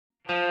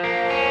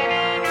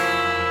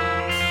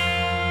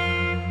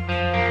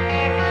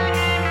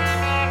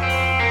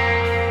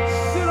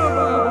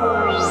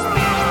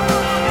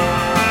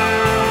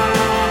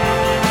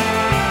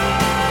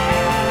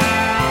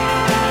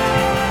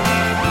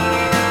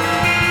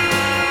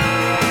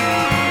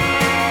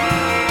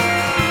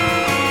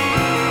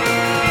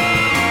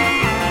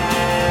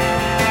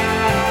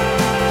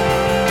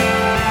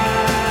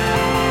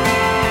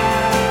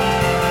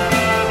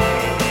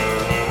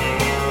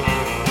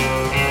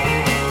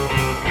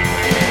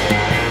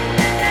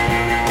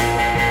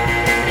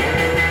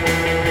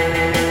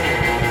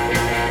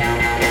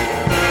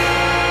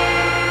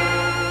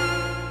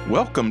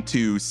Welcome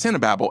to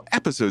Cinebabble,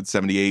 episode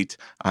 78.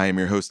 I am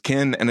your host,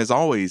 Ken, and as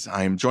always,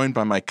 I am joined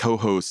by my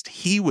co-host,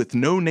 he with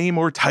no name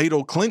or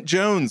title, Clint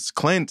Jones.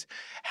 Clint,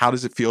 how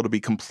does it feel to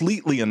be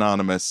completely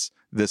anonymous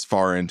this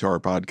far into our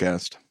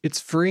podcast? It's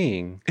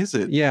freeing. Is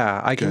it? Yeah,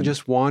 I can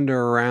just wander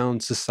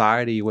around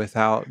society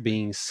without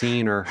being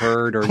seen or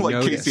heard or like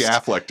noticed. Casey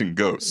Affleck in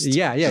Ghost.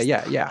 Yeah.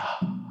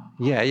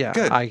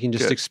 Good. I can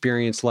just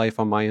experience life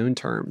on my own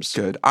terms.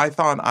 Good. I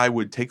thought I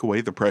would take away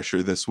the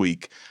pressure this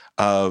week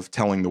of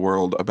telling the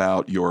world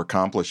about your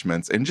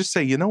accomplishments and just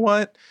say, you know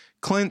what?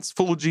 Clint's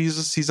full of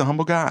Jesus. He's a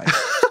humble guy.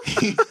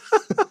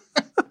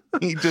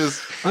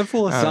 I'm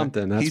full of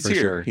something, that's for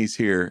sure. He's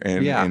here,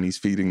 and he's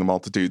feeding the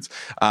multitudes.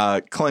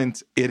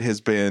 Clint, it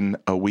has been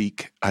a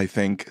week, I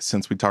think,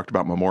 since we talked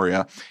about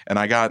Memoria, and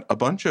I got a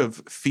bunch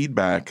of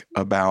feedback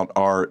about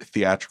our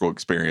theatrical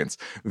experience.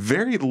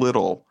 Very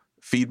little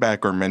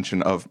feedback or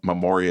mention of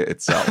Memoria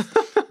itself,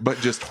 but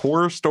just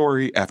horror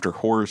story after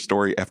horror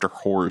story after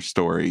horror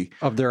story.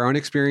 Of their own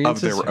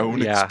experiences? Of their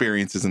own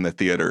experiences in the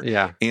theater.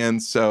 Yeah.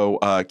 And so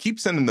keep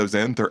sending those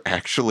in. They're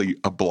actually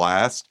a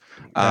blast.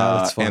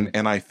 That's fun.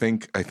 And I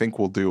think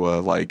we'll do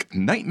a like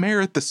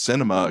Nightmare at the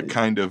Cinema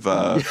kind of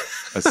a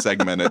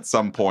segment at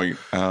some point.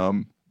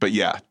 But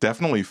yeah,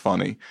 definitely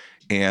funny.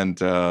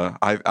 And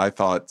I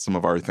thought some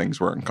of our things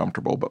were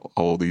uncomfortable, but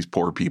these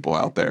poor people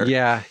out there.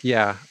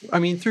 Yeah. I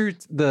mean, through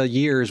the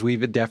years,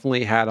 we've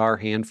definitely had our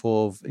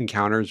handful of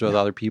encounters with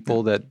other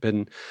people that have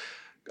been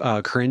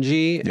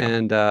cringy. Yeah.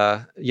 And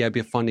it'd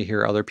be fun to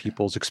hear other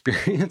people's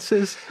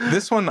experiences.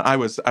 This one, I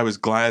was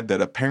glad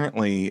that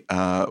apparently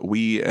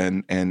we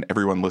and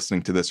everyone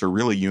listening to this are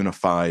really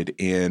unified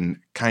in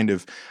kind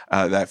of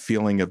that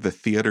feeling of the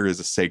theater is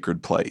a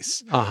sacred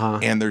place.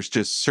 And there's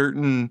just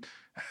certain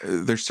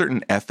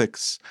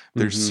ethics.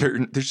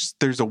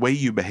 There's a way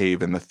you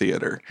behave in the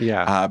theater.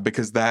 Yeah.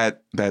 Because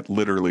that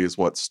literally is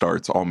what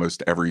starts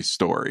almost every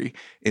story,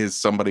 is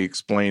somebody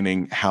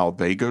explaining how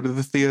they go to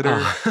the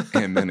theater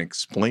and then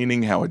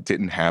explaining how it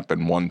didn't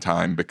happen one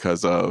time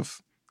because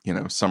of,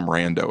 some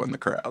rando in the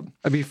crowd.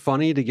 It'd be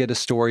funny to get a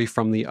story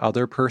from the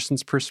other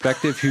person's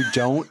perspective who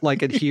don't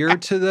adhere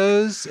to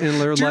those.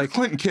 And they're Dear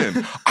Clint and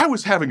Ken, I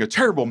was having a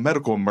terrible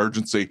medical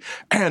emergency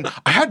and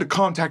I had to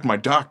contact my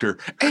doctor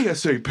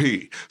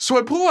ASAP. So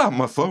I pull out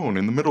my phone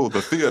in the middle of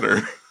the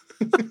theater.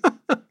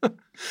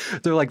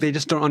 They're they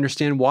just don't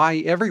understand why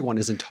everyone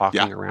isn't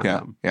talking around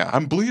them. Yeah,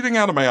 I'm bleeding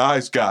out of my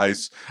eyes,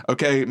 guys.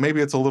 Okay, maybe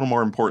it's a little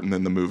more important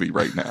than the movie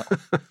right now.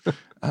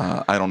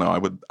 I don't know.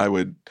 I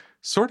would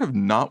sort of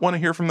not want to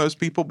hear from those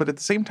people, but at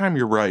the same time,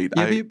 you're right.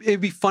 Yeah,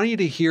 it'd be funny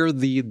to hear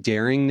the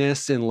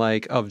daringness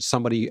and of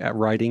somebody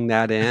writing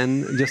that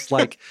in, just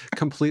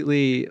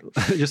completely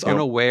just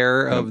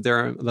unaware of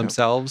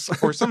themselves,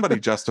 or somebody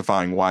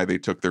justifying why they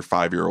took their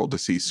 5-year-old to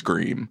see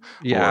Scream,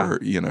 or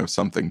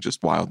something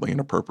just wildly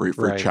inappropriate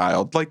for a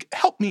child.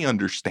 Help me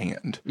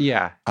understand.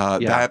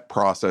 That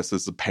process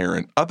as a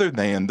parent, other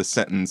than the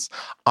sentence,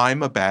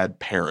 "I'm a bad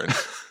parent."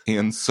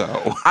 And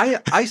so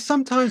I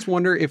sometimes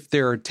wonder if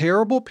they're a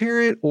terrible parent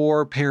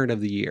or parent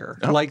of the year.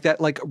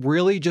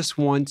 Really just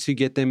want to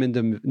get them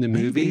into the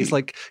movies.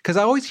 Because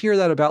I always hear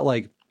that about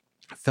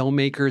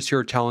filmmakers who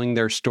are telling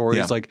their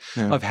stories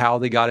of how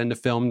they got into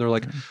film.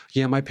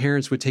 They're my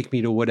parents would take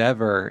me to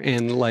whatever,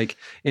 and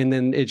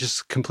then it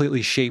just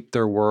completely shaped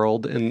their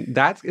world. And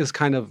that is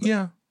kind of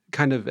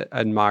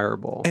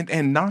admirable.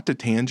 And not to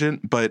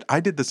tangent, but I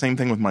did the same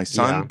thing with my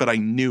son, but I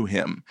knew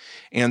him.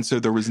 And so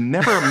there was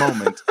never a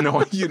moment,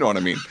 no, you know what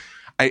I mean?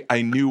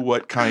 I knew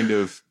what kind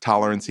of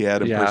tolerance he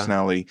had and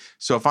personality.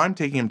 So if I'm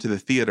taking him to the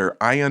theater,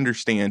 I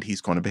understand he's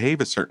going to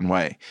behave a certain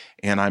way.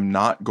 And I'm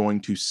not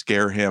going to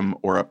scare him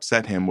or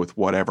upset him with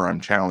whatever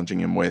I'm challenging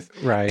him with.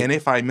 Right. And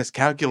if I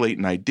miscalculate,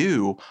 and I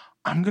do,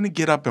 I'm going to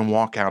get up and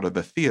walk out of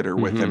the theater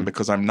with him,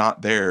 because I'm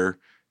not there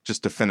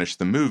just to finish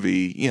the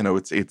movie.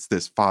 It's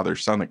this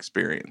father-son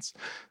experience.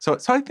 So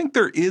I think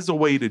there is a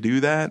way to do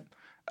that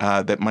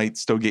that might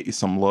still get you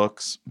some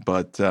looks,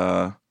 but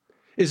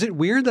is it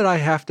weird that I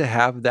have to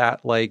have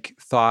that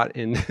thought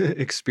and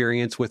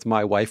experience with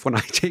my wife when I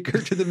take her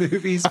to the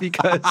movies?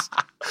 Because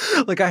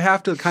I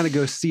have to kind of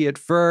go see it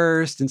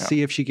first and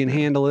see if she can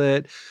handle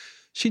it.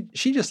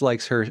 She just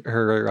likes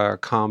her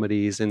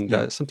comedies,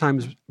 and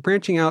sometimes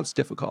branching out's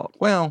difficult.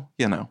 Well,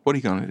 what are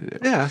you going to do?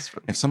 Yeah.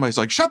 If somebody's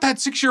like, "Shut that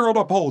 6-year-old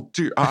up,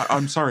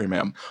 I'm sorry,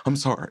 ma'am. I'm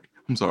sorry.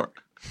 All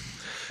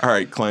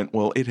right, Clint.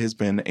 Well, it has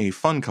been a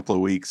fun couple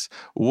of weeks.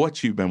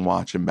 What you been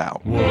watching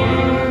about?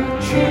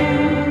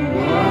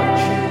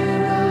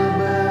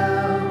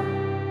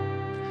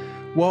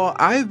 Well,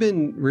 I've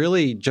been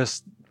really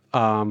just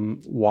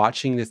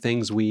watching the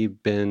things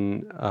we've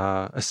been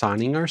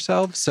assigning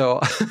ourselves. So,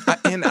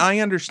 and I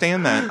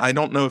understand that. I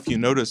don't know if you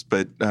noticed,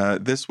 but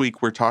this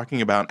week we're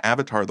talking about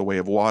Avatar: The Way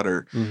of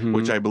Water,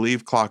 which I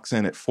believe clocks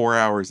in at 4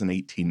 hours and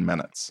 18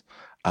 minutes.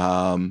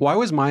 Why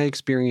was my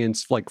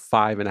experience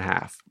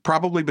 5.5?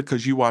 Probably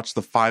because you watched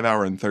the 5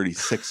 hour and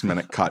 36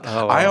 minute cut.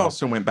 Oh, wow. I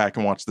also went back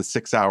and watched the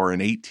 6 hour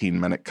and 18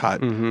 minute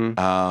cut.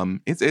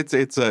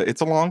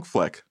 It's a long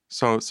flick.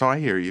 So I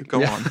hear you.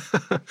 Go on.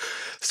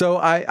 So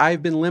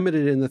I've been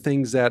limited in the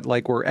things that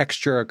like were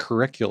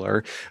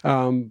extracurricular.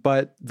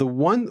 But the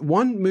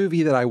one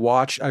movie that I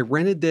watched, I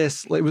rented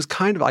this. It was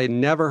kind of, I had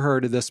never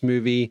heard of this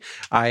movie.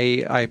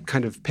 I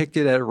kind of picked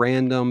it at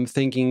random,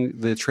 thinking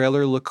the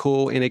trailer looked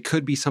cool, and it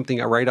could be something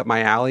right up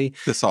my alley.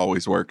 This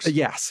always works.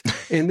 Yes.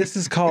 And this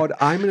is called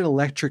I'm an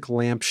Electric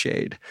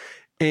Lampshade.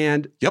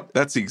 And yep,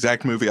 that's the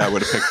exact movie I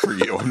would have picked for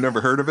you. I've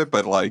never heard of it,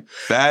 but like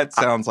that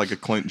sounds like a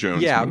Clint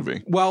Jones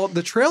movie. Well,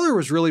 the trailer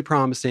was really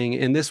promising,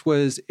 and this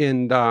was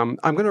in. I'm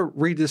going to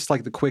read this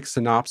like the quick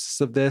synopsis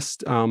of this.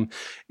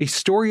 A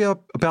story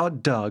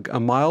about Doug, a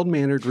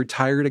mild-mannered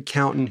retired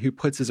accountant who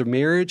puts his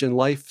marriage and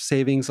life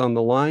savings on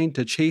the line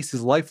to chase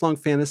his lifelong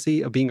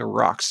fantasy of being a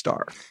rock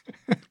star.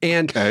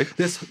 And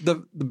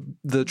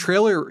the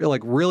trailer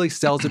like really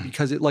sells it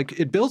because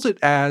it builds it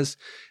as.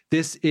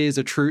 This is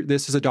a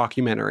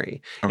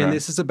documentary. Okay. And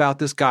this is about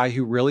this guy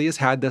who really has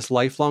had this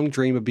lifelong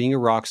dream of being a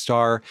rock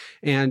star.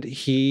 And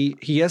he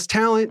has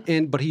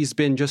talent, but he's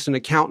been just an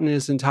accountant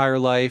his entire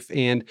life.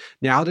 And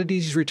now that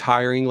he's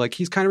retiring, like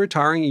he's kind of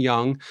retiring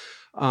young,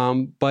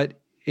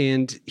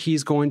 and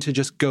he's going to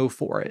just go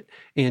for it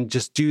and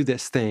just do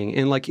this thing.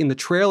 And like in the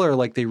trailer,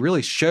 like they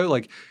really show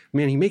like,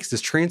 man, he makes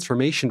this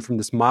transformation from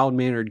this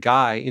mild-mannered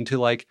guy into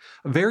like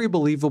a very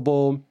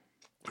believable,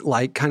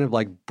 like kind of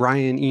like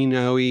Brian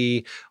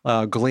Eno-y,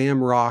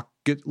 glam rock,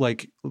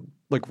 like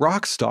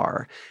rock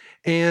star.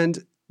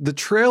 And the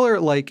trailer,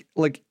 like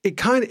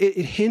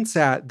it hints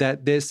at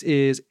that this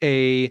is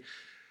a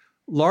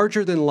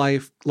larger than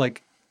life,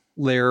 like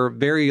they're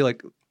very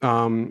like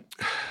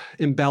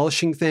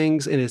embellishing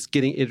things, and it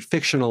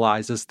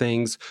fictionalizes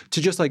things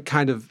to just like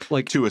kind of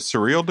like to a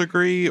surreal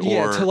degree,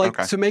 or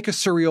to make a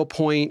surreal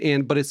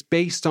point, but it's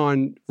based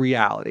on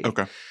reality.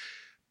 Okay.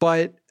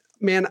 But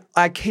man,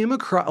 I came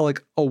across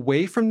like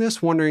away from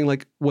this wondering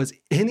like, was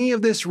any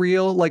of this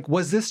real? Like,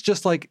 was this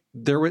just like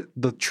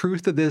the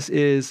truth of this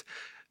is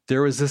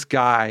there was this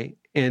guy,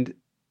 and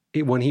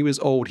when he was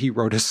old, he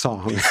wrote a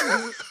song.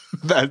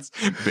 That's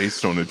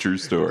based on a true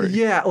story.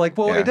 Yeah. Like,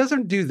 well, It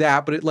doesn't do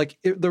that, but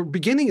the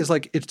beginning is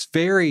like, it's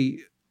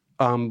very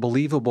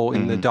believable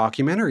in the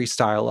documentary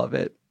style of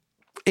it.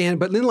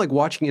 But then like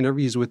watching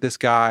interviews with this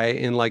guy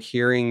and like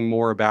hearing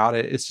more about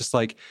it, it's just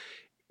like,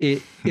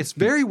 it's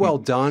very well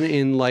done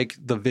in like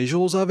the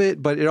visuals of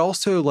it, but it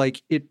also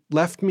like it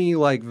left me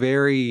like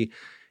very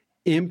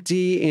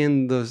empty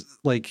in the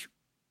like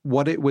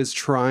what it was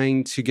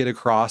trying to get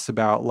across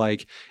about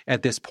like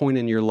at this point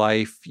in your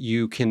life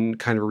you can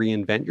kind of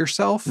reinvent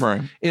yourself.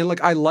 Right. And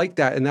like I like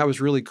that, and that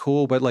was really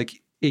cool, but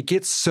like it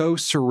gets so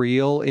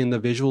surreal and the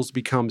visuals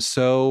become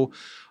so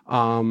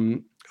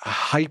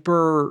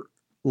hyper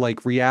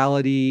like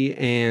reality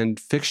and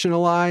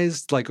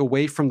fictionalized, like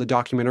away from the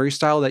documentary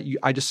style that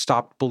I just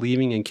stopped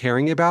believing and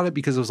caring about it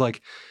because it was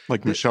like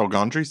Michel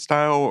Gondry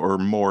style, or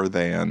more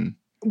than,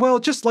 well,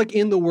 just like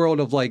in the world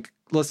of like,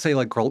 let's say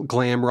like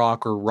glam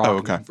rock or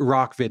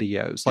rock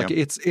videos. Like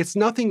it's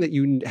nothing that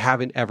you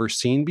haven't ever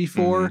seen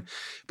before,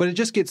 but it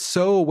just gets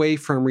so away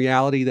from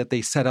reality that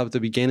they set up at the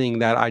beginning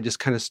that I just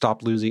kind of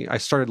I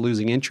started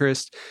losing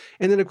interest.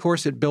 And then of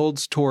course it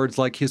builds towards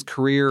like his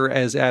career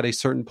as at a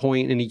certain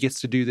point, and he gets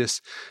to do this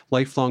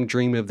lifelong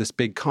dream of this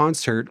big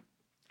concert.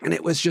 And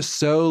it was just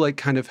so like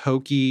kind of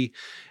hokey,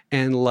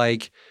 and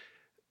like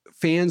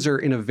fans are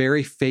in a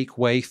very fake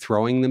way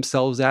throwing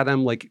themselves at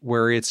him, like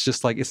where it's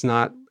just like,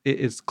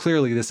 it's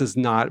clearly this is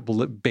not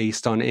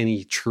based on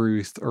any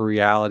truth or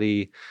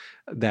reality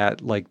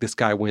that like this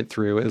guy went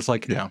through. It's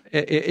like,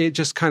 it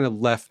just kind of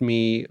left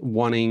me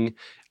wanting,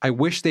 I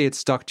wish they had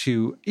stuck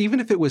to, even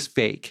if it was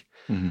fake,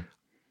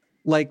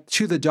 like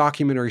to the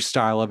documentary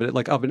style of it,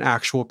 like of an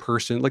actual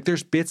person. Like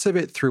there's bits of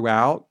it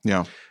throughout.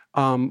 Yeah.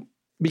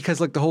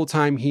 Because like the whole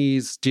time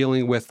he's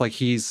dealing with like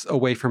he's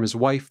away from his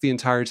wife the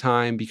entire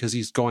time because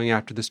he's going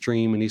after this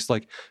dream, and he's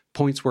like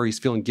points where he's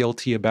feeling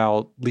guilty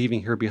about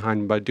leaving her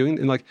behind by doing,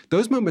 and like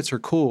those moments are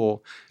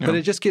cool, but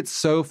it just gets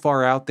so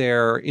far out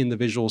there in the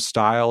visual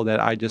style that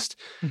I just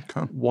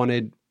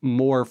wanted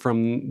more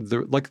from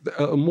the like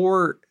a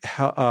more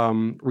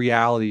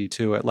reality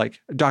to it, like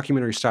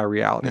documentary style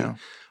reality. Yeah.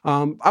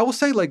 I will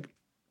say like,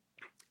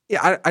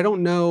 yeah, I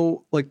don't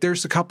know. Like,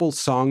 there's a couple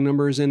song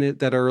numbers in it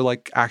that are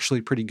like actually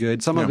pretty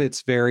good. Some of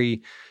it's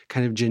very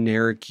kind of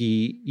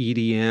generic-y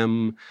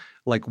EDM,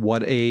 like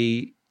what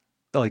a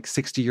like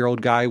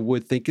 60-year-old guy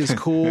would think is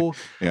cool.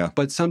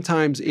 But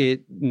sometimes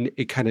it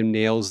kind of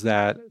nails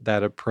that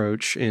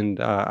approach,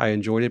 and I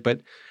enjoyed it. But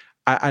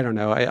I don't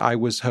know. I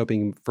was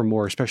hoping for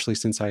more, especially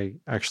since I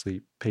actually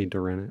paid to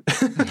rent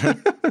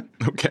it.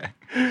 Okay.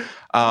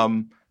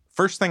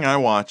 First thing I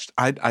watched,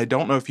 I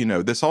don't know if you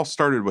know, this all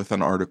started with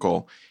an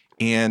article.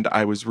 And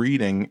I was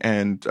reading,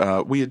 and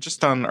we had just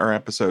done our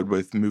episode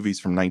with movies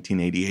from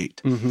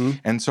 1988.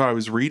 And so I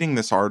was reading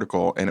this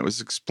article, and it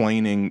was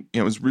explaining,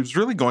 it was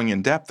really going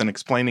in depth and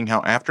explaining how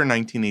after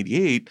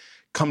 1988,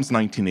 comes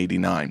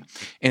 1989.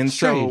 And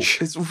Strange.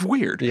 so it's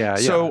weird. Yeah.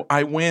 So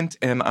I went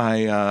and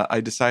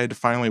I decided to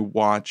finally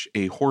watch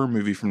a horror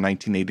movie from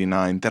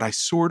 1989 that I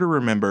sort of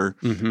remember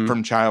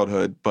from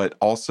childhood, but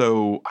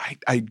also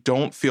I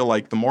don't feel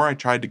like the more I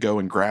tried to go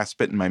and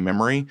grasp it in my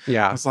memory,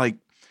 I was like,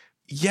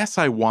 yes,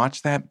 I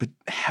watched that, but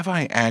have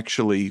I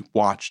actually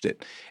watched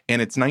it?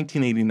 And it's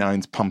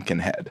 1989's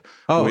Pumpkinhead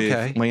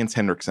with Lance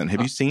Henriksen.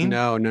 Have you seen?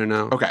 No.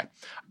 Okay.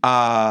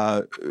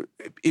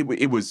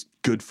 It was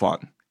good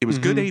fun. It was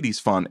good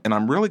 80s fun, and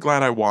I'm really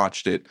glad I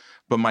watched it.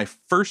 But my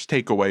first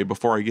takeaway,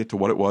 before I get to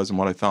what it was and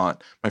what I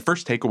thought, my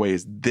first takeaway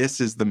is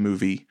this is the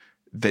movie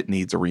that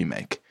needs a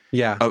remake.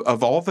 Yeah.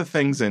 Of all the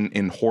things in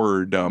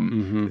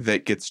horrordom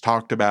that gets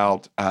talked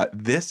about,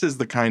 this is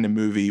the kind of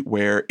movie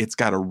where it's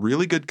got a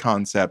really good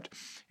concept.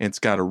 It's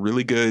got a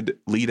really good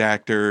lead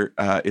actor.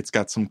 It's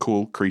got some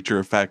cool creature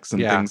effects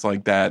and things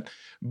like that.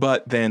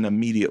 But then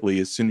immediately,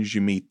 as soon as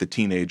you meet the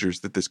teenagers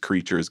that this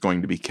creature is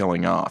going to be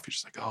killing off, you're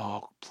just like,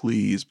 oh,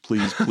 please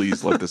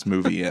let this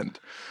movie end.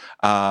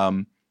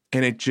 And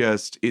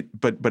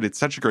but it's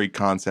such a great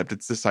concept.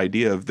 It's this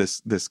idea of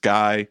this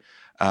guy.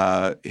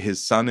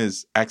 His son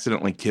is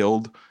accidentally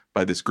killed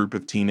by this group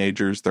of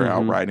teenagers. They're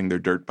out riding their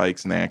dirt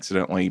bikes and they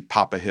accidentally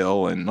pop a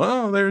hill and,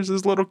 there's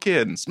this little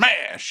kid and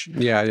smash.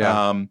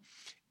 Yeah.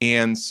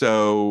 And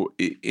so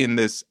in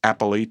this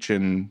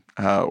Appalachian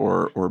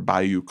or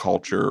Bayou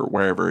culture,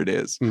 wherever it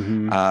is,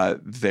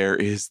 there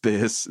is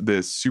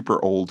this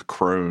super old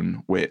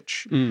crone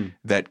witch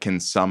that can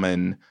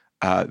summon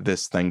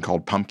this thing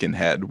called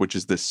Pumpkinhead, which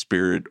is this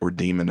spirit or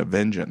demon of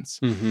vengeance,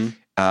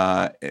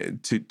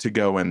 to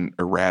go and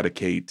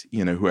eradicate,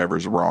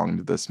 whoever's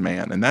wronged this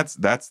man. And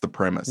that's the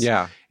premise.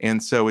 Yeah.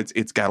 And so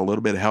it's got a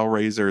little bit of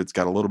Hellraiser. It's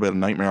got a little bit of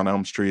Nightmare on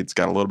Elm Street. It's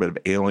got a little bit of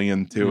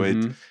Alien to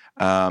it.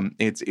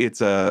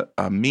 It's a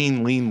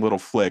mean, lean little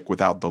flick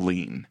without the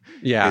lean.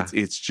 Yeah.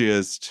 It's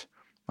just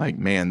like,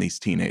 man, these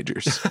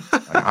teenagers.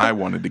 I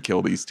wanted to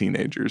kill these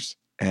teenagers.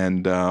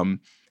 And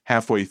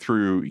halfway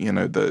through,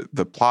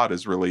 the plot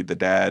is really the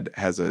dad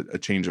has a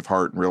change of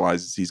heart and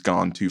realizes he's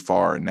gone too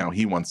far, and now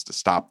he wants to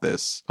stop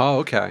this.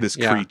 This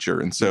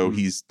creature, and so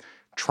he's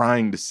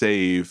trying to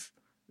save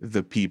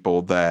the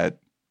people that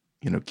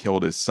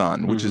killed his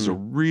son, which is a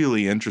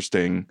really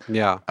interesting,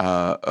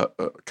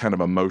 kind of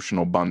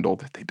emotional bundle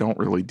that they don't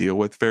really deal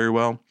with very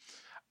well.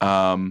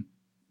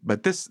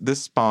 But this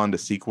spawned a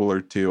sequel or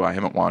two. I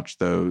haven't watched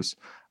those.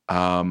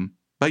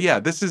 But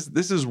yeah, this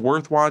is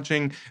worth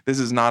watching. This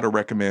is not a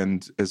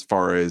recommend as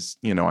far as,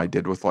 I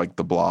did with like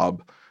The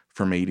Blob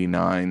from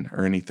 89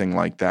 or anything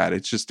like that.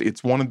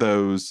 It's one of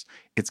those,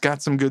 it's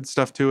got some good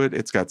stuff to it.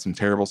 It's got some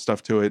terrible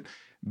stuff to it,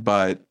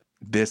 but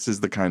this is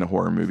the kind of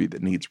horror movie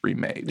that needs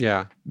remade.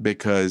 Yeah.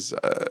 Because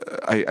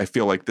I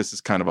feel like this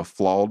is kind of a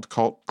flawed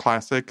cult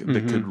classic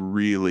that could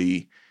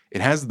really,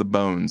 it has the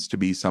bones to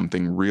be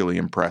something really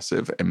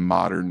impressive and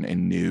modern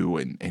and new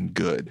and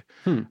good.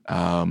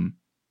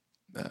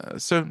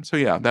 So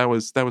yeah, that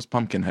was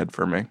Pumpkinhead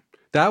for me.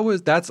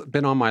 That's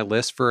been on my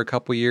list for a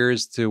couple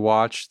years to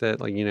watch, that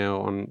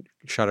on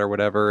Shudder or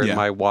whatever in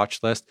my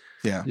watch list.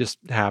 Yeah. Just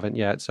haven't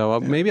yet. So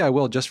maybe I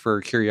will, just for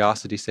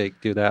curiosity's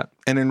sake, do that.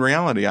 And in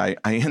reality, I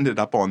ended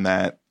up on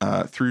that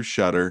through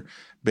Shudder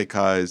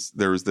because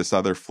there was this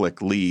other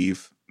flick,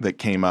 Leave, that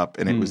came up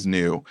and it was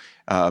new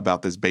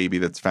about this baby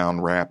that's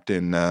found wrapped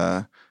in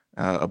a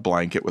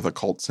blanket with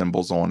occult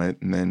symbols on it.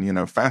 And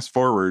then, fast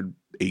forward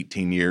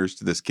 18 years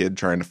to this kid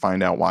trying to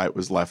find out why it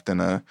was left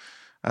in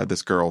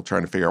this girl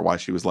trying to figure out why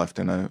she was left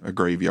in a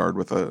graveyard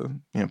with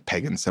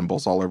pagan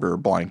symbols all over her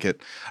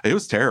blanket. It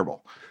was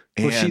terrible.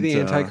 Was she the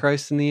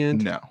Antichrist in the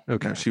end? No.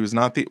 Okay. No, she was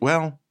not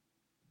no.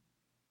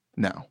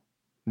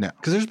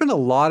 Because there's been a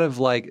lot of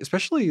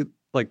especially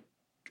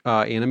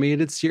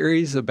animated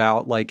series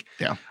about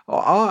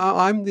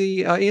I'm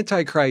the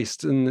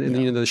Antichrist and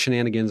the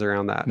shenanigans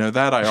around that. No,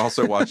 that I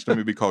also watched a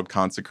movie called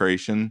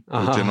Consecration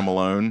with Jenna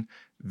Malone.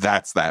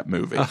 That's that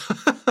movie.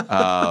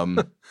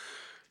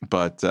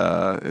 But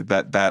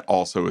that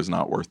also is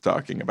not worth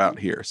talking about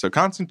here. So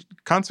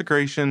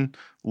Consecration,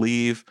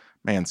 Leave,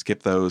 man,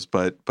 skip those.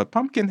 But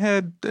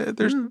Pumpkinhead,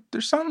 there's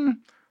something.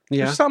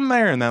 Yeah. There's something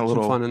there in that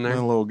little fun in there.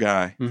 That little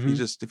guy.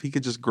 If he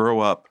could just grow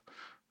up,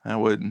 that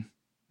would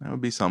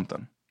be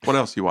something. What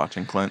else are you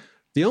watching, Clint?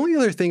 The only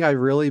other thing I've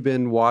really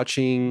been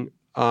watching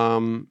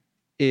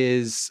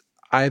is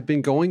I've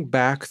been going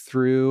back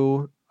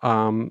through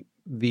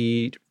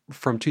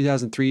from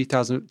 2003,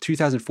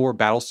 2004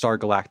 Battlestar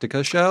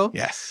Galactica show.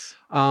 Yes.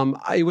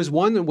 It was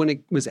one that when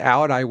it was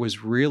out, I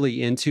was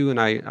really into and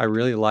I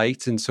really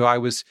liked. And so I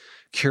was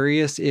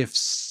curious if,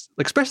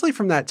 especially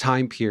from that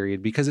time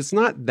period, because it's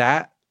not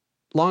that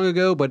long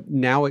ago, but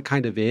now it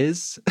kind of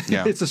is.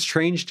 Yeah. It's a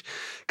strange,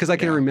 because I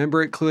can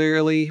remember it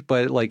clearly,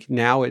 but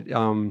now it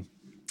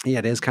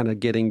is kind of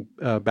getting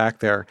back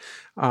there.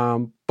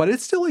 But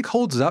it still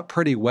holds up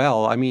pretty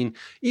well. I mean,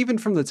 even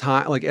from the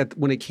time,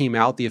 when it came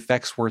out, the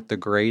effects weren't the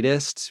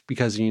greatest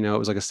because, it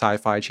was a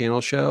Sci-Fi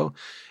Channel show.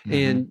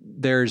 And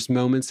there's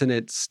moments in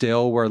it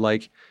still where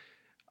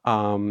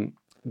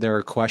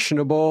they're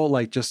questionable,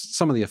 like just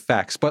some of the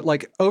effects. But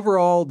like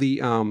overall, the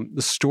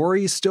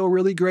story is still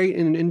really great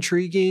and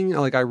intriguing.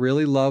 Like I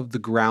really love the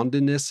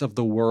groundedness of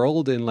the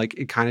world, and like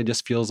it kind of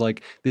just feels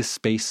like this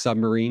space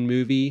submarine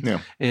movie.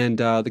 Yeah. And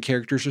the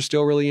characters are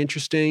still really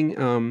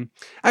interesting.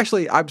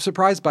 Actually, I'm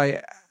surprised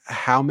by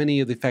how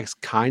many of the effects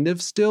kind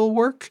of still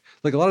work.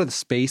 Like a lot of the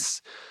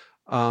space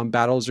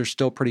battles are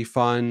still pretty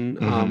fun.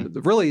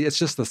 Really, it's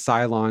just the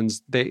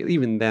Cylons.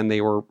 Even then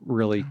they were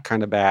really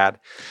kind of bad.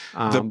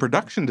 The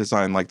production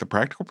design, like the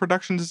practical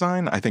production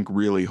design, I think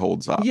really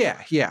holds up.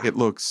 Yeah. It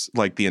looks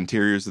like the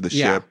interiors of the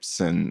ships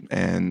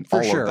and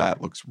all of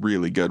that looks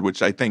really good,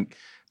 which I think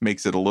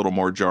makes it a little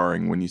more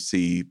jarring when you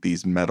see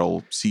these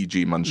metal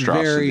CG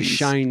monstrosities very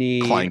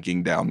shiny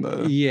clanking down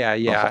the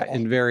the hall.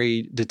 And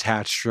very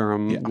detached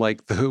from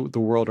like the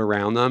world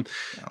around them.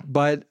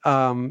 But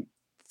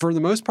for the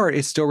most part,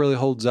 it still really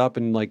holds up,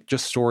 and like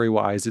just story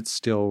wise, it's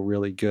still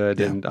really good.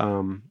 And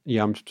I'm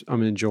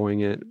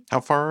enjoying it.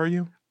 How far are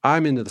you?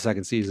 I'm into the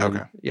second season.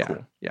 Okay. Yeah.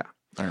 Cool. Yeah.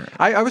 All right.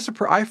 I was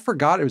surprised. I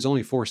forgot it was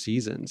only 4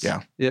 seasons.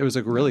 Yeah. It was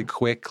a really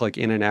quick, like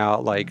in and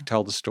out, like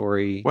tell the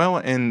story. Well,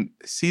 and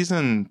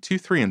season 2,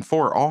 3, and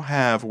 4 all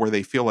have where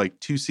they feel like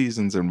 2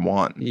 seasons in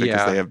one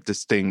because they have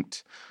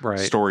distinct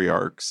story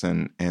arcs,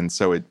 and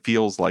so it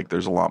feels like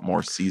there's a lot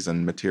more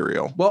season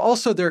material. Well,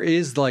 also there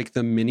is like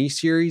the mini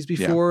series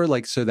before,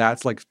 like so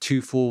that's like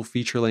 2 full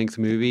feature length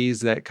movies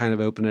that kind of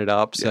open it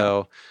up.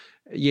 So.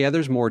 Yeah,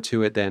 there's more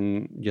to it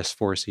than just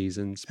 4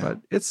 seasons, but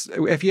it's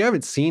if you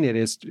haven't seen it,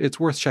 it's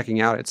worth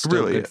checking out. It's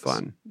still really good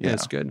fun. Yeah,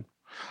 it's good.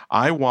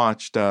 I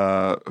watched.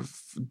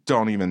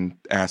 Don't even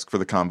ask for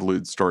the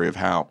convoluted story of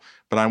how,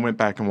 but I went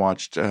back and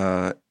watched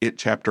It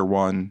Chapter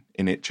 1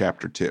 and It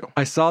Chapter 2.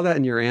 I saw that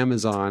in your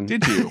Amazon.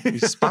 Did you? You're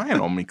spying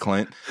on me,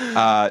 Clint.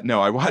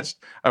 No, I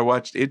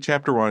watched It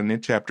Chapter 1 and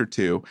It Chapter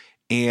 2,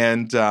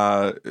 and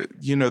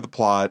you know the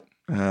plot.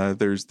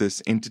 There's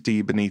this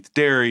entity beneath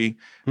Derry.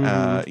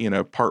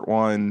 Part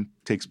 1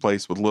 takes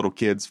place with little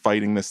kids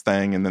fighting this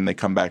thing, and then they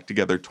come back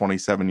together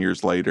 27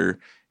 years later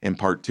in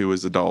part 2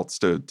 as adults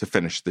to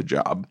finish the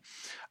job.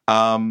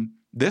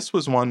 This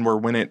was one where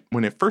when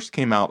it first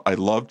came out, I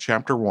loved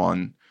Chapter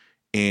 1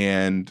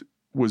 and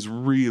was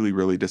really,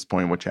 really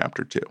disappointed with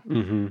Chapter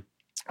 2.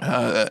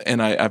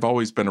 And I've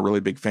always been a really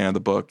big fan of the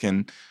book.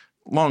 And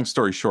long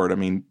story short, I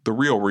mean, the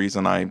real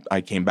reason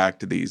I came back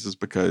to these is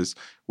because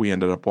we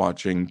ended up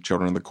watching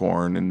Children of the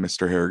Corn and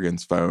Mr.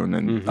 Harrigan's Phone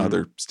and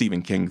other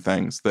Stephen King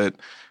things that,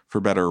 for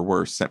better or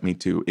worse, sent me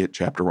to It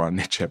Chapter 1 and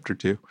It Chapter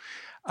 2.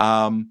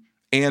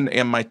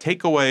 And my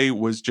takeaway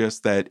was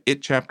just that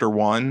It Chapter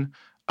 1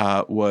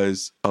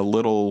 was a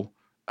little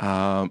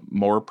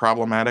more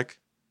problematic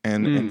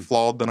and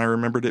flawed than I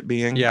remembered it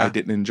being. Yeah. I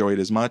didn't enjoy it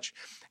as much.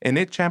 And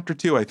It Chapter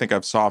 2, I think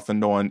I've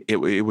softened on. It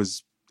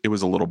was a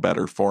little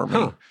better for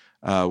me.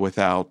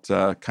 Without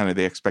kind of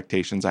the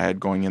expectations I had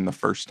going in the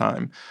first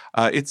time.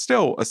 It's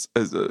still,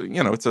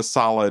 it's a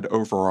solid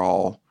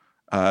overall.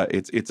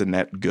 It's a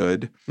net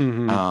good.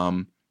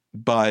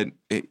 But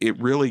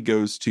it really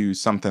goes to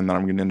something that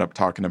I'm going to end up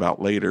talking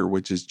about later,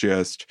 which is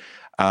just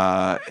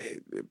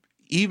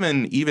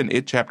even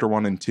It Chapter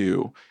 1 and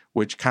 2,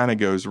 which kind of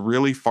goes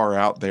really far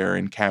out there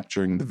in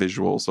capturing the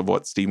visuals of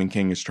what Stephen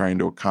King is trying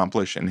to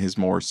accomplish in his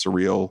more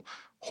surreal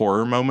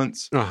horror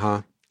moments.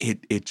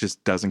 It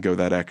just doesn't go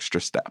that extra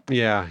step.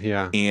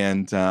 Yeah.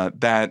 And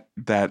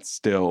that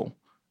still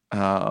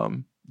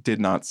did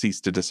not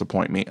cease to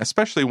disappoint me,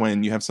 especially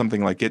when you have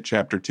something like It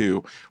Chapter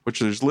 2, which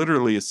there's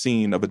literally a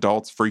scene of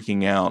adults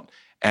freaking out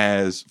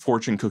as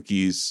fortune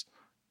cookies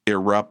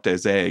erupt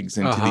as eggs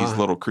into these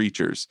little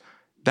creatures.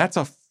 That's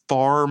a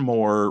far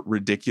more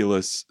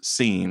ridiculous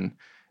scene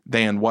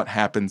than what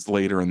happens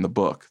later in the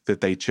book that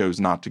they chose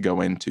not to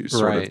go into,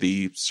 sort of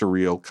the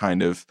surreal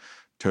kind of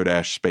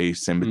Todash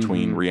space in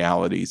between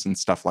realities and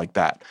stuff like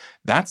that.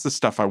 That's the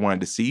stuff I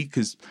wanted to see,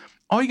 because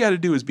all you got to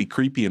do is be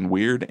creepy and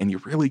weird, and you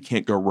really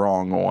can't go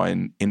wrong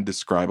on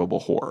indescribable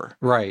horror.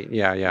 Right,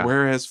 yeah.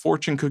 Whereas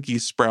fortune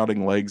cookies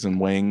sprouting legs and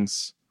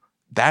wings,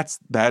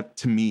 that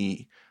to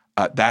me,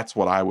 that's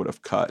what I would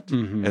have cut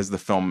as the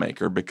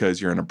filmmaker,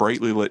 because you're in a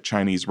brightly lit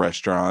Chinese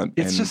restaurant.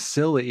 It's just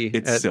silly.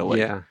 It's silly.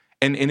 Yeah.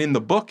 And in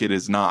the book, it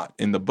is not.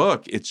 In the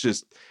book, it's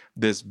just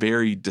this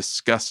very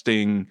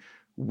disgusting,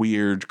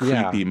 weird,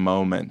 creepy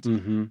moment.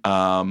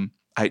 And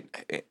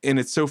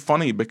it's so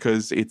funny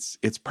because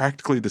it's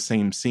practically the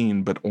same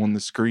scene, but on the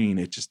screen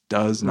it just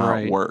does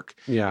not work.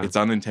 Yeah, it's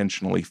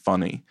unintentionally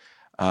funny,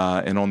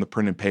 and on the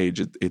printed page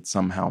it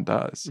somehow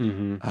does.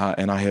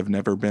 And I have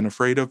never been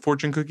afraid of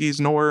fortune cookies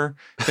nor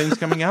things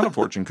coming out of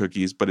fortune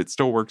cookies, but it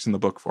still works in the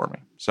book for me.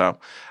 So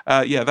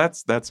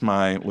that's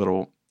my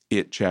little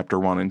It Chapter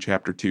 1 and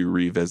Chapter 2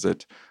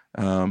 revisit.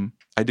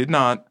 I did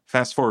not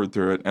fast forward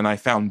through it, and I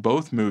found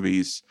both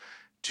movies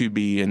to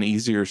be an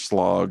easier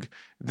slog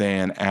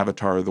than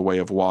Avatar: The Way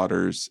of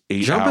Water's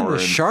 8-hour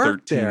and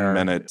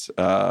 13-minute.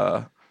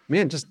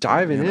 Man, just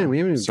diving in. We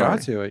haven't even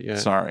got to it yet.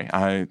 Sorry,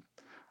 I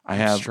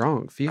have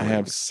strong feelings. I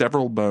have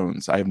several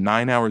bones. I have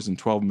 9 hours and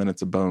 12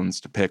 minutes of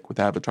bones to pick with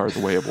Avatar: The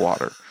Way of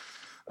Water.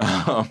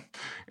 And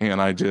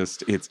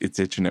it's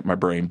itching at my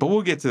brain. But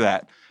we'll get to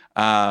that.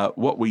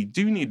 What we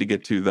do need to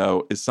get to,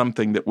 though, is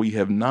something that we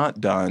have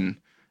not done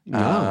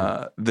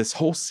this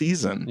whole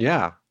season.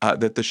 Yeah.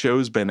 That the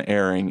show's been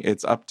airing.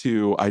 It's up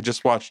to, I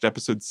just watched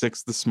episode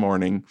 6 this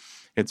morning.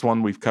 It's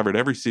one we've covered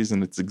every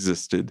season it's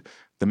existed.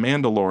 The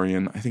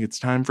Mandalorian. I think it's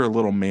time for a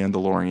little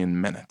Mandalorian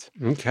Minute.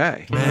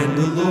 Okay.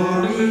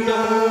 Mandalorian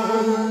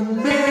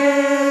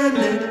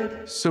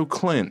Minute. So,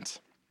 Clint,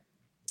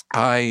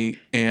 I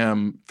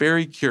am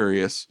very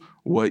curious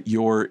what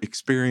your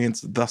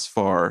experience thus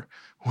far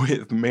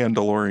with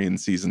Mandalorian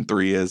season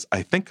 3 is.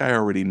 I think I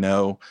already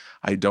know.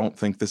 I don't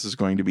think this is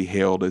going to be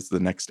hailed as the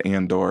next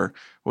Andor.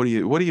 What do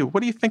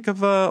you think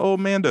of old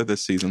Mando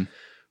this season?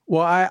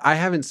 Well, I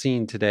haven't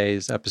seen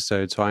today's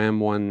episode, so I am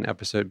one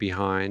episode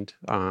behind.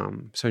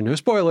 So no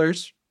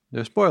spoilers.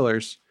 No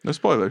spoilers. No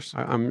spoilers.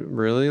 I'm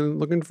really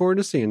looking forward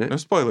to seeing it. No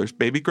spoilers.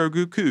 Baby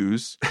Grogu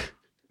coos.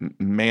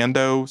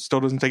 Mando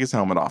still doesn't take his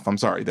helmet off. I'm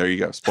sorry. There you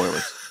go.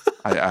 Spoilers.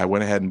 I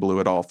went ahead and blew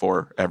it all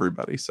for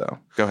everybody. So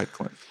go ahead,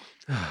 Clint.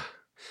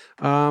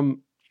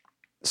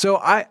 So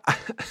I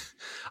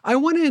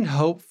went in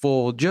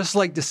hopeful, just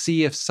like to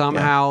see if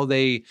somehow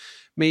they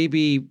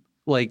maybe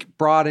like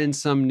brought in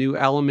some new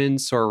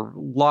elements or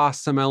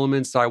lost some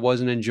elements that I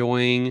wasn't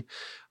enjoying.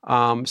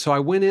 So I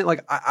went in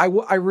like I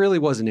really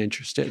wasn't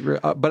interested,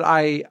 but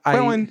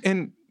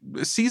and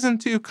season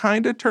 2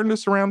 kind of turned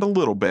us around a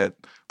little bit.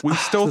 We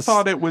still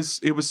thought it was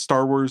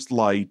Star Wars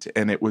light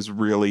and it was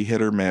really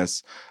hit or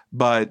miss,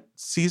 but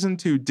season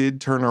 2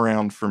 did turn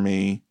around for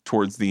me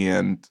towards the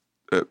end.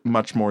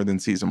 Much more than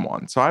season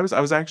 1. So I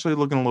was actually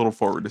looking a little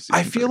forward to season 3.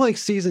 I feel like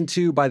season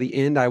 2, by the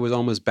end, I was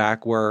almost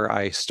back where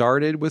I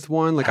started with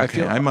 1. Like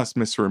okay, I must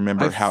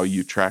misremember how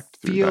you tracked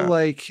through that. I feel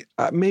like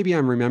maybe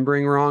I'm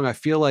remembering wrong. I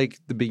feel like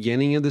the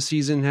beginning of the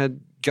season had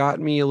got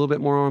me a little bit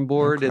more on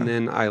board, and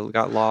then I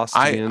got lost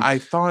again. I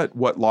thought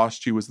what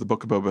lost you was the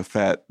Book of Boba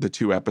Fett, the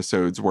 2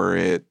 episodes where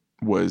it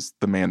was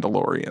the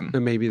Mandalorian.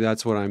 And maybe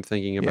that's what I'm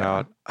thinking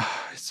about.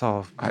 It's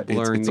all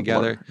blurring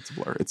together. It's a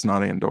blur. It's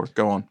not Andor.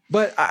 Go on.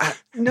 But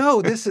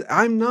this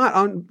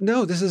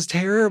is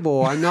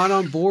terrible. I'm not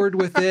on board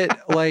with it.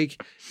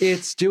 Like,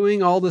 it's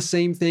doing all the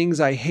same things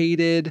I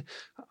hated.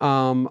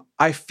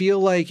 I feel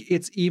like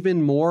it's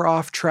even more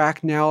off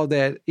track now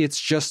that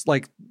it's just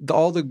like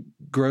all the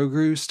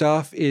Grogu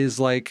stuff is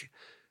like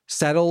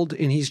settled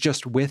and he's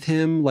just with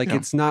him. Like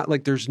it's not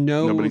like there's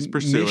no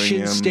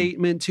mission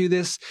statement to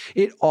this.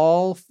 It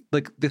all,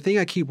 like the thing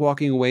I keep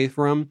walking away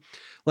from,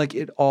 like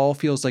it all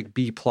feels like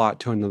B plot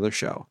to another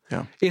show.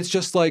 Yeah. It's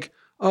just like,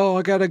 oh,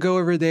 I got to go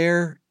over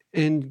there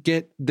and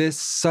get this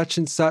such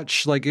and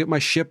such, like get my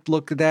ship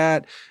looked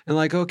at, and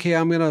like, okay,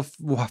 I'm going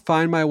to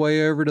find my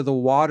way over to the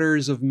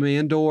waters of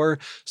Mandor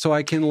so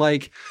I can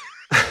like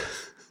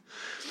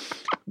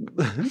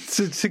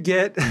to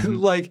get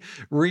like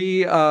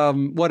remyth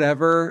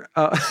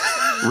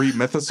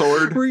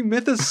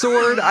a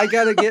sword. I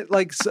gotta get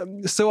like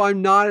so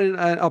I'm not an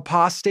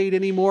apostate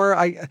anymore.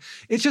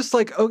 It's just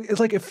like, it's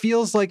like it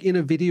feels like in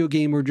a video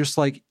game where just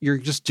like you're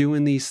just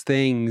doing these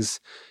things,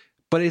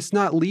 but it's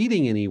not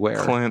leading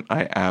anywhere. Clint,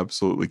 I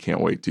absolutely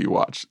can't wait till you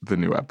watch the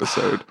new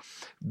episode.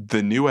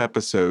 The new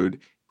episode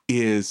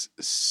is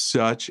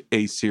such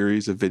a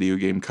series of video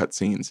game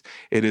cutscenes.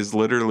 It is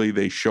literally,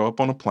 they show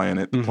up on a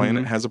planet. The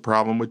planet has a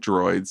problem with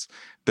droids.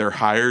 They're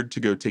hired to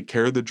go take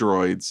care of the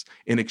droids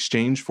in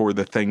exchange for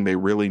the thing they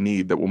really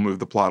need that will move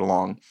the plot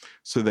along.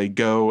 So they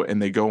go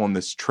on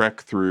this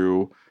trek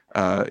through,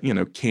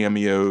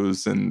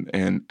 cameos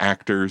and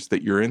actors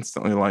that you're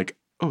instantly like,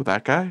 oh,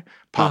 that guy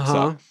pops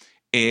up.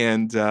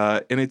 And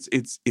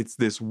it's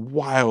this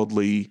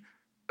wildly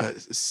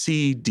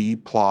C-D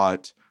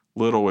plot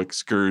little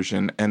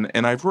excursion. And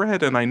I've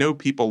read and I know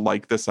people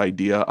like this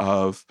idea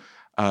of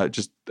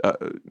just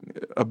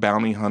a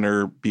bounty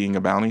hunter being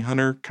a bounty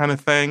hunter kind of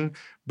thing.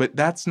 But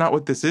that's not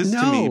what this is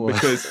to me,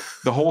 because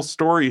the whole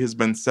story has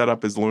been set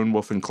up as Lone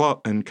Wolf and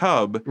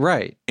Cub.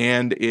 Right.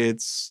 And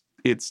it's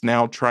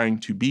now trying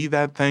to be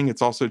that thing.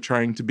 It's also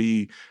trying to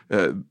be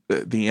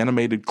the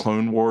animated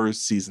Clone Wars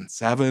season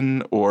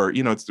 7, or,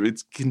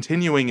 it's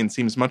continuing and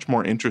seems much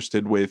more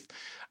interested with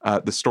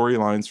the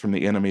storylines from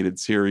the animated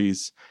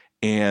series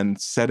and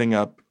setting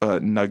up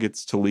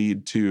nuggets to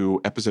lead to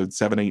episode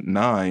 7, 8,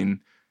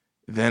 9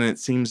 than it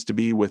seems to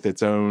be with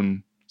its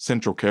own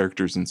central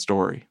characters and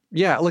story.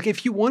 Yeah, like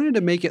if you wanted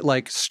to make it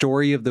like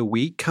story of the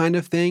week kind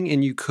of thing,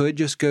 and you could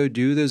just go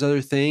do those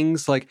other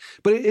things, like,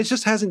 but it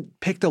just hasn't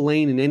picked a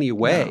lane in any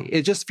way. No.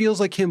 It just feels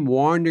like him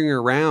wandering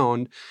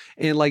around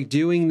and like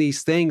doing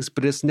these things,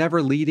 but it's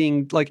never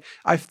leading. Like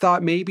I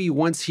thought maybe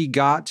once he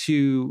got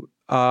to,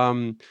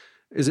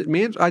 is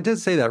it I did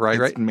say that right?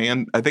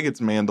 I think it's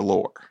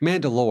Mandalore.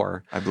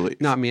 Mandalore, I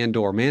believe, not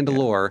Mandor.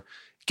 Mandalore. Yeah.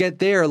 Get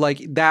there,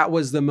 like that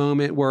was the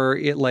moment where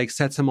it like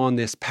sets him on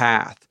this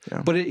path.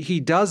 Yeah. But he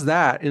does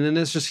that, and then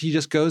he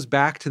just goes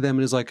back to them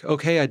and is like,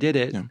 "Okay, I did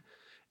it,"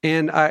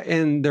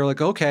 and they're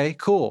like, "Okay,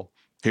 cool.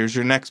 Here's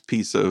your next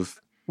piece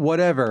of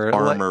whatever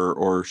armor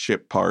or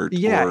ship part."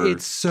 Yeah, or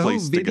it's so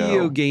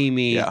video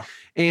gamey. Yeah.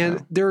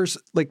 And there's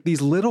like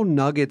these little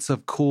nuggets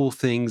of cool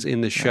things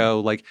in the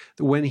show. Like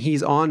when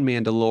he's on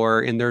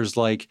Mandalore and there's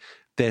like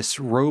this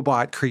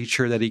robot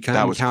creature that he kind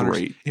of encounters.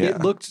 Great. Yeah.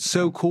 It looked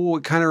so cool.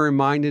 It kind of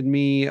reminded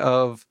me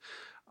of,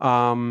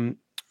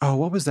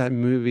 what was that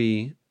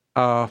movie?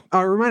 It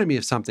reminded me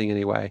of something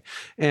anyway.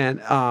 And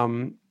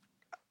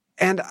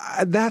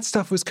that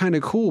stuff was kind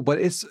of cool, but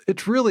it's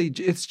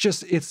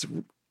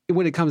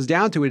when it comes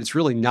down to it, it's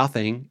really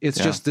nothing. It's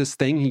just this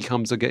thing he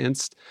comes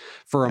against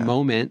for a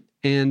moment,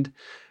 and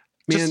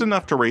just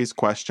enough to raise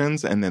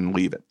questions and then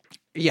leave it.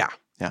 Yeah.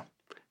 Yeah.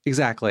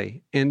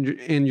 Exactly. And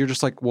you're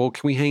just like, well,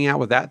 can we hang out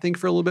with that thing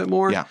for a little bit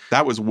more? Yeah.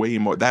 That was way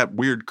more, that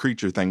weird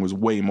creature thing was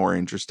way more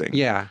interesting.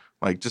 Yeah.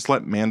 Like, just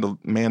let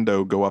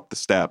Mando go up the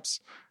steps.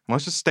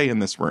 Let's just stay in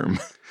this room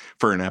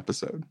for an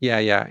episode. Yeah,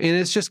 yeah. And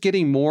it's just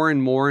getting more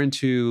and more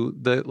into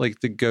the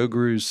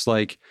Gogru's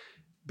like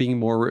being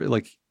more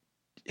like,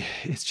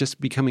 it's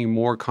just becoming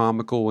more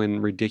comical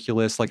and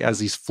ridiculous, like as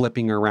he's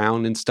flipping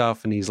around and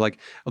stuff, and he's like,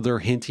 they're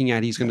hinting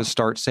at he's going to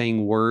start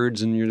saying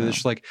words, and you're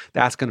just like,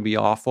 that's going to be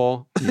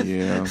awful.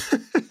 Yeah.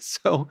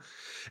 So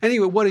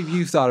anyway, what have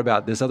you thought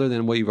about this other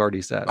than what you've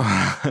already said?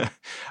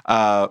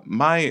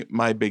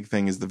 My big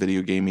thing is the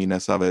video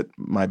gaminess of it.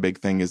 My big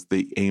thing is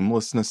the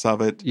aimlessness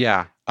of it.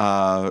 Yeah.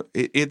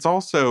 It's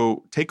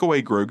also take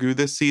away Grogu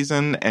this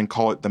season and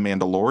call it the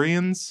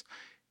Mandalorians,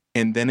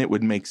 and then it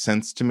would make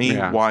sense to me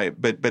why.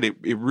 But it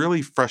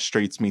really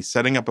frustrates me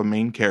setting up a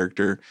main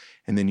character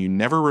and then you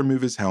never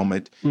remove his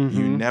helmet. Mm-hmm.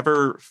 You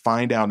never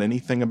find out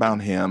anything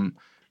about him.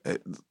 I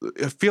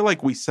feel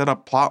like we set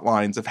up plot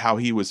lines of how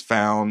he was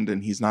found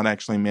and he's not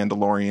actually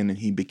Mandalorian and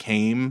he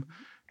became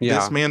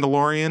this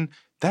Mandalorian.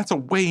 That's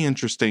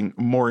a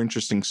more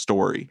interesting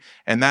story.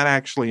 And that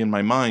actually in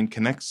my mind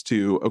connects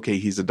to, okay,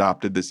 he's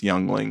adopted this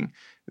youngling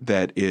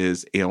that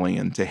is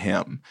alien to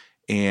him.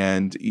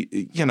 And,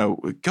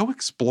 go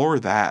explore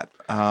that.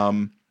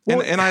 And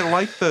I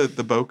like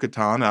the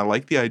Bo-Katan. I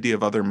like the idea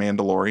of other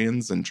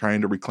Mandalorians and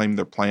trying to reclaim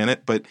their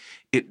planet, but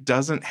it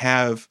doesn't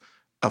have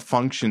a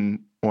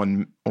function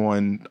on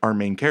our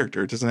main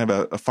character. It doesn't have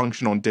a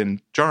function on Din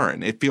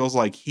Djarin. It feels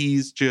like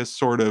he's just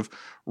sort of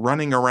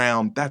running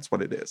around. That's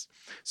what it is.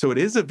 So it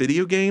is a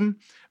video game,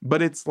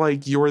 but it's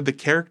like you're the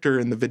character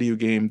in the video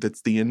game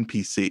that's the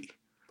NPC.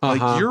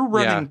 Like you're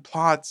running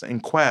plots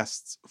and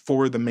quests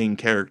for the main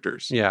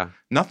characters. Yeah.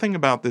 Nothing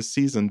about this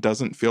season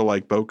doesn't feel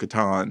like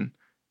Bo-Katan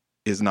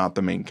is not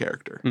the main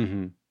character.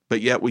 Mm-hmm. But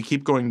yet we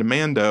keep going to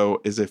Mando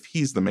as if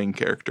he's the main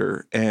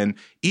character. And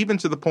even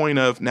to the point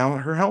of now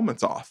her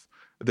helmet's off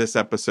this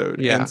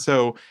episode. Yeah. And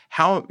so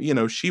how,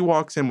 she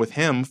walks in with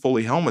him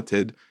fully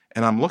helmeted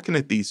and I'm looking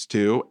at these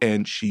two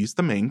and she's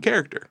the main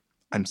character.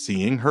 I'm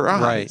seeing her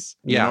eyes. Right.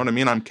 Yeah. You know what I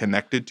mean? I'm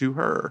connected to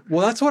her.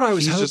 Well, that's what I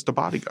was. He's just a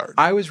bodyguard.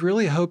 I was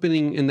really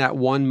hoping in that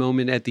one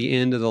moment at the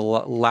end of the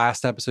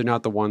last episode,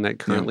 not the one that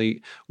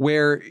currently,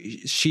 where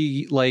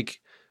she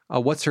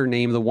what's her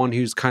name? The one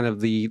who's kind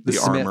of the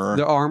armorer.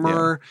 The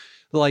armorer. Yeah.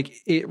 Like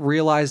it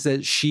realized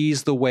that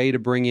she's the way to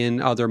bring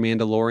in other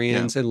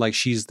Mandalorians and like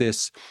she's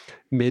this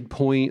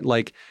midpoint,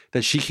 like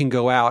that she can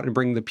go out and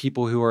bring the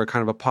people who are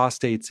kind of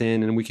apostates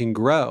in and we can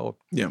grow.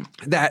 Yeah.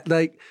 That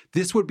like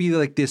this would be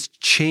like this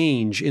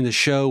change in the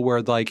show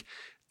where like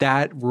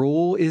that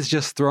rule is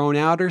just thrown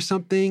out or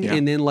something. Yeah.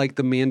 And then like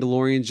the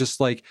Mandalorians just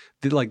like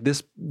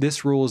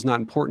this rule is not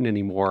important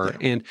anymore.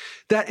 Yeah.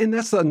 And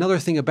that's another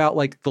thing about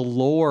like the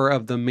lore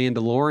of the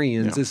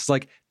Mandalorians is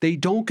like they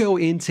don't go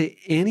into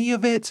any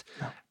of it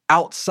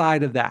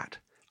outside of that.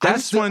 I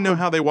just want to know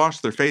how they wash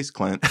their face,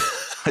 Clint.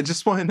 I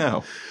just want to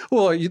know.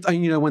 Well,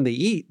 when they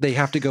eat, they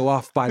have to go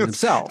off by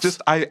themselves.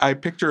 I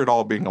picture it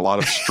all being a lot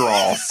of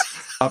straws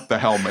up the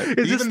helmet.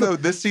 Even though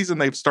this season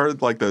they've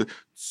started like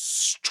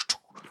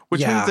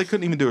which means they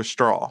couldn't even do a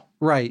straw.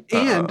 Right.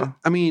 And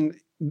I mean,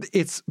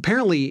 it's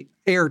apparently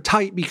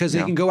airtight because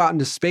they can go out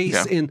into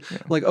space and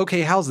like,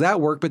 okay, how's that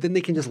work? But then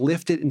they can just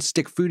lift it and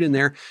stick food in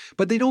there.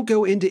 But they don't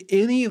go into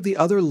any of the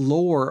other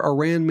lore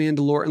around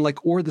Mandalore and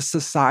like, or the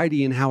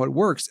society and how it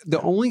works. The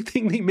only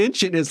thing they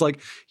mention is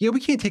like, we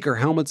can't take our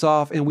helmets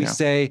off and we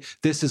say,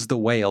 this is the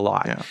way a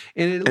lot. Yeah.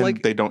 And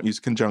they don't use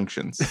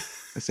conjunctions.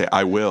 They say,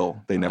 I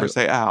will. They never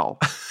say, I'll.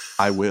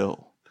 I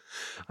will.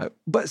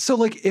 But so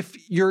like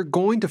if you're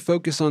going to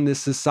focus on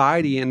this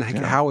society and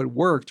how it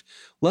worked,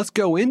 let's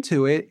go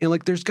into it. And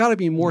like there's got to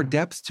be more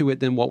depth to it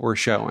than what we're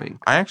showing.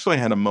 I actually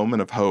had a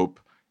moment of hope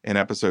in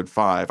episode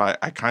 5. I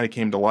kind of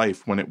came to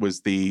life when it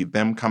was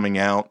them coming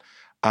out.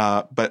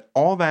 But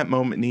all that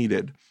moment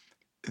needed,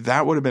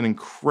 that would have been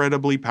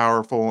incredibly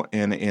powerful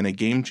and a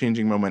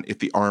game-changing moment if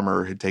the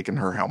armor had taken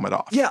her helmet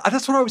off. Yeah,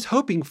 that's what I was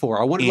hoping for.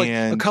 I wanted like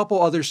a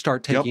couple others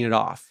start taking it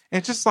off. And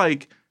it's just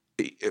like,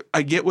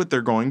 I get what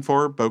they're going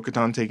for,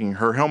 Bo-Katan taking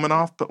her helmet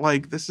off, but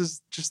like this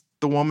is just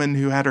the woman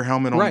who had her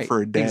helmet on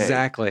for a day.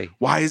 Exactly.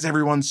 Why is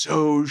everyone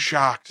so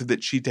shocked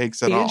that she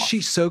takes it off? And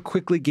she so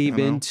quickly gave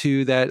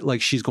into that,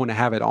 like she's going to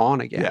have it on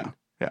again.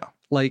 Yeah.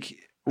 Like,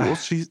 well,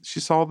 she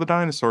saw the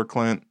dinosaur,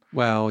 Clint.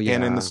 Well, yeah.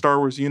 And in the Star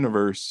Wars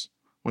universe,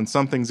 when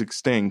something's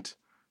extinct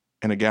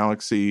in a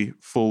galaxy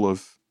full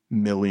of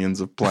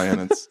millions of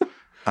planets,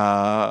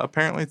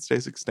 Apparently it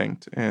stays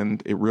extinct,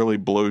 and it really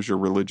blows your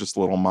religious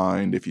little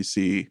mind if you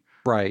see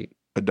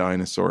a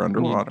dinosaur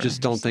underwater. You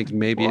just don't think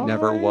maybe it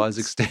never was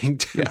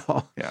extinct at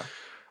all. Yeah.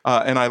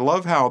 And I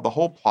love how the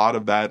whole plot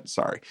of that,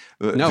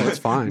 no, it's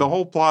fine. The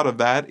whole plot of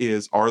that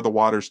is, are the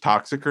waters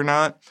toxic or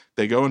not?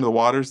 They go into the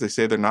waters, they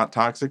say they're not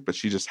toxic, but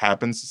she just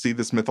happens to see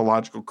this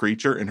mythological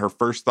creature, and her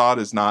first thought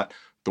is not,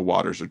 the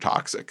waters are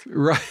toxic.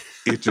 Right.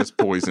 It just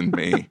poisoned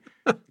me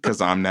because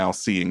I'm now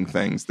seeing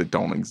things that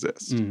don't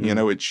exist.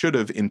 Mm-hmm. It should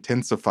have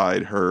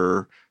intensified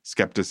her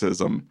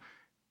skepticism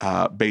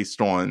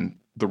based on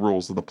the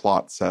rules of the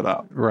plot set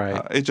up.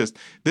 Right.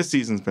 This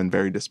season's been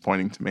very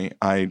disappointing to me.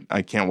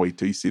 I can't wait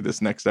till you see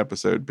this next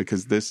episode,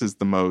 because this is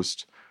the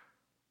most,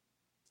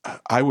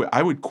 I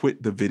would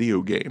quit the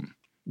video game.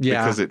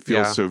 Yeah. Because it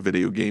feels so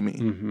video gamey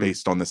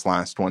based on this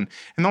last one.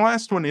 And the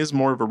last one is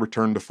more of a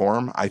return to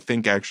form. I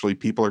think actually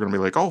people are going to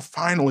be like, oh,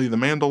 finally, the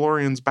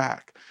Mandalorian's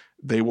back.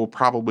 They will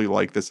probably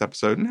like this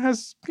episode, and it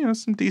has,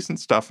 some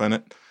decent stuff in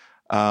it.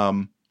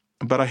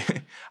 But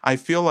I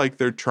feel like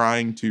they're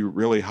trying to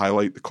really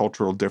highlight the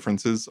cultural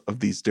differences of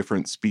these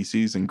different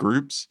species and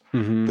groups,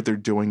 but they're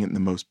doing it in the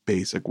most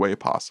basic way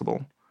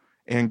possible.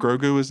 And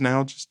Grogu is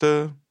now just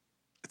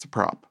it's a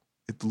prop.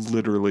 It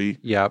literally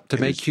to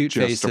make cute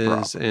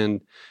faces, and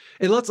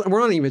we're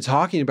not even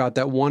talking about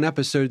that one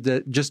episode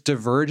that just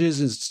diverges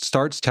and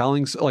starts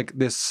telling like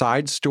this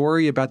side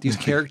story about these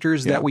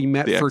characters that we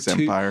met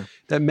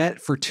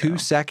for two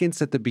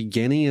seconds at the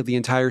beginning of the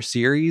entire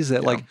series.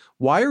 That like,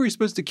 why are we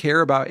supposed to care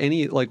about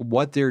any like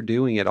what they're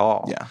doing at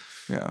all?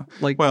 Yeah.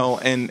 Like, well,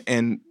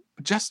 and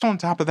just on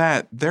top of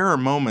that, there are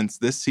moments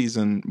this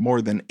season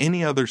more than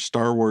any other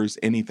Star Wars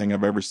anything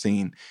I've ever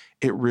seen.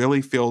 It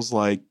really feels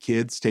like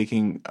kids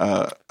taking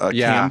a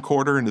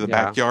camcorder into the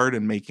backyard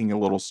and making a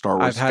little Star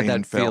Wars I've had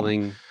fan that film.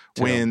 feeling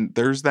too. When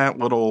there's that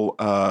little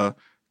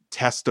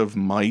test of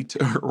might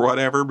or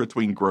whatever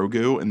between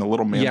Grogu and the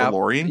little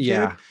Mandalorian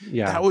kid.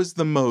 That was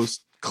the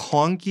most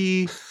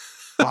clunky,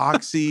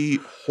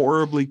 boxy,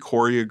 horribly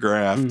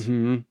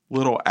choreographed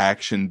little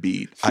action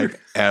beat I've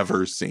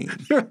ever seen.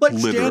 They're like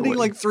standing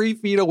like 3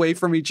 feet away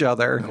from each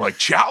other. They're like,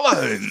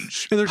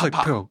 challenge! And they're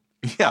like, go.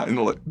 Yeah,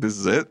 and look, this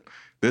is it.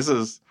 This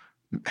is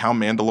how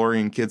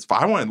Mandalorian kids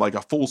fight. I wanted like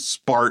a full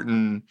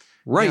Spartan.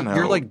 Right.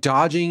 You're like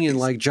dodging and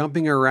like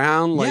jumping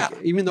around. Like,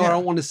 even though I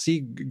don't want to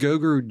see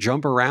Grogu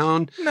jump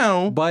around.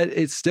 No. But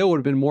it still would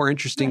have been more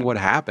interesting what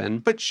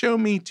happened. But show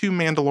me 2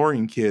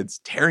 Mandalorian kids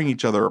tearing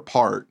each other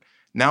apart.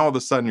 Now all of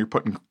a sudden you're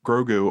putting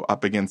Grogu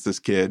up against this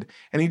kid,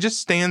 and he just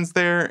stands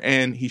there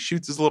and he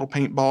shoots his little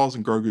paintballs,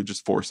 and Grogu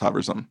just force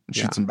hovers them and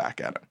shoots them back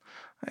at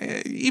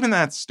him. Even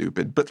that's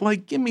stupid. But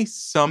like, give me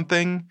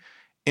something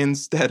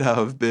instead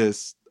of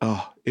this.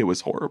 Oh, it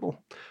was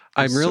horrible.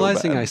 I'm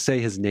realizing I say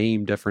his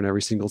name different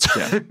every single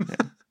time.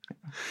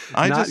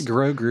 Not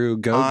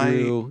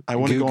Grogu. I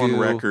want to go on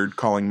record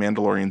calling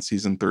Mandalorian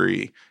Season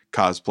 3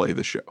 cosplay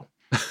the show.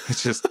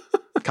 It's just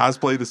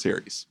cosplay the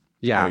series.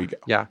 Yeah. There you go.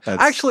 Yeah.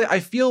 Actually, I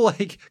feel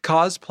like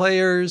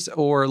cosplayers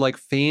or like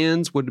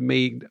fans would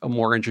make a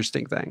more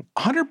interesting thing.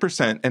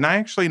 100%. And I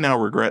actually now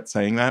regret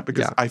saying that,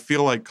 because I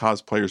feel like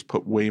cosplayers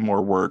put way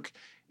more work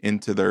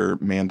into their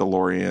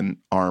Mandalorian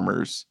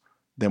armors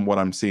than what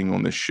I'm seeing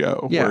on this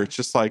show. Yeah. Where it's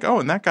just like, oh,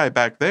 and that guy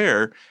back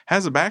there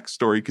has a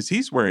backstory because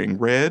he's wearing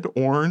red,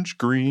 orange,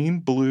 green,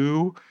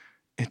 blue.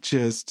 It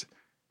just,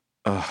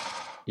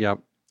 Yep.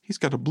 He's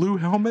got a blue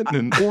helmet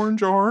and an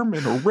orange arm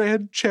and a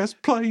red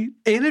chest plate.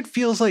 And it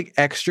feels like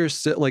extra,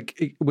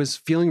 like it was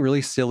feeling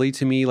really silly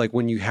to me, like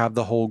when you have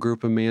the whole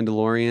group of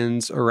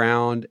Mandalorians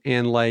around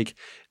and like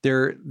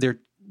they're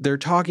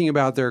talking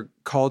about their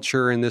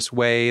culture in this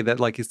way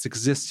that like it's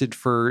existed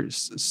for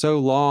so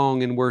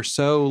long and we're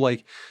so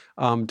like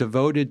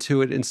devoted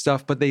to it and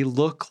stuff, but they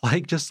look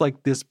like just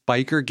like this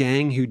biker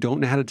gang who don't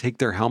know how to take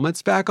their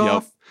helmets back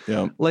off.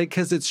 Yeah. Like,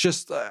 because it's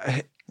just...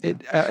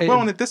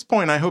 and at this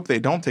point, I hope they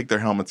don't take their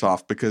helmets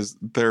off, because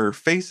their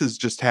faces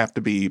just have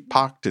to be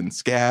pocked and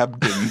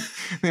scabbed, and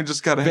they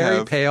just got to have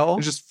very pale,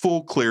 just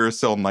full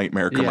Clearasil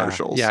nightmare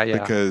commercials. Yeah.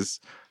 Because,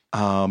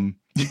 haven't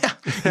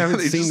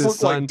they seen just the look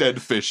sun. like dead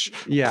fish.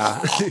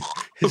 Yeah,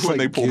 when like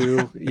they pull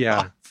goo.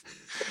 Yeah.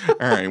 All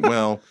right.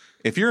 Well,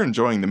 if you're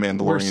enjoying the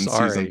Mandalorian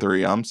Season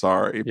 3, I'm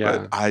sorry,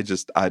 but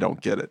I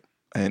don't get it,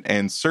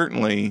 and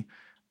certainly.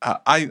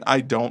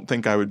 I don't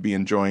think I would be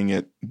enjoying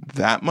it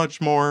that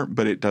much more,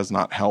 but it does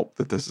not help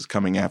that this is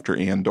coming after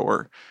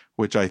Andor,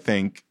 which I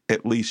think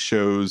at least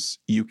shows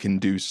you can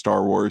do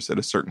Star Wars at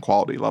a certain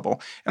quality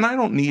level. And I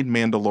don't need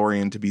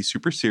Mandalorian to be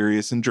super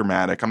serious and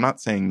dramatic. I'm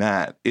not saying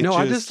that.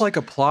 I just like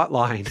a plot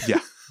line. Yeah,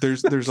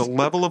 there's a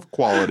level of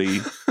quality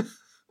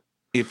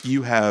if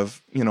you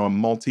have, a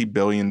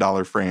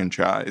multi-billion-dollar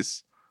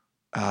franchise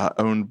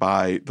owned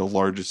by the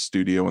largest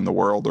studio in the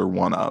world or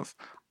one of.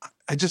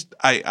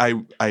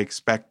 I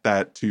expect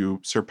that to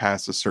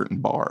surpass a certain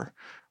bar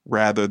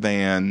rather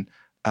than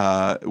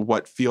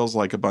what feels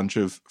like a bunch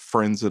of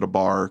friends at a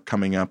bar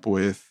coming up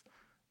with,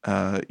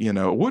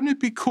 wouldn't it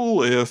be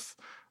cool if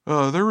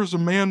there was a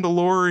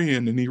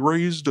Mandalorian and he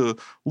raised a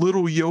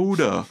little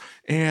Yoda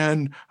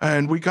and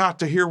we got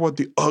to hear what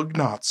the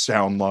Ugnaughts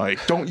sound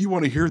like. Don't you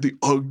want to hear the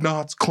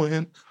Ugnaughts,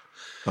 Clint?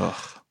 Ugh.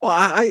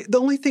 Well, the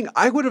only thing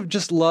I would have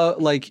just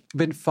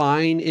been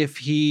fine if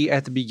he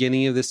at the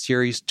beginning of this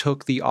series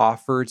took the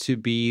offer to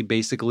be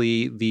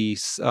basically the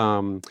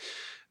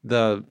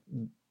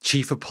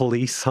chief of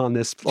police on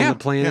the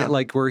planet,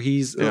 like where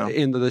he's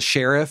into the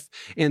sheriff,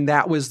 and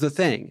that was the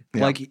thing.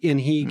 Yeah. Like, and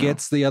he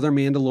gets the other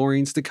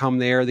Mandalorians to come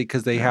there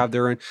because they have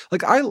their own.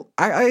 Like,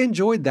 I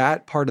enjoyed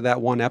that part of that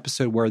one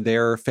episode where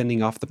they're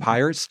fending off the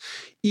pirates,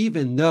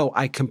 even though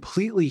I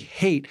completely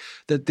hate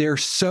that they're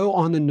so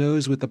on the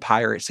nose with the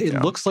pirates.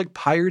 It looks like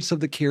Pirates of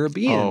the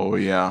Caribbean. Oh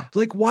yeah.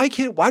 Like, why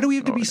do we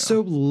have to be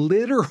so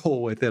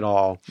literal with it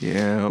all?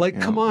 Yeah. Like,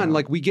 come on.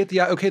 Like, we get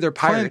they're pirates.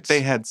 Clint, they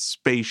had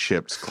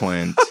spaceships,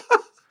 Clint.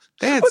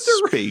 They had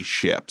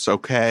spaceships,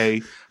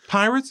 okay?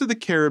 Pirates of the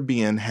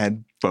Caribbean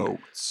had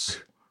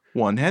boats.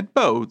 One had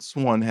boats,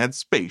 one had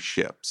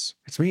spaceships.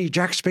 It's me,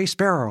 Jack Space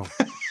Sparrow.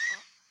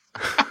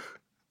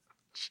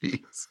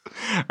 Jeez.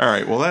 All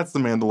right, well, that's The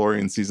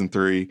Mandalorian Season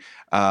 3.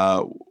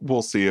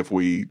 We'll see if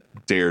we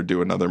dare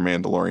do another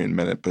Mandalorian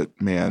Minute, but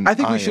man, I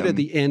think we should at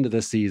the end of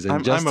the season.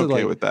 I'm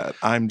okay with that.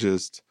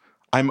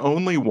 I'm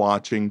only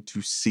watching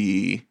to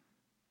see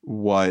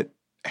what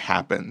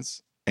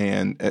happens.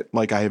 And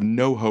I have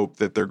no hope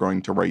that they're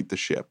going to right the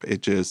ship.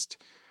 It's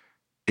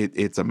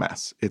a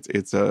mess.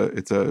 It's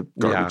a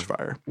garbage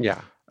fire. Yeah.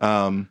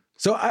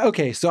 So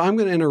I'm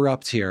going to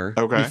interrupt here.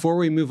 Okay. Before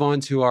we move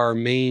on to our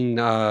main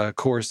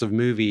course of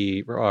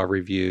movie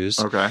reviews.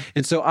 Okay.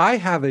 And so I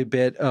have a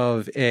bit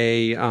of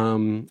a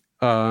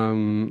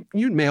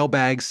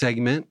mailbag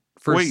segment.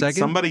 For a second.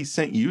 Somebody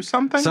sent you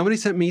something? Somebody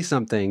sent me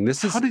something.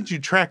 How did you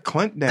track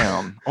Clint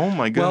down? Oh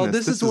my goodness! Well,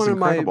 this is one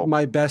of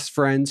my best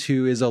friends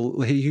who is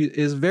he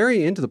is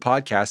very into the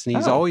podcast, and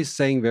he's always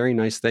saying very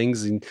nice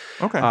things. And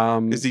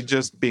is he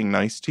just being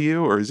nice to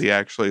you, or is he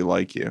actually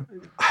like you?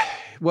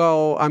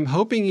 Well, I'm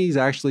hoping he's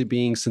actually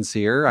being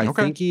sincere. I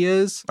think he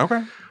is.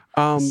 Okay.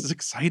 This is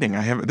exciting.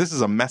 This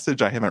is a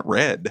message I haven't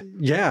read.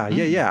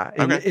 Yeah.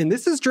 And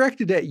this is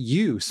directed at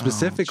you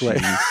specifically.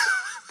 Oh,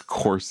 of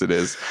course it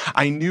is.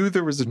 I knew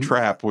there was a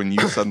trap when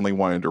you suddenly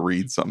wanted to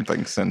read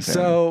something sent in.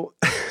 So,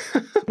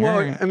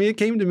 it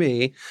came to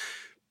me,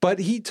 but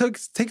he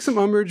takes some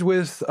umbrage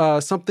with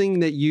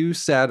something that you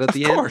said at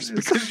the end. Of course,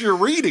 because you're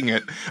reading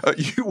it.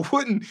 You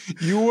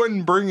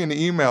wouldn't bring an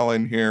email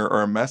in here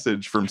or a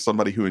message from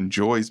somebody who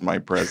enjoys my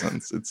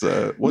presence. It's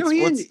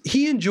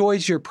he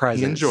enjoys your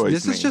presence. He enjoys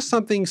this me. is just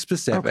something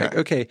specific.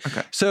 Okay.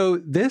 So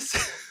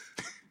this.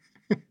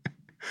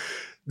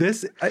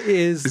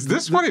 Is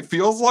this what it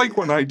feels like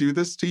when I do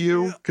this to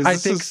you? I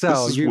think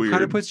so. You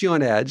kind of puts you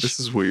on edge. This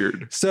is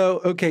weird.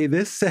 So, okay,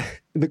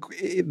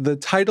 the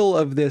title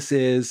of this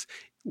is,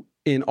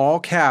 in all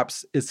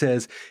caps, it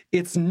says,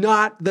 "It's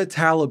not the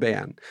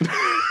Taliban."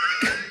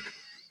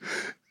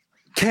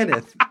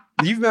 Kenneth,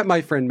 you've met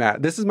my friend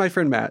Matt. This is my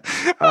friend Matt.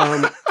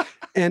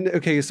 And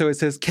okay, so it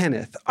says,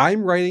 "Kenneth,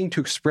 I'm writing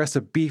to express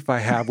a beef I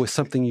have with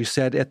something you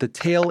said at the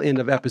tail end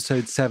of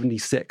episode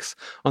 76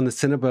 on the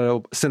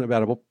Cinebabble.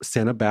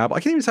 I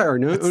can't even say our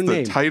own name. That's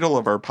the title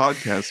of our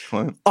podcast,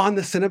 Clint. On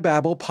the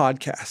Cinebabble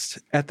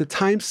podcast, at the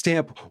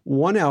timestamp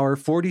 1 hour,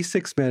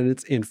 46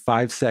 minutes and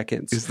 5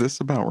 seconds. Is this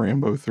about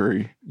Rambo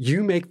 3?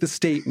 You make the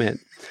statement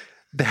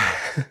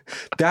that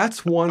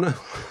that's one.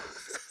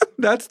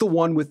 That's the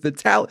one with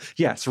the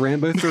Yes,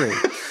 Rambo 3.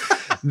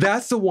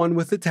 That's the one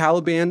with the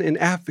Taliban in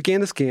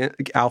Afghanistan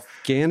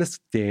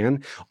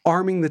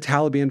arming the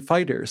Taliban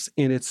fighters.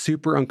 And it's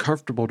super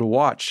uncomfortable to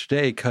watch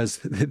today because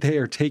they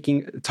are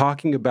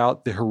talking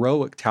about the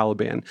heroic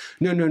Taliban.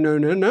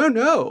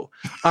 No.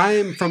 I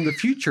am from the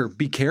future.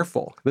 Be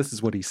careful. This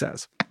is what he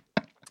says.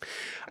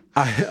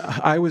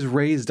 I was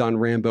raised on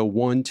Rambo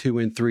 1, 2,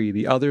 and 3.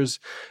 The others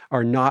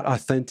are not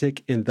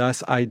authentic, and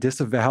thus I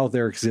disavow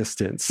their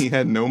existence. He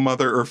had no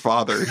mother or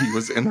father. He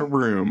was in a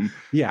room,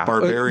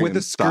 barbarian with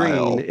a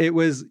style. Screen. It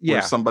was,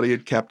 where somebody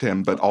had kept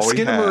him, but all he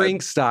had...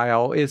 Skinamarink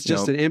style. It's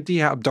just an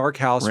empty, dark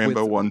house.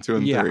 Rambo 1, 2,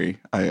 and 3.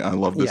 I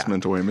love this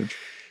mental image.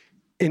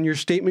 And your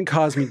statement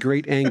caused me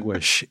great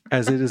anguish,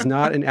 as it is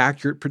not an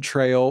accurate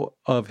portrayal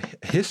of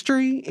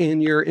history,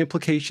 and your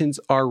implications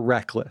are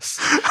reckless.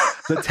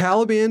 The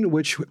Taliban,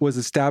 which was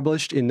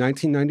established in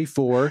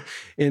 1994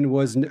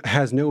 and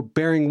has no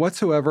bearing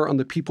whatsoever on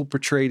the people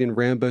portrayed in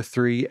Rambo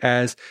 3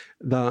 as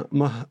the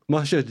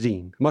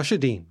Mujahideen.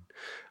 Mujahideen,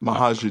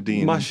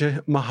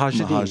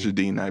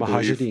 I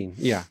believe. Mujahideen,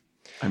 yeah.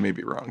 I may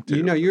be wrong,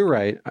 too. You're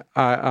right.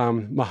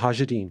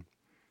 Mujahideen.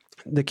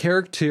 The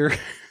character...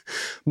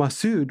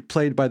 Masood,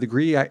 played by the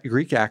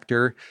Greek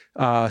actor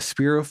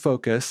Spiro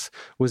Focus,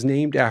 was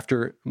named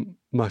after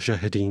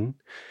Mujahideen.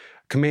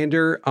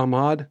 Commander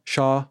Ahmad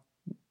Shah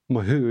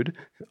Mahmoud,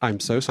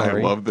 I'm so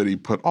sorry. I love that he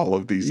put all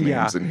of these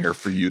names in here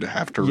for you to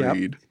have to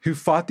read. Who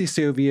fought the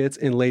Soviets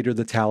and later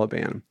the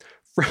Taliban.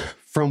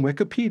 From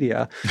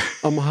Wikipedia,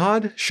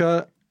 Ahmad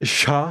Shah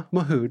Shah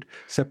Mahmud,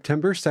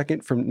 September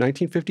 2nd from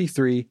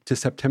 1953 to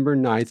September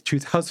 9th,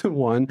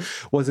 2001,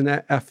 was an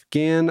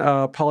Afghan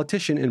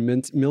politician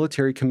and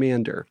military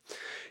commander.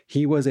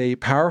 He was a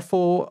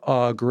powerful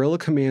guerrilla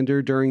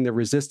commander during the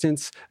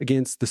resistance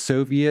against the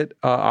Soviet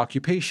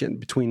occupation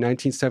between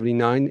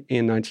 1979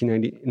 and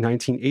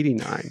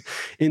 1989.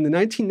 In the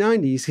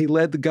 1990s, he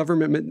led the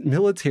government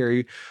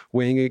military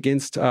wing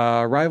against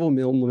rival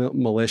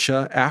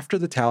militia after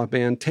the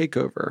Taliban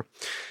takeover.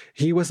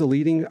 He was the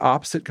leading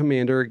opposite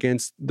commander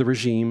against the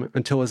regime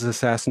until his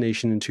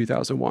assassination in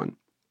 2001.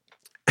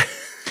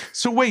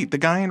 So wait, the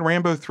guy in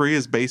Rambo 3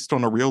 is based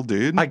on a real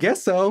dude? I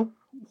guess so.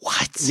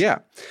 What? Yeah.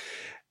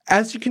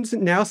 As you can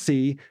now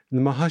see, the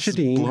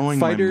Mujahideen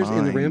fighters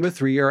in the Rambo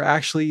 3 are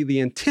actually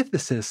the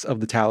antithesis of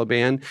the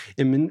Taliban,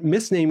 and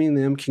misnaming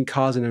them can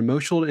cause an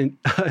emotional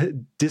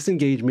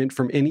disengagement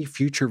from any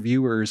future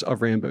viewers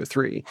of Rambo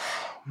 3.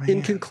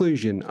 In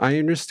conclusion, I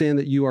understand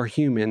that you are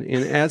human,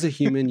 and as a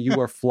human, you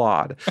are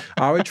flawed.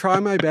 I would try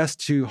my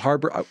best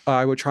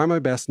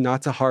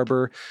not to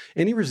harbor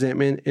any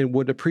resentment and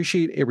would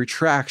appreciate a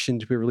retraction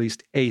to be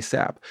released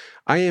ASAP.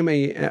 I am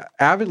an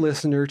avid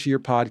listener to your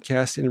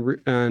podcast,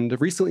 and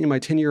recently my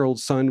 10-year-old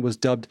son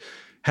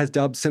has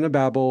dubbed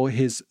Cinebabble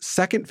his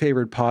second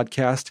favorite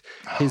podcast,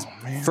 his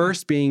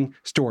first being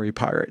Story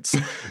Pirates.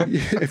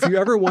 If you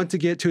ever want to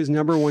get to his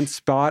number one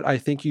spot, I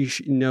think you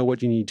should know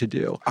what you need to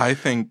do. I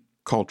think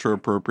culture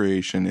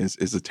appropriation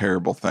is a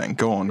terrible thing.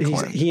 Go on,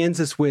 Clint. He ends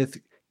this with,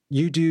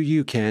 "You do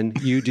you, Ken.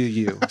 You do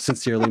you."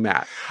 Sincerely,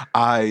 Matt.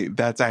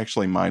 That's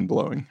actually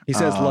mind-blowing. He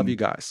says, "Love you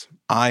guys."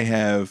 I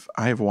have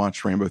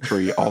watched Rambo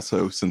 3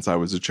 also since I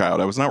was a child.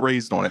 I was not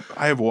raised on it, but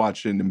I have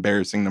watched it an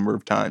embarrassing number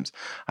of times.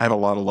 I have a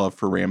lot of love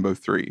for Rambo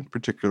 3,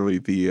 particularly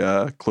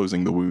the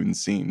closing the wound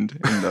scene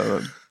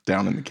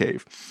down in the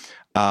cave.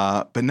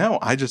 But no,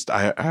 I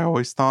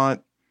always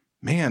thought,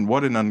 man,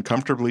 what an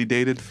uncomfortably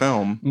dated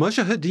film.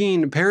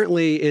 Mujahideen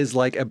apparently is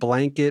like a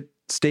blanket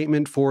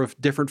statement for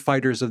different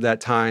fighters of that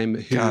time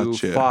who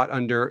fought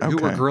under, who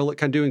were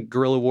doing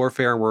guerrilla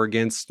warfare and were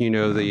against,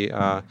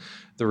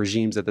 the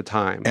regimes at the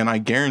time. And I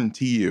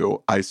guarantee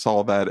you, I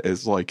saw that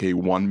as like a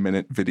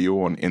 1-minute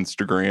video on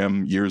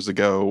Instagram years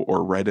ago,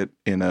 or read it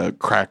in a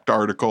cracked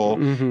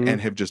article, and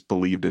have just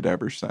believed it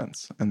ever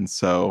since. And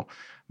so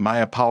my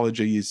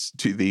apologies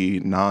to the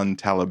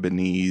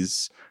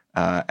non-Talibanese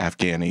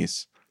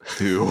Afghanis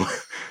who,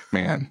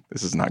 man,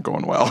 this is not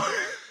going well.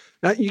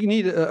 You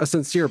need a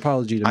sincere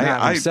apology to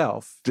Matt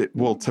himself.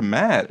 To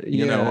Matt,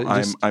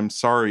 I'm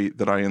sorry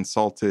that I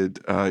insulted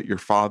your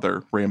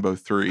father, Rambo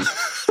 3.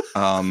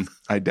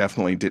 I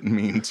definitely didn't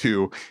mean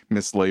to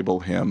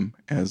mislabel him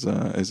as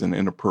an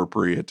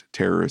inappropriate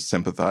terrorist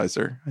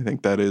sympathizer. I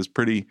think that is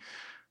pretty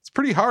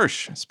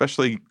harsh,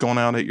 especially going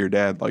out at your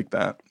dad like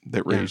that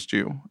raised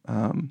you.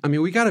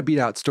 We got to beat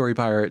out Story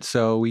Pirate,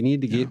 so we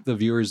need to get the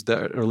viewers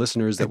or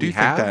listeners that we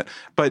have. Think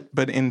that.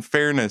 But in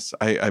fairness,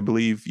 I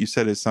believe you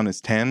said his son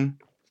is 10.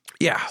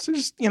 Yeah. So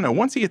just,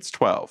 once he gets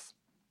 12,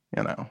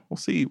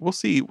 we'll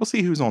see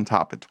who's on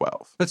top at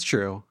 12. That's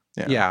true.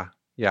 Yeah.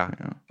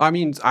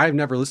 I've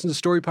never listened to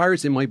Story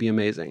Pirates. It might be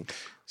amazing.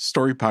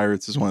 Story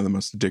Pirates is one of the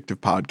most addictive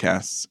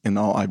podcasts in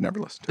all. I've never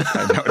listened to it. I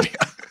have no idea.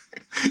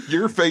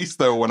 Your face,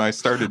 though, when I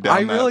started down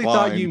that line. I really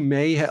thought you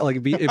may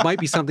it might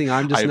be something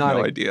I'm just not. I have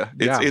no idea.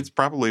 It's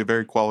probably a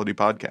very quality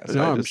podcast.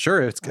 No, I'm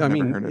sure.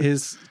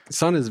 His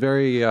son is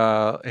very,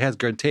 has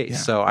good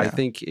taste. So I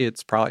think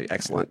it's probably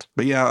excellent.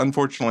 But yeah,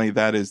 unfortunately,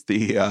 that is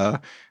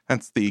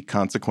that's the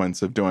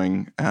consequence of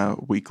doing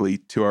weekly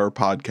 2-hour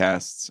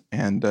podcasts,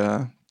 and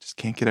just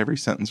can't get every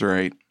sentence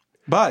right.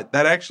 But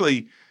that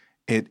actually...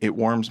 It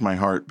warms my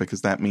heart,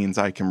 because that means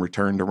I can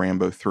return to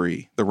Rambo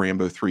 3, the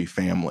Rambo 3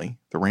 family,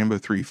 the Rambo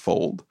 3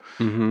 fold,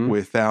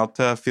 without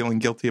feeling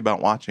guilty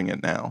about watching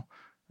it now.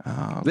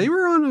 They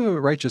were on a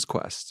righteous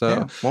quest.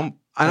 So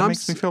that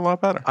makes me feel a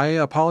lot better. I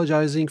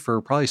apologizing for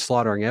probably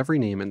slaughtering every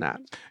name in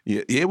that.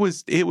 Yeah, it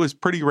was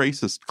pretty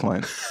racist,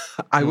 Clint.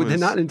 I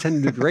did not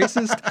intend to be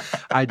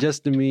racist. I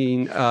just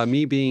mean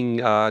me being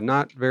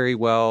not very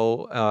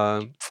well...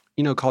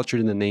 cultured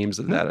in the names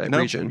of that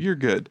region. You're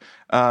good.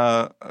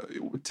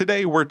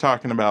 Today we're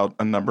talking about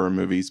a number of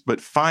movies,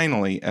 but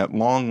finally, at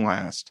long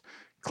last,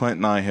 Clint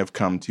and I have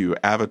come to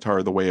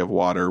Avatar: The Way of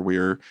Water. We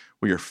are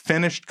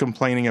finished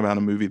complaining about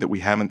a movie that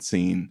we haven't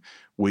seen.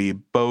 We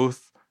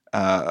both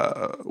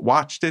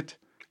watched it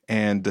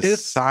and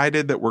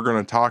decided that we're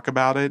going to talk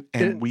about it,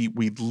 and we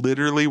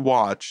literally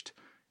watched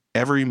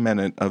every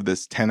minute of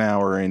this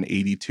 10-hour and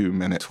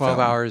 82-minute 12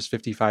 film. hours,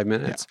 55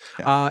 minutes.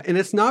 Yeah. And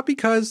it's not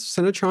because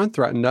Sinatron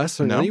threatened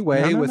us in any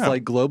way with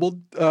like global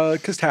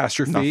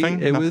catastrophe.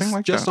 It was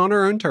like just on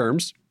our own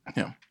terms.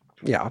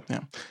 Yeah.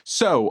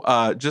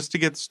 So just to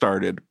get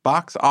started,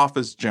 box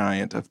office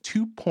giant of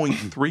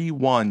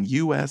 $2.31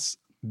 US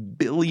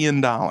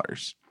billion,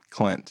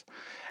 Clint.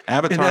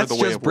 Avatar: The Way of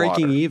Water. That's just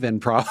breaking even,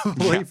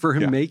 probably, for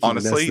him making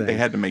honestly, this thing. They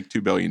had to make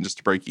 $2 billion just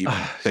to break even.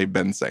 They've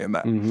been saying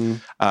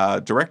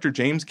that. Director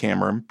James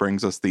Cameron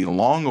brings us the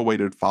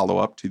long-awaited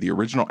follow-up to the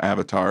original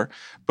Avatar,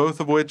 both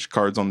of which,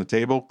 cards on the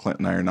table, Clint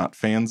and I are not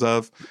fans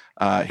of.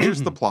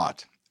 Here's the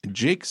plot.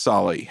 Jake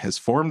Sully has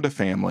formed a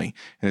family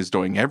and is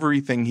doing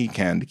everything he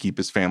can to keep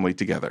his family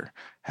together.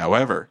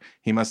 However,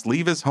 he must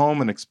leave his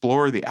home and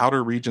explore the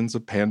outer regions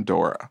of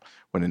Pandora.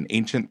 When an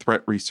ancient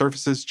threat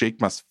resurfaces, Jake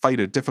must fight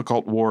a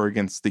difficult war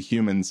against the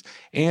humans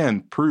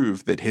and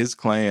prove that his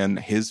clan,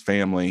 his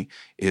family,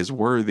 is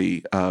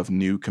worthy of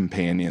new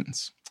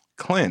companions.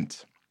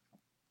 Clint,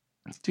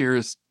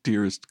 dearest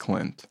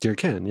Clint. Dear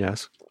Ken,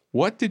 yes.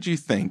 What did you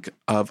think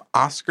of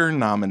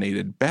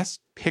Oscar-nominated,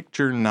 Best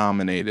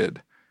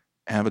Picture-nominated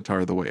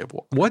Avatar: The Way of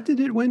Water? What did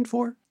it win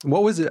for?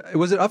 What was it?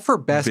 Was it up for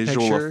Best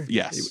Picture?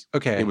 Yes.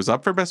 Okay. It was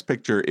up for Best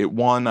Picture. It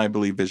won, I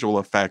believe, visual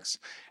effects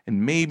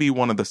and maybe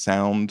one of the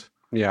sound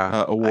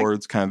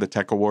awards, kind of the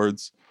tech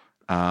awards.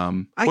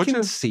 I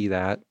can see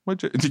that.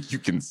 You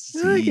can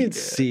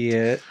see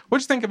it.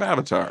 What'd you think of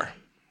Avatar?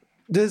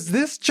 Does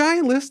this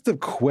giant list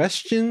of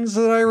questions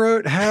that I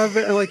wrote have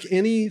like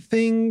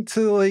anything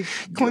to like?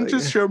 Clint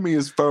just showed me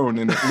his phone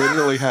and it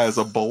literally has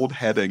a bold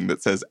heading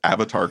that says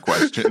Avatar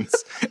questions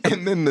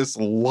and then this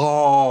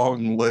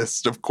long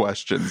list of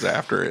questions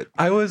after it.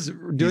 I was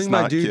doing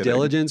my due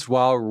diligence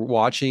while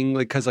watching,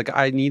 like, because like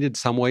I needed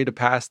some way to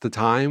pass the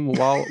time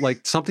while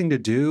like something to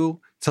do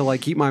to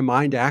like keep my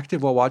mind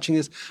active while watching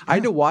this. I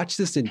had to watch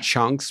this in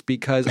chunks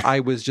because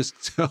I was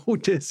just so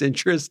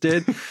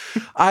disinterested.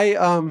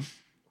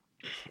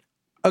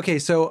 Okay,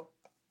 so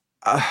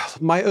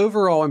my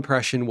overall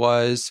impression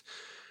was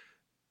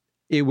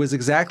it was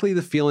exactly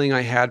the feeling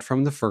I had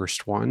from the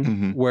first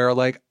one, where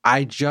like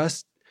I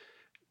just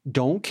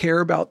don't care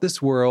about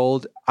this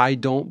world. I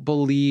don't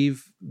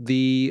believe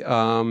the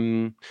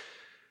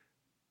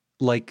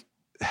like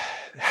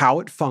how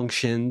it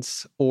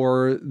functions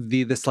or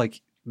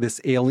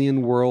this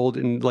alien world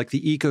and like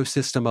the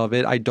ecosystem of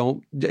it.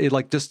 It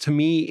like just to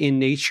me in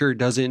nature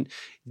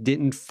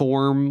didn't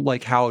form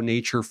like how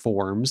nature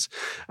forms.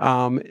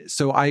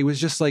 So I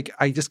was just like,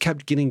 I just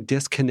kept getting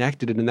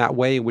disconnected and in that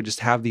way would just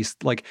have these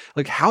like,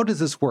 how does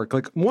this work?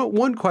 Like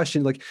one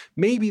question, like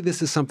maybe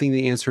this is something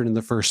they answered in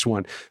the first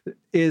one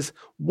is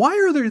why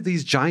are there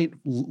these giant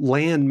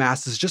land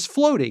masses just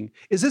floating?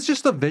 Is this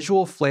just a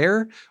visual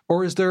flare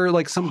or is there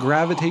like some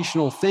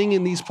gravitational thing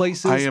in these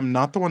places? I am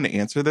not the one to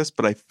answer this,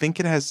 but I think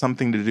it has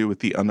something to do with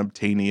the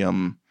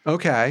unobtainium.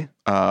 Okay.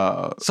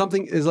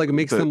 Something is like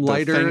makes them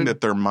lighter. The thing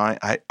that they're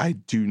I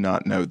do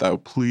not know though.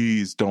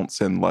 Please don't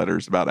send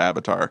letters about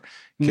Avatar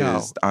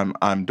because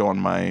I'm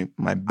doing my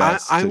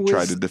best to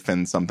try to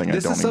defend something I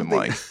don't even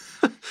like.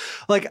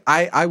 Like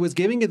I was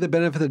giving it the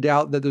benefit of the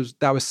doubt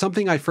that was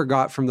something I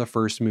forgot from the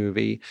first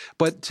movie,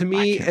 but to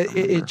me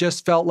it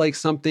just felt like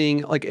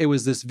something like it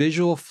was this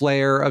visual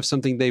flair of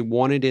something they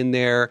wanted in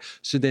there.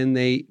 So then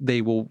they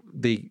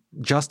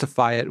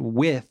justify it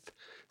with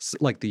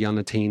like the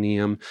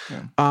unobtainium.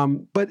 Yeah.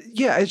 But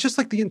yeah, it's just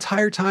like the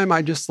entire time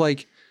I just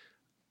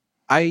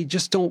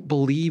don't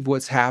believe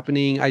what's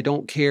happening. I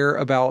don't care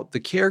about the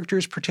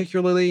characters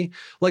particularly.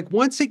 Like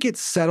once it gets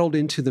settled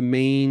into the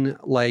main,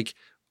 like,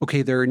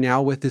 okay, they're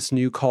now with this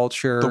new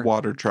culture. The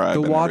water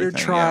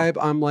tribe.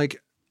 Yeah. I'm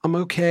like, I'm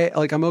okay.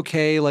 Like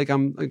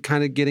I'm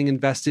kind of getting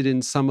invested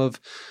in some of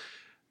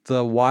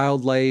the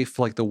wildlife,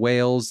 like the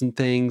whales and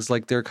things,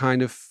 like they're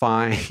kind of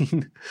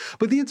fine.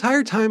 But the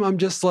entire time I'm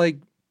just like,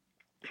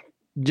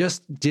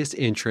 just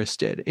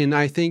disinterested. And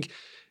I think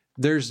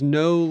there's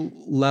no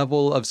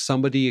level of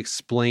somebody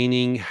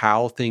explaining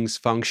how things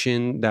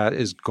function that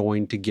is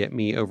going to get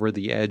me over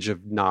the edge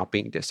of not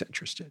being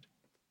disinterested.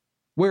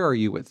 Where are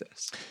you with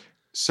this?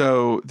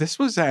 So this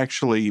was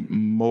actually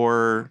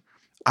more,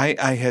 I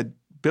had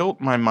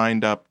built my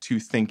mind up to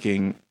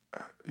thinking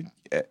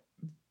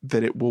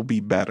that it will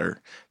be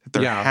better. That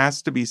there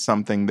has to be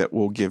something that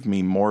will give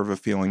me more of a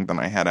feeling than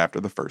I had after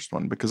the first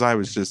one because I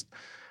was just...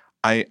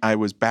 I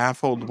was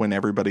baffled when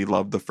everybody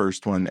loved the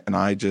first one, and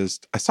I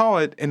saw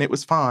it, and it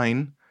was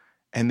fine,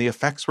 and the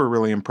effects were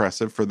really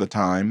impressive for the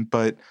time,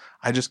 but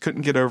I just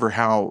couldn't get over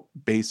how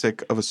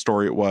basic of a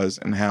story it was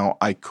and how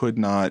I could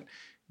not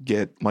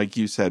get, like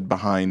you said,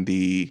 behind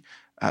the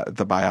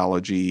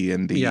biology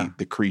and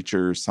the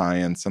creature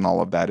science and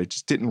all of that. It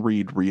just didn't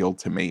read real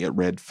to me. It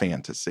read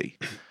fantasy.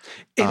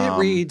 And it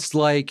reads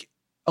like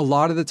a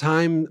lot of the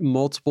time,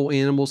 multiple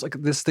animals, like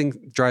this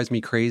thing drives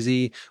me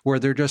crazy, where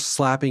they're just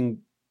slapping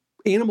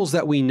animals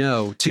that we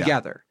know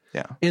together.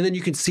 Yeah. And then you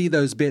can see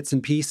those bits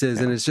and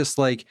pieces and it's just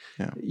like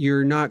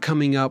you're not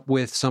coming up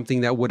with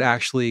something that would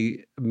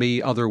actually be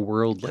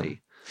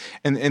otherworldly.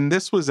 Yeah. And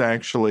this was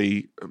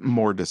actually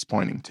more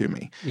disappointing to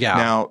me. Yeah.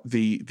 Now,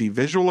 the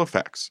visual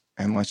effects,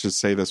 and let's just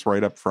say this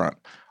right up front,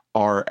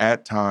 are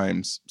at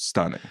times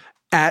stunning.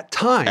 At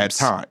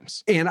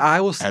times. And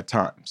I will... At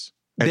times.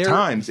 At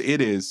times,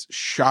 it is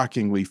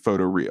shockingly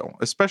photoreal,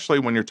 especially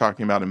when you're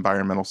talking about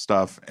environmental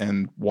stuff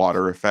and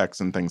water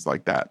effects and things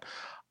like that.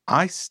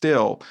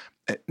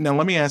 Now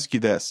let me ask you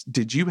this.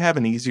 Did you have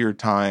an easier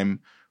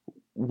time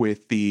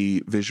with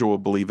the visual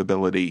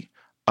believability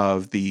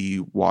of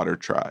the water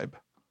tribe?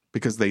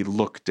 Because they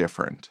look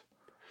different.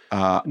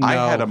 No. I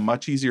had a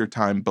much easier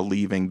time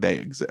believing they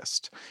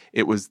exist.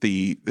 It was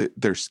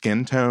their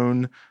skin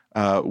tone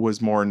was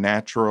more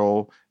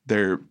natural.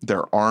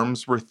 their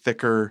arms were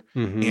thicker,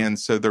 and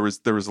so there was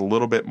a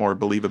little bit more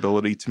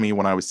believability to me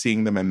when I was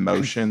seeing them in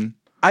motion.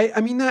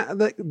 I mean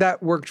that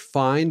worked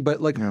fine,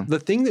 but like the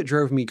thing that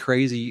drove me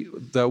crazy,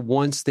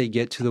 once they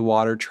get to the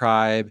water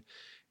tribe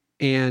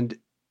and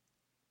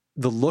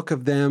the look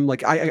of them,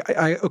 like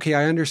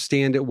I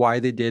understand it why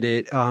they did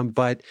it,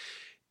 but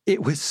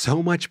it was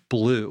so much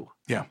blue.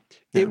 Yeah.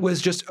 It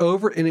was just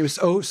and it was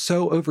so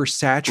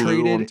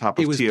oversaturated. Blue on top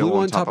of teal,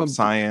 on top of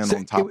cyan,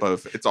 on top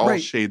of it's all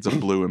shades of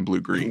blue and blue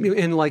green.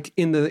 And like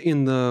in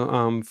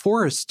the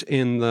forest,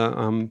 in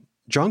the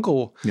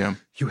jungle,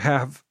 you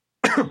have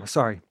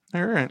sorry.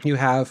 All right. You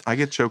have I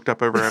get choked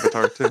up over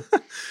Avatar too.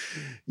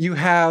 You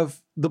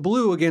have the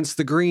blue against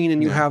the green,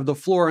 and you have the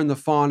flora and the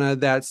fauna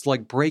that's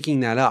like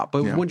breaking that up.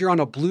 But when you're on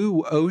a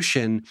blue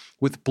ocean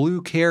with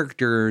blue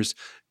characters,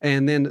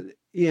 and then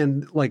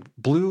in like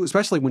blue,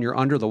 especially when you're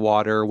under the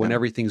water, when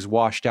everything's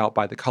washed out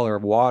by the color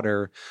of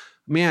water,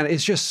 man,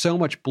 it's just so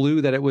much blue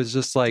that it was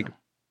just like,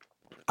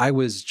 I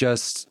was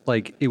just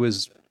like, it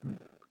was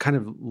kind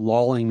of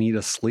lulling me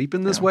to sleep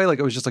in this way. Like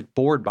I was just like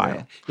bored by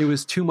it. It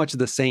was too much of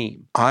the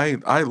same.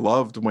 I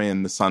loved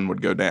when the sun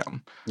would go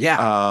down.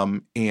 Yeah.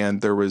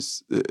 And there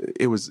was,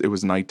 it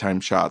was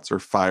nighttime shots or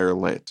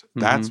firelit.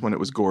 That's when it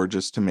was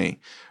gorgeous to me.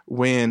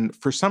 When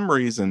for some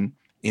reason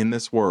in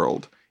this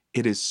world,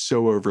 it is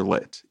so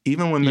overlit.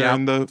 Even when they're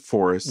in the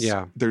forest,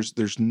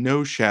 there's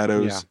no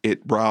shadows.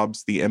 It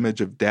robs the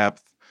image of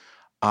depth.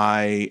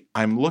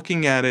 I'm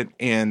looking at it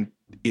and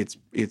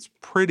it's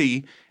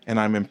pretty, and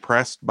I'm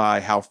impressed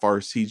by how far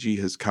CG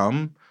has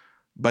come,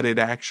 but it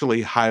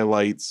actually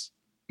highlights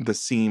the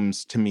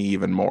seams to me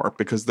even more,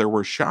 because there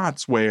were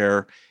shots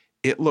where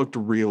it looked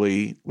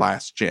really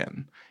last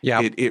gen.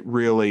 Yeah. It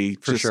really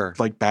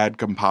like bad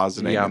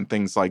compositing and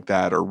things like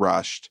that, or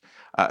rushed.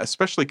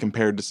 Especially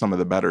compared to some of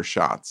the better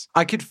shots.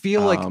 I could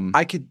feel like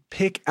I could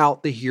pick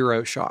out the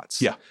hero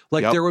shots. Yeah.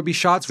 Like there would be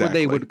shots where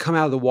they would come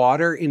out of the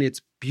water and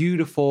it's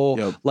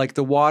beautiful. Like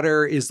the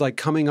water is like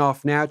coming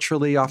off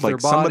naturally off their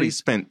bodies. Somebody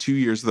spent 2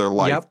 years of their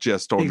life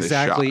just on this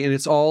shot. Exactly. And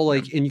it's all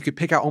like, and you could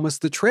pick out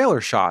almost the trailer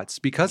shots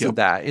because of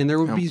that. And there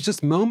would be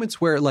just moments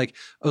where like,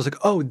 I was like,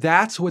 oh,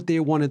 that's what they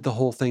wanted the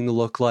whole thing to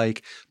look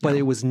like. But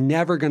it was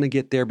never going to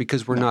get there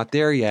because we're not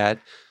there yet.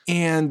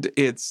 And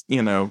it's,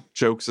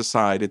 jokes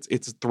aside, it's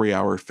a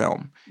 3-hour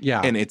film.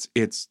 Yeah. And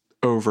it's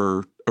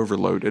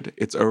overloaded.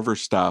 It's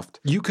overstuffed.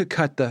 You could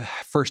cut the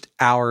first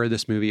hour of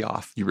this movie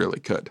off. You really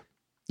could.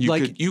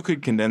 You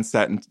could condense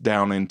that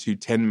down into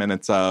 10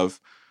 minutes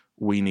of,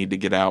 we need to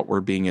get out,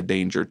 we're being a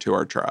danger to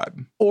our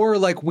tribe. Or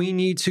like, we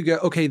need to go,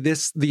 okay,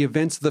 the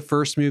events of the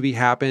first movie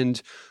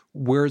happened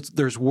where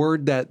there's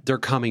word that they're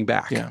coming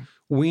back. Yeah.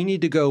 We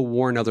need to go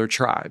warn other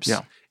tribes.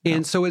 Yeah.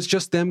 And so it's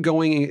just them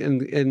going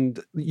and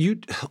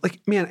you like,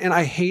 man, and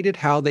I hated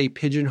how they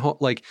pigeonhole,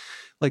 like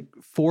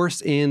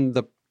force in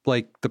the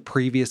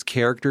previous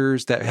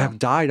characters that have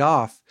died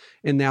off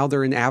and now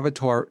they're in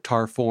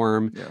avatar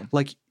form. Yeah.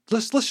 Like,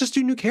 let's just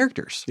do new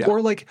characters. Yeah.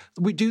 Or like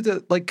we do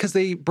because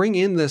they bring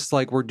in this,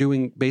 like we're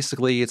doing,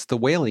 basically it's the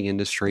whaling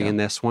industry in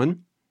this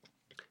one.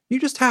 You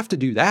just have to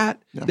do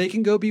that. Yeah. They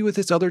can go be with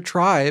this other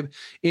tribe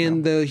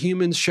and the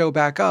humans show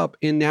back up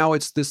and now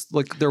it's this,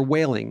 like they're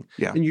whaling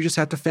and you just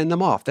have to fend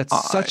them off.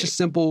 That's such a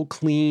simple,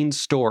 clean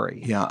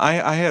story. Yeah.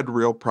 I had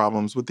real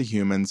problems with the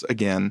humans.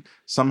 Again,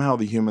 somehow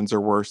the humans are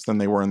worse than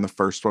they were in the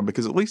first one,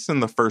 because at least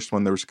in the first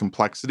one, there was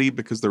complexity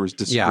because there was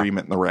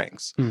disagreement in the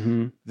ranks.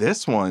 Mm-hmm.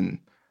 This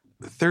one,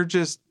 they're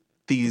just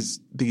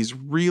these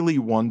really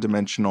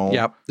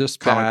one-dimensional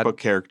comic book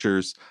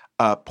characters.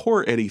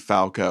 Poor Eddie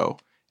Falco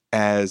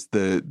as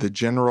the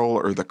general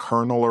or the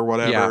colonel or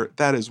whatever. Yeah.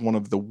 That is one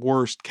of the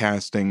worst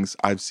castings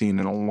I've seen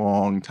in a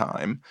long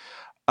time.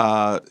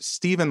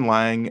 Stephen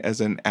Lang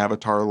as an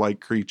avatar-like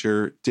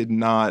creature did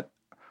not,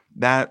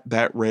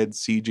 that read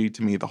CG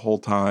to me the whole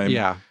time.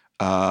 Yeah.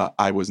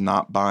 I was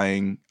not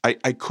buying,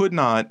 I could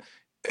not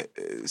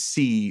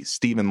see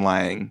Stephen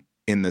Lang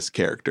in this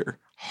character.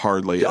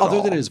 Hardly at all.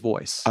 Other than his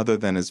voice.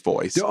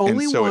 The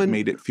only one, it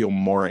made it feel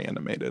more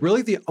animated.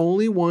 Really, the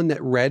only one that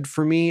read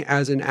for me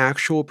as an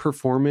actual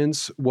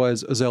performance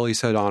was Zoe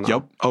Saldana.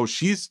 Yep. Oh,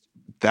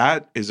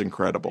 that is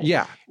incredible.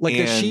 Yeah. Like,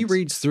 as she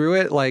reads through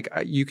it, like,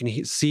 you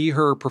can see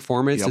her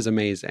performance is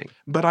amazing.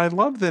 But I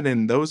love that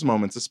in those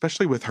moments,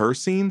 especially with her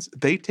scenes,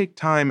 they take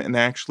time and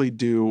actually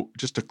do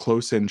just a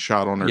close-in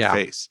shot on her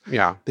face.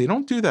 Yeah. They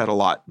don't do that a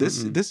lot.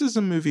 This is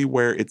a movie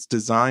where it's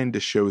designed to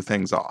show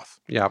things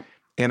off. Yeah.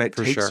 And it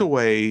takes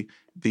away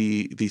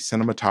the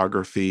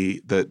cinematography,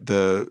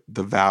 the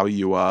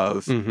value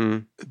of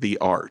the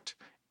art.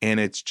 And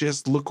it's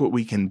just, look what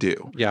we can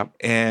do. Yeah.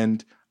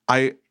 And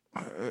I'm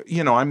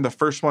the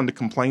first one to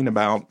complain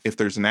about, if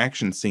there's an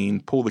action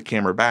scene, pull the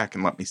camera back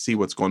and let me see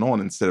what's going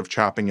on instead of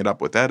chopping it up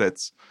with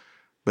edits.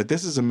 But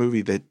this is a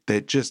movie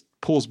that just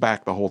pulls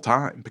back the whole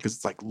time, because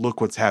it's like,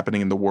 look what's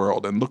happening in the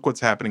world and look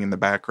what's happening in the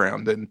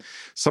background. And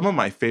some of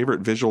my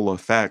favorite visual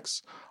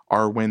effects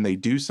are when they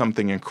do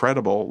something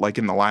incredible, like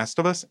in The Last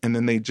of Us, and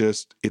then they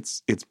just,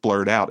 it's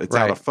blurred out. It's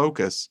out of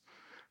focus.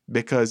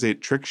 because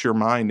it tricks your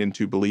mind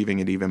into believing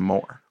it even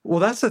more. Well,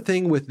 that's the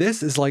thing with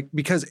this is like,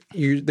 because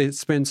they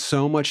spend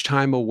so much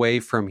time away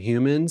from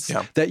humans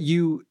that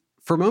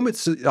for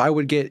moments, I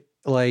would get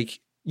like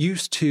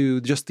used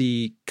to just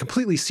the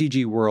completely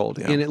CG world.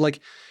 And it like,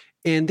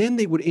 and then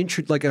they would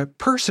like a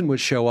person would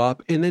show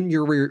up and then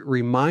you're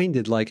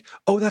reminded like,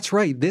 oh, that's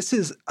right. This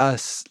is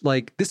us.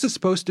 Like, this is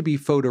supposed to be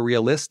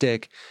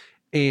photorealistic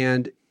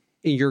and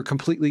you're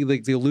completely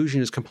like the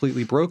illusion is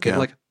completely broken.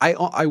 Like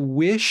I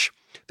wish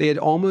they had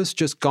almost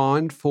just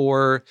gone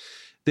for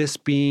this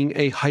being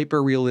a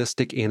hyper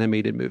realistic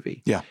animated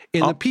movie. Yeah.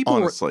 And the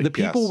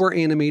people were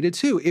animated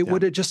too. It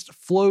would have just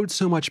flowed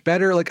so much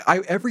better. Like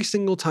every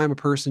single time a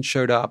person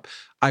showed up,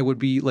 I would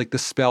be like the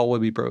spell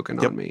would be broken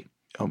on me.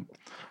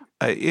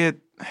 I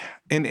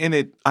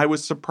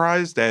was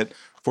surprised at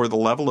for the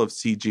level of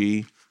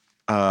CG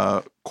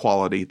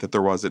quality that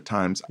there was at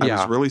times. I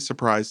was really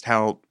surprised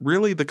how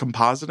really the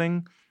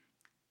compositing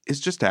is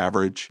just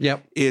average.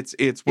 Yep. It's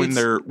when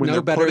they're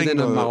better putting than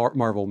a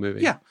Marvel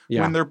movie. Yeah.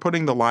 When they're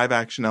putting the live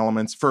action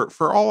elements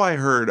for all I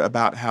heard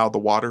about how the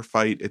water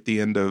fight at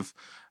the end of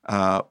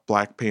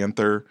Black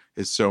Panther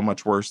is so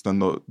much worse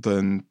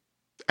than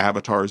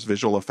Avatar's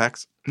visual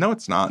effects. No,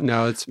 it's not.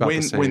 No, it's about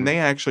the same. When they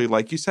actually,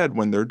 like you said,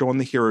 when they're doing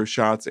the hero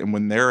shots and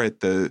when they're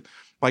at the,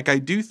 like I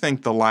do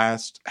think the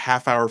last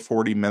half hour,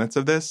 40 minutes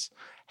of this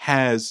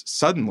has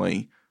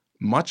suddenly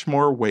much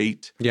more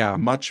weight,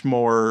 much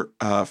more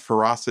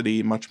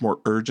ferocity, much more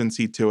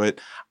urgency to it.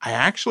 I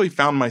actually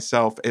found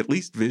myself, at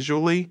least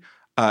visually,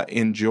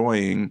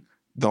 enjoying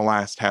the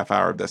last half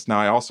hour of this. Now,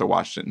 I also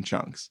watched it in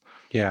chunks.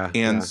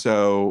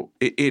 So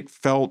it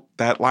felt,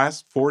 that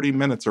last 40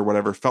 minutes or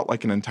whatever felt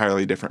like an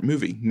entirely different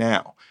movie.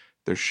 Now,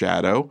 there's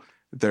shadow.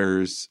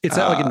 It's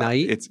at like a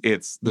night.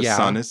 It's the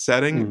sun is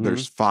setting. Mm-hmm.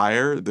 There's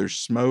fire. There's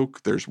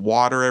smoke. There's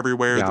water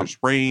everywhere. Yeah. There's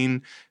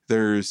rain.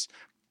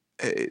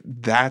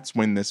 That's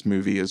when this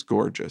movie is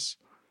gorgeous.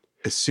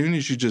 As soon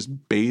as you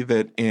just bathe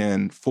it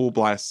in full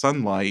blast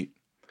sunlight,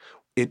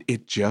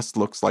 it just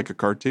looks like a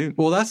cartoon.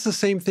 Well, that's the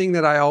same thing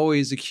that I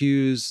always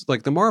accuse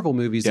like the Marvel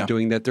movies of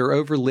doing, that they're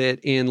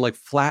overlit and like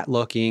flat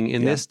looking,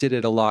 and this did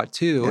it a lot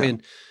too.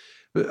 And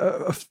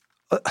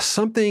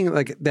something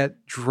like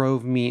that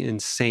drove me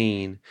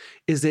insane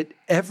is that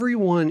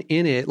everyone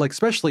in it, like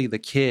especially the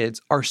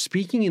kids, are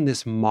speaking in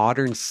this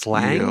modern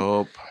slang.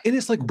 And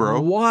it's like,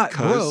 what?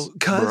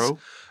 Bro.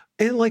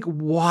 And like,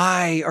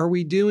 why are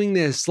we doing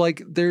this?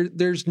 Like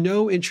there's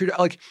no intro,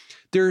 like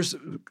there's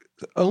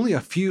only a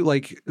few,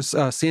 like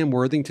Sam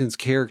Worthington's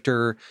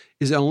character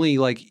is only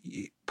like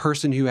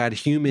person who had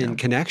human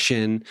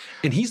connection,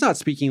 and he's not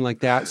speaking like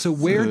that. So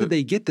where did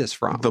they get this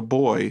from? The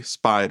boy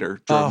Spider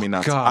drove me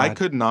nuts. God. I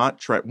could not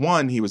track.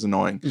 One, he was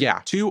annoying.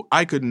 Yeah. Two,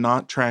 I could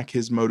not track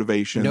his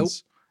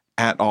motivations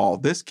at all.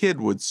 This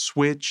kid would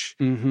switch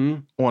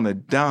on a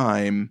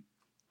dime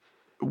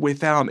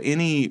without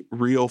any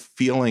real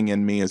feeling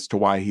in me as to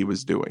why he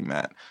was doing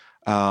that.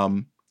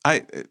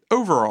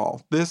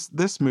 Overall,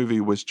 this movie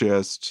was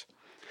just,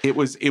 it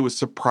was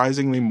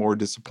surprisingly more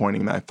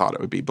disappointing than I thought it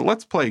would be. But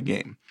let's play a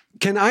game.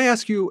 Can I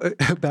ask you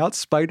about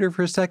Spider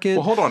for a second?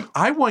 Well, hold on.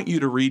 I want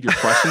you to read your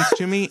questions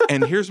to me,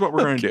 and here's what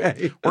we're going to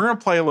do. We're going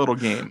to play a little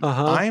game.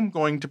 I'm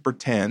going to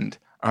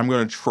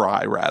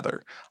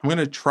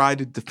try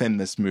to defend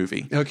this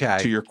movie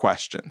to your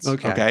questions.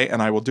 Okay.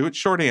 And I will do it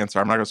short answer.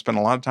 I'm not going to spend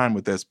a lot of time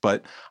with this,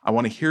 but I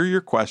want to hear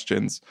your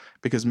questions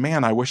because,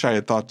 man, I wish I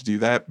had thought to do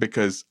that,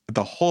 because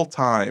the whole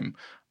time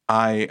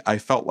I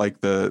felt like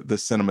the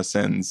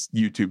CinemaSins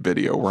YouTube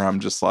video where I'm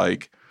just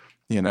like,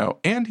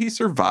 and he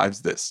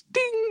survives this.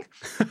 Ding!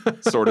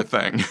 sort of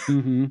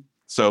thing.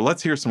 So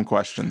let's hear some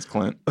questions,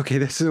 Clint. Okay,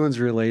 this one's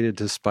related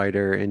to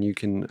Spider, and you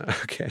can,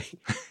 okay.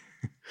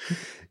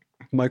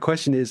 My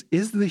question is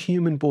the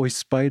human boy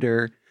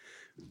Spider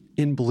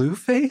in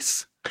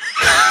blueface?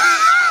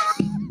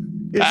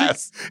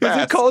 Is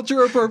it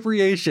culture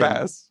appropriation?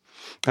 Pass.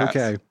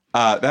 Okay.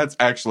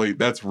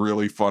 That's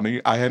really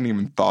funny. I hadn't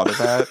even thought of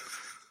that.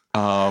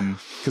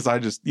 Because I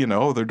just, they're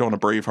doing a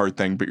Braveheart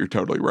thing, but you're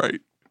totally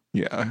right.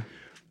 Yeah.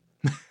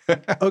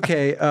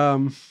 Okay.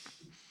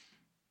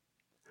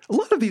 A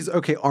lot of these,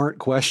 aren't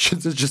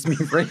questions. It's just me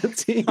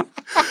ranting.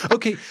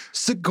 Okay,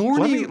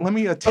 Sigourney. Let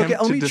me attempt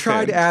to let me defend.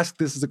 try to ask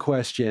this as a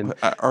question.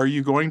 Are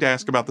you going to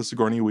ask about the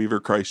Sigourney Weaver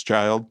Christ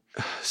child?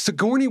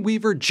 Sigourney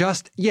Weaver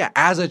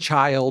as a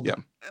child. Yeah.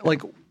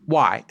 Like,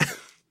 why?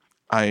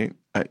 I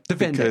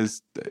defend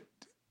because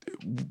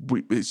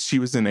she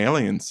was in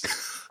Aliens.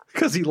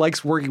 Because he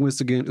likes working with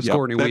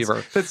Sigourney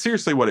Weaver. That's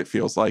seriously what it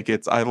feels like.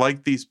 I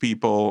like these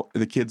people.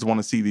 The kids want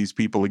to see these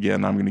people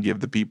again. I'm going to give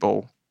the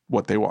people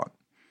what they want.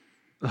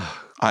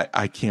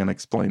 I can't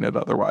explain it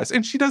otherwise.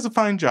 And she does a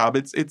fine job.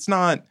 It's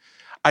not,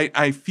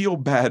 I feel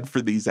bad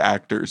for these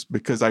actors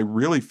because I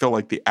really feel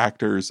like the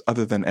actors,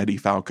 other than Eddie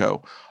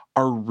Falco,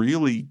 are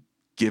really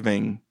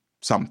giving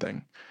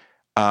something.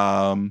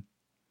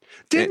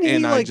 Didn't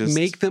he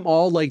make them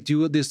all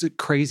do this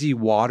crazy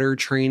water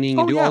training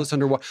and do all this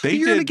underwater?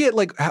 You're going to get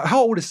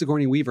how old is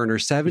Sigourney Weaver in her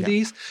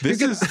 70s?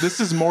 Yeah. This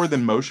is more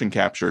than motion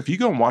capture. If you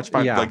go and watch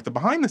the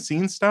behind the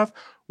scenes stuff,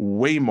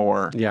 way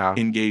more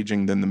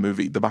engaging than the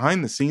movie. The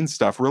behind the scenes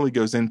stuff really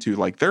goes into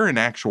they're in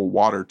actual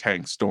water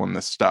tanks doing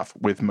this stuff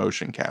with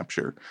motion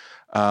capture.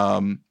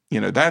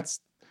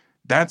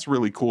 That's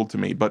really cool to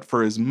me. But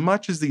for as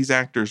much as these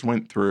actors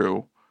went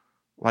through,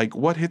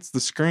 what hits the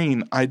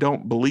screen, I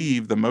don't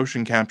believe the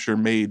motion capture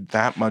made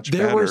that much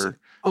better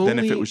than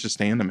if it was just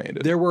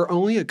animated. There were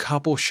only a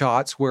couple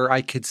shots where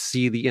I could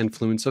see the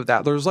influence of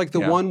that. There was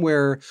the one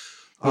where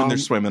when they're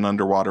swimming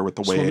underwater with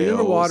the whales. Swimming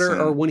underwater,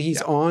 or when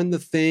he's on the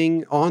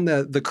thing, on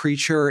the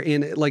creature,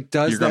 and it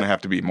does. You're going to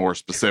have to be more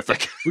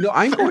specific. No,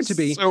 I'm going to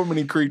be. So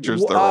many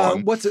creatures they're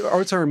on. What's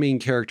our main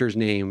character's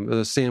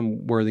name?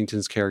 Sam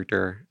Worthington's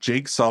character,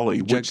 Jake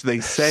Sully, which they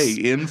say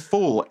in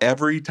full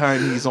every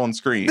time he's on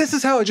screen. This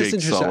is how it just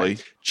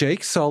interesting.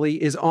 Jake Sully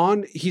is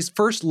on. He's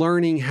first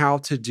learning how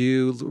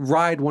to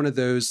ride one of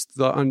those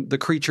the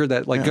creature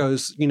that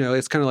goes.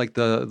 It's kind of like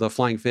the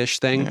flying fish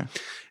thing,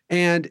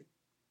 and.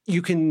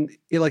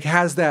 It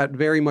has that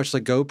very much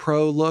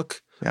GoPro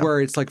look where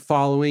it's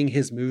following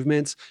his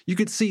movements. You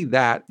could see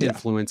that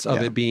influence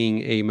of it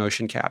being a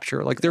motion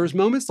capture. There was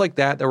moments like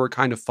that were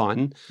kind of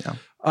fun.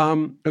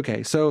 Yeah.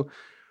 Okay. So,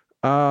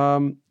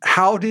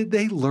 how did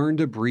they learn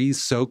to breathe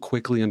so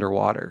quickly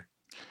underwater?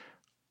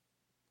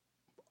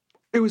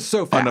 It was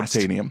so fast.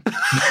 Unobtainium.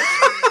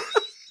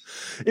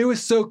 It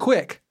was so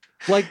quick.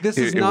 This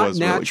is not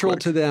natural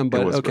to them,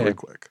 but it was really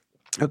quick.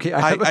 Okay,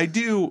 I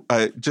do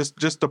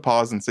just to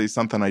pause and say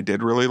something I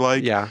did really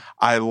like. Yeah,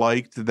 I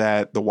liked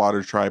that the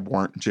Water Tribe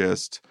weren't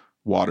just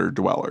water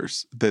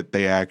dwellers; that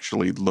they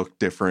actually looked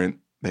different.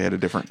 They had a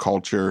different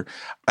culture.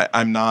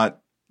 I'm not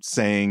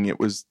saying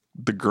it was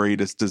the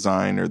greatest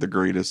design or the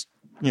greatest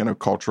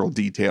cultural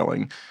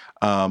detailing,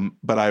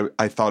 but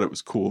I thought it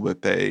was cool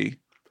that they.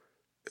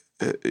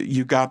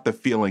 You got the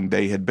feeling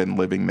they had been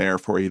living there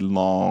for a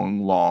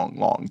long, long,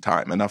 long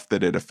time, enough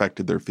that it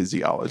affected their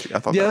physiology. I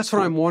thought that's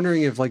cool. What I'm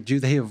wondering if do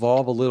they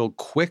evolve a little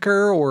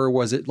quicker, or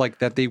was it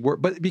that they were,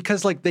 but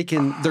because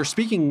they're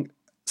speaking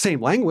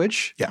same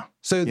language. Yeah.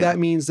 So that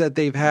means that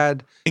they've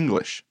had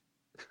English.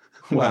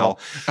 Well,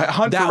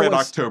 Hunt for Red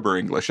October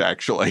English,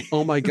 actually.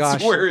 Oh my gosh.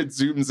 It's where it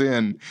zooms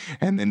in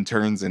and then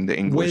turns into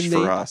English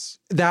for us.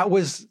 That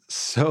was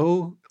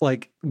so,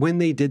 when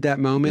they did that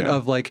moment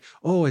of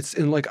it's,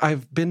 and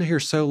I've been here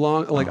so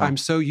long, I'm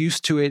so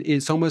used to it.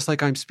 It's almost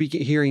like I'm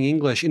hearing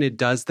English, and it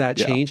does that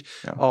change.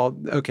 Yeah. Oh,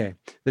 okay.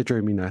 That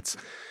drove me nuts.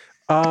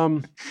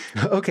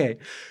 Okay.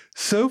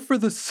 So for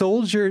the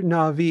soldier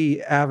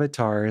Na'vi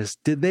avatars,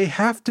 did they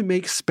have to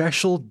make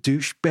special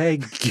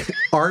douchebag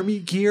army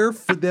gear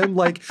for them,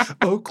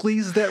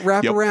 Oakleys that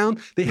wrap around?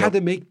 They had to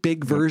make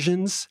big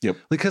versions? Yep.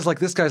 Because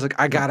this guy's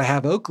I gotta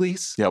have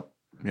Oakleys.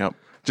 Yep.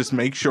 Just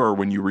make sure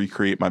when you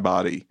recreate my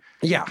body,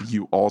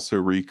 you also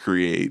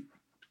recreate.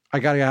 I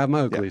gotta have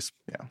my Oakleys.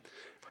 Yeah.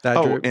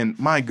 And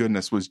my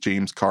goodness, was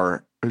James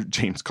Cameron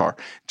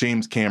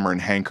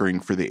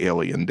hankering for the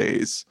Alien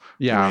days.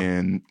 Yeah.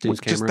 And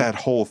just that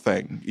whole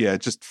thing. Yeah,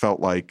 it just felt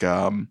like,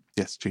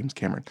 yes, James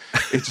Cameron.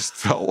 It just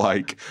felt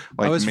like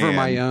that was for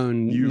my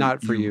own,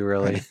 not for you,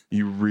 really.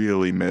 You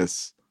really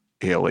miss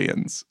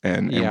Aliens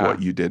and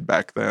what you did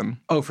back then.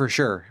 Oh, for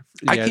sure.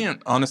 Yeah.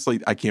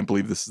 I can't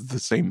believe this is the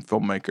same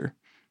filmmaker.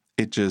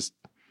 It just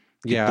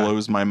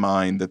blows my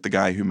mind that the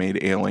guy who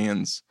made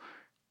Aliens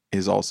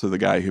is also the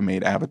guy who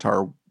made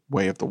Avatar: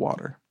 Way of the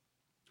Water.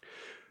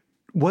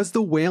 Was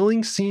the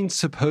whaling scene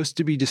supposed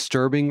to be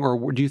disturbing,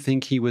 or do you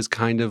think he was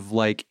kind of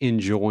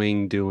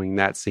enjoying doing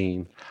that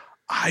scene?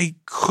 I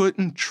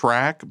couldn't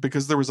track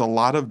because there was a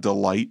lot of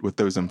delight with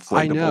those inflatables.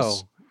 I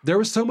know. There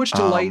was so much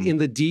delight in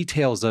the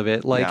details of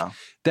it,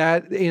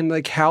 that,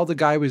 and how the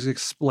guy was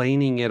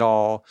explaining it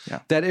all,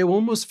 that it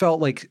almost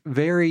felt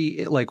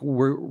very,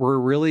 we're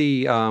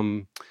really,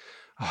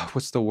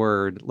 what's the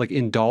word?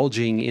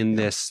 Indulging in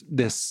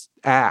this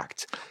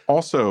act.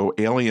 Also,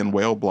 alien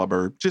whale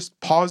blubber just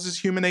pauses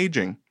human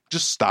aging,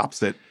 just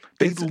stops it.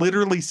 They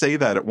literally say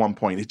that at one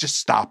point. It just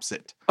stops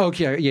it.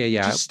 Okay,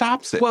 yeah. Just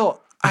stops it.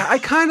 Well, I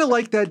kind of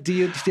like that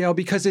detail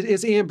because it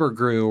is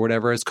ambergris or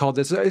whatever it's called.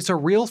 It's a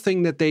real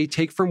thing that they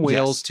take from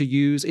whales to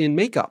use in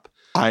makeup.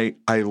 I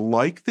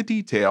like the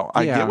detail.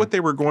 I get what they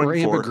were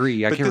going for.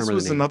 Ambergris. But this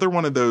was another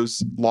one of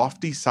those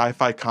lofty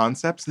sci-fi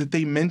concepts that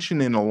they mention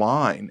in a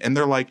line. And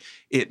they're like,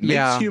 it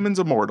makes humans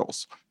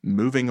immortals.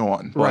 Moving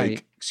on.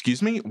 Right.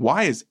 Excuse me?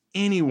 Why is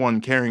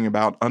anyone caring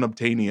about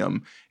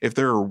unobtainium if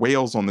there are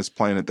whales on this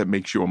planet that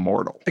makes you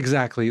immortal?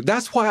 Exactly.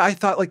 That's why I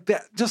thought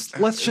that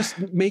let's just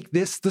make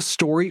this the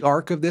story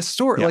arc of this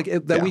story.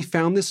 We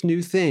found this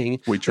new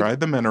thing. We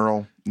tried the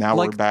mineral. Now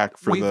we're back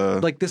for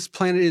the... this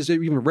planet is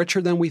even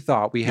richer than we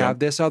thought. We have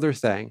this other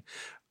thing.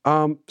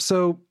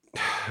 So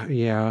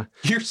Yeah.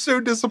 You're so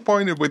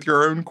disappointed with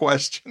your own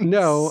questions.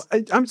 No,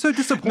 I'm so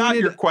disappointed. Not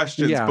your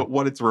questions, Yeah. but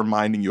what it's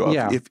reminding you of.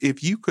 Yeah.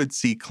 If you could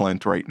see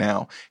Clint right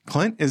now,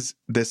 Clint is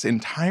this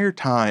entire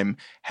time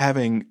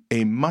having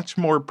a much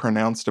more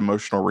pronounced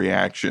emotional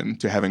reaction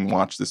to having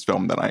watched this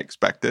film than I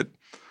expected.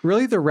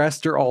 Really, the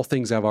rest are all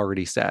things I've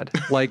already said.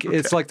 Like, Okay.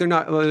 It's like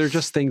they're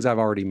just things I've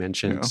already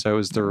mentioned. Yeah. So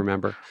as to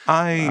remember.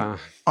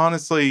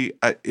 Honestly,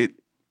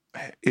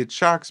 it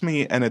shocks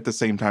me, and at the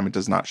same time, it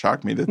does not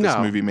shock me that this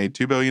movie made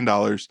 $2 billion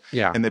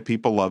and that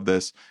people love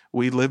this.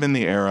 We live in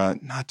the era,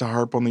 not to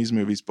harp on these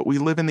movies, but we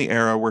live in the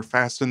era where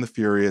Fast and the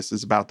Furious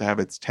is about to have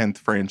its 10th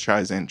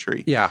franchise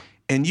entry. Yeah.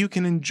 And you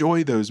can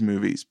enjoy those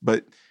movies,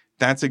 but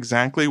that's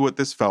exactly what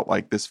this felt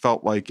like. This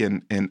felt like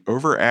an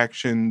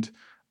over-actioned,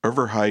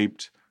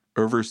 overhyped,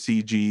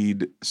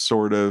 over-CG'd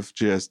sort of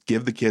just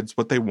give the kids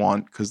what they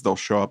want because they'll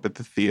show up at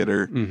the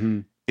theater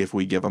if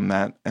we give them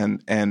that.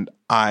 And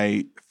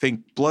I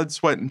think blood,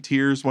 sweat, and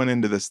tears went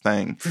into this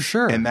thing. For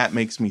sure. And that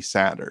makes me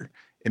sadder.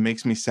 It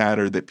makes me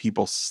sadder that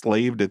people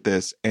slaved at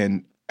this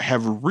and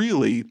have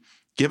really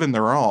given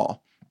their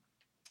all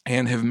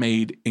and have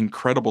made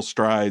incredible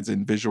strides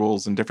in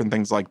visuals and different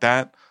things like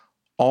that,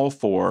 all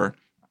for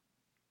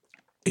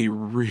a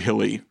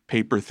really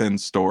paper-thin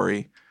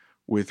story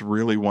with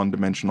really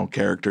one-dimensional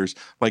characters.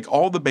 Like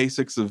all the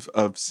basics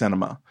of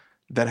cinema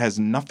that has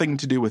nothing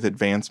to do with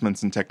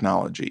advancements in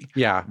technology.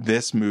 Yeah.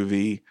 This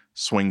movie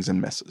swings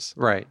and misses.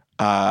 Right.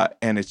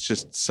 And it's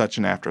just such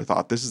an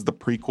afterthought. This is the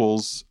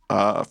prequels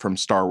from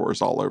Star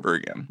Wars all over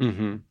again.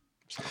 Mm-hmm.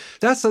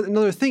 That's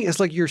another thing. It's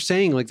like you're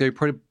saying, like they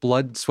put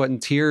blood, sweat, and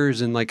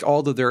tears and like all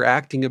of their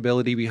acting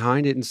ability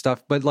behind it and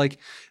stuff. But like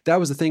that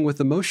was the thing with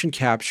the motion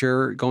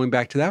capture, going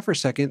back to that for a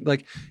second,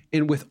 like,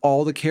 and with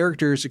all the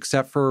characters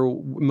except for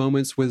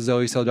moments with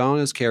Zoe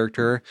Saldana's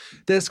character,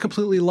 that's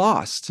completely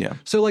lost. Yeah.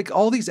 So like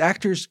all these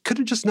actors could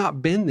have just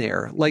not been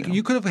there. Like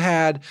you could have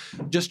had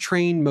just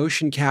trained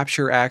motion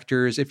capture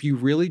actors if you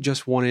really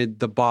just wanted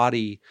the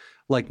body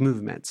like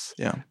movements.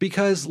 Yeah.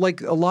 Because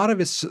like a lot of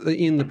it's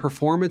in the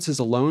performances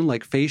alone,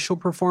 like facial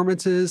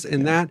performances,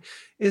 and that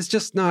is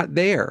just not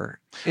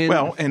there. And,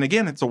 and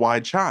again, it's a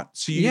wide shot.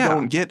 So you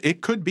don't get, it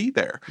could be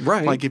there.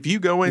 Right. Like if you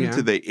go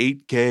into the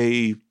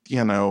 8K,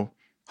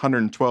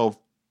 112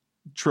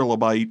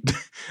 trilobite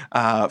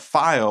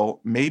file,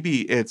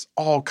 maybe it's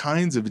all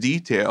kinds of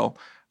detail.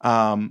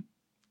 But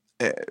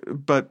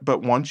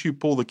once you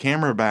pull the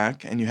camera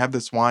back and you have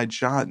this wide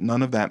shot,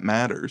 none of that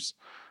matters.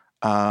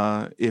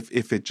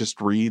 If it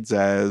just reads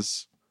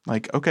as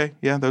like, okay,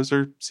 yeah, those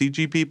are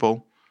CG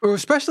people. Or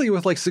especially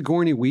with like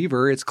Sigourney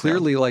Weaver, it's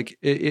clearly like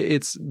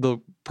it's the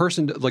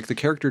person, like the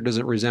character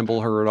doesn't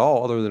resemble her at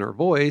all other than her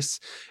voice.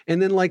 And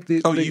then like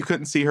you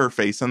couldn't see her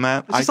face in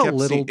that? Just a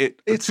little,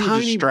 it's a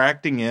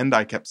distracting end.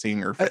 I kept seeing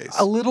her face.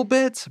 A little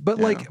bit, but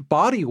like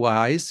body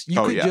wise, you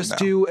could just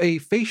do a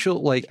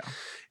facial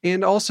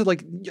and also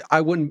like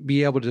I wouldn't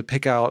be able to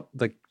pick out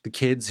like the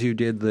kids who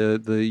did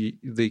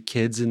the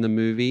kids in the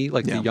movie,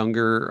 like the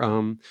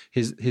younger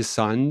his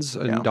sons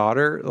and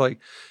daughter, like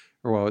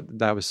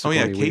that was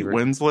Sigourney Kate Weaver.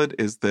 Winslet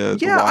is the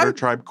Water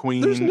Tribe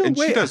Queen, and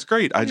she does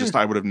great.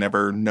 I would have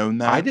never known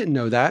that. I didn't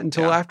know that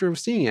until after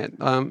seeing it.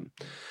 All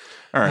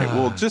right,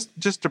 well,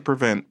 just to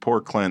prevent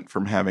poor Clint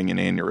from having an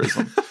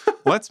aneurysm,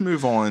 let's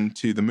move on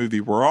to the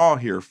movie we're all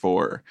here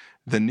for,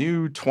 the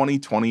new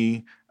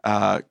 2020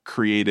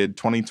 created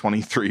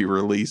 2023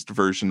 released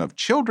version of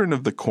Children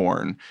of the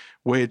Corn,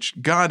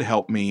 which, God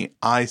help me,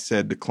 I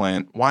said to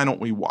Clint, why don't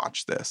we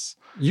watch this?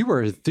 You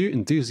were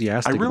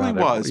enthusiastic. I really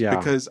about was, it.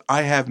 because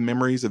I have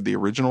memories of the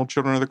original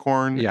Children of the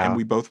Corn, and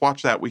we both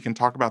watched that. We can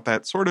talk about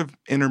that sort of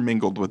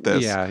intermingled with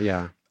this.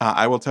 Yeah.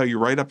 I will tell you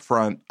right up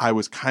front, I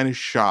was kind of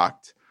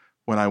shocked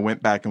when I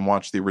went back and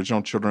watched the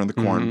original Children of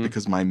the Corn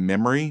because my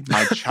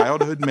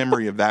childhood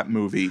memory of that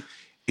movie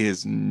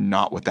is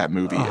not what that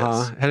movie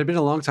is. Had it been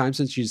a long time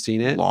since you'd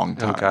seen it? Long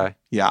time. Okay.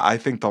 Yeah, I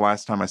think the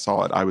last time I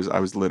saw it, I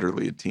was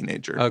literally a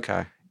teenager.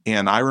 Okay.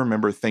 And I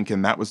remember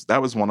thinking that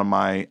was one of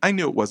my, I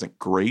knew it wasn't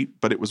great,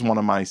 but it was one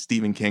of my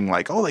Stephen King,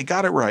 like, oh, they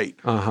got it right.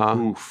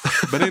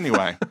 Oof. But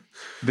anyway,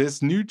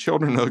 this new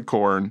Children of the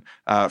Corn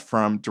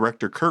from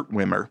director Kurt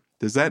Wimmer.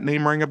 Does that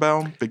name ring a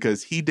bell?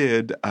 Because he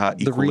did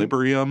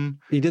Equilibrium.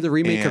 He did the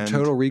remake of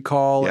Total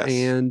Recall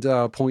and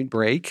Point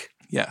Break.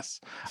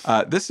 Yes.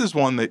 This is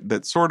one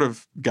that sort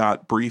of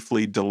got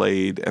briefly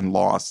delayed and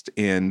lost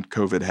in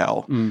COVID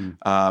hell.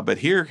 But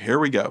here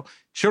we go.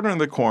 Children of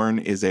the Corn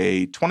is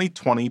a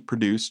 2020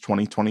 produced,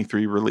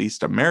 2023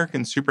 released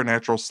American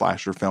supernatural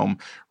slasher film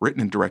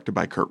written and directed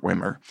by Kurt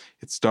Wimmer.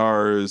 It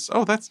stars,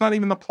 that's not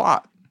even the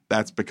plot.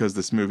 That's because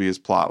this movie is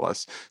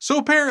plotless. So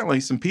apparently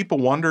some people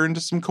wander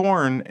into some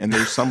corn and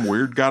there's some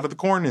weird god of the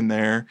corn in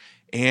there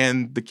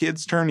and the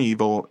kids turn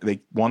evil.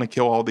 They want to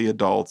kill all the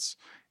adults.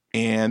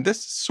 And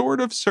this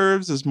sort of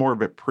serves as more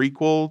of a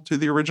prequel to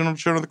the original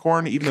Children of the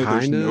Corn, even though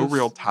there's no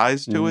real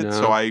ties to it.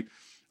 So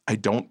I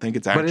don't think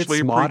it's actually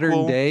a prequel.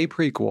 Modern day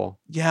prequel.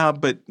 Yeah,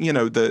 but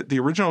the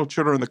original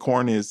Children of the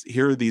Corn is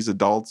here are these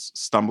adults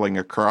stumbling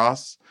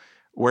across,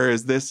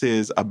 whereas this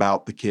is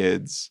about the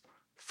kids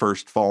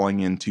first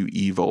falling into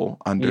evil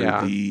under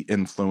the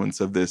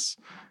influence of this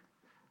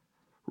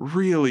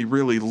really,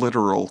 really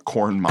literal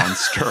corn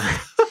monster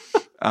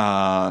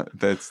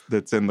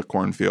that's in the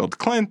cornfield.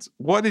 Clint,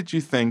 what did you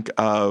think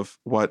of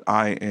what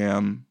I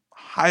am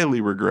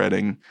highly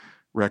regretting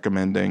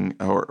recommending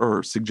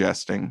or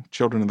suggesting,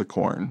 Children of the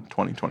Corn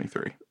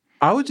 2023?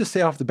 I would just say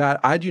off the bat,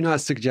 I do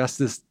not suggest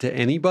this to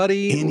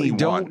anybody.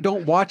 Anyone.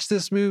 Don't watch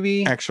this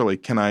movie. Actually,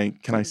 can I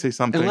say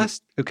something?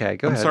 Okay,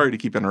 go I'm ahead. sorry to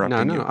keep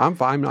interrupting you. No, I'm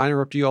fine. I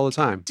interrupt you all the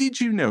time. Did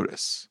you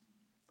notice?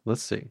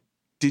 Let's see.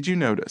 Did you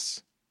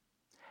notice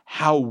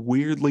how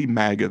weirdly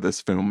MAGA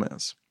this film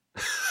is?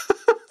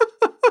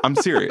 I'm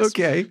serious.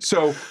 Okay.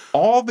 So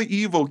all the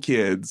evil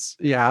kids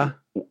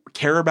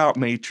care about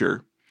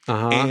nature.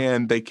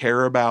 And they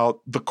care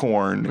about the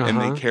corn, and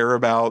they care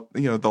about,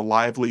 the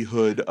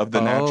livelihood of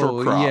the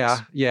natural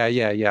crops.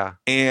 Yeah.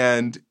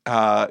 And,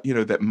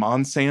 that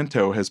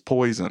Monsanto has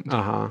poisoned,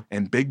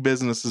 and big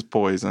business is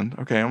poisoned.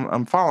 Okay,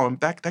 I'm following.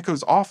 That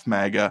goes off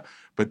MAGA,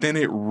 but then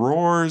it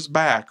roars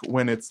back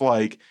when it's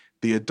like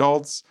the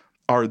adults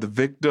are the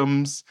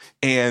victims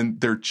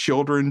and their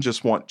children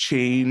just want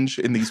change,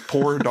 and these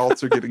poor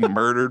adults are getting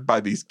murdered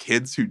by these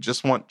kids who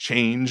just want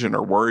change and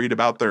are worried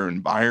about their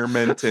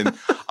environment. And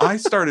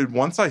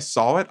once I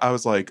saw it, I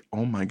was like,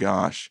 oh my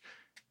gosh,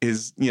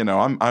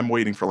 I'm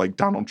waiting for like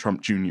Donald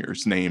Trump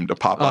Jr.'s name to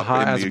pop up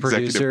in the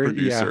executive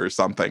producer or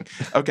something.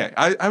 Okay,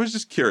 I was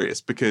just curious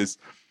because,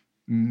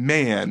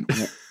 man,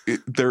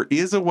 there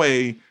is a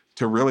way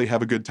to really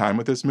have a good time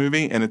with this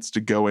movie, and it's to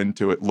go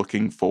into it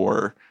looking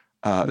for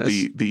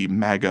the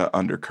MAGA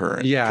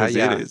undercurrent. Because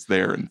it is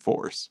there in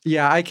force.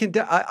 Yeah,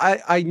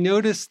 I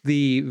noticed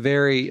the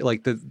very,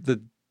 like,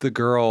 the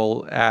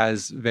girl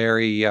as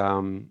very,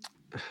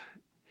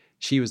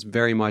 she was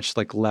very much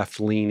like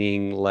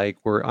left-leaning, like,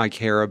 where I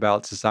care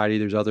about society,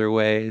 there's other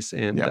ways.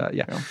 And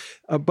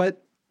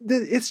but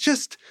it's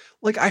just,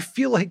 like, I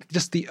feel like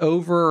just the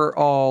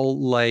overall,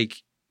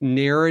 like,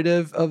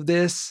 narrative of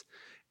this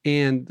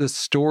and the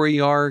story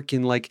arc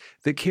and, like,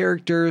 the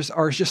characters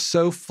are just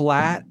so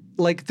flat.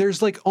 Like,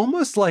 there's, like,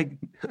 almost like,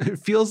 it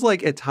feels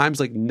like at times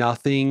like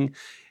nothing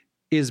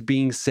is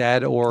being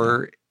said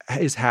or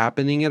is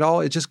happening at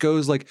all. It just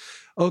goes like,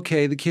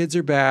 okay, the kids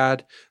are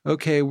bad.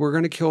 Okay, we're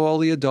going to kill all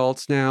the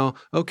adults now.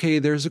 Okay,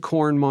 there's a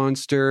corn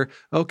monster.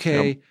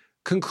 Okay,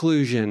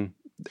 conclusion.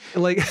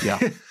 Like,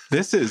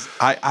 this is,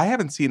 I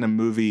haven't seen a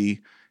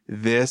movie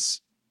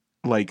this,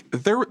 like,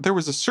 there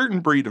was a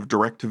certain breed of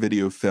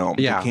direct-to-video film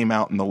that came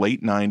out in the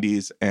late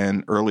 90s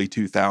and early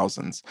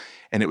 2000s,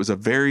 and it was a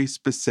very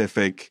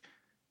specific,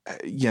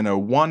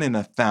 1 in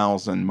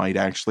 1,000 might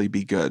actually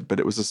be good, but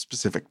it was a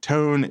specific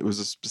tone, it was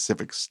a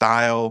specific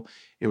style,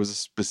 it was a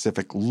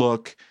specific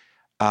look.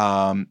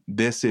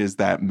 This is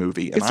that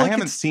movie, and I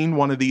haven't seen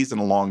one of these in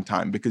a long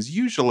time, because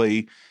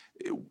usually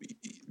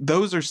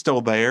those are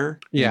still there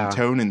in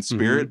tone and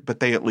spirit, but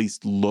they at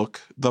least look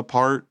the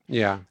part.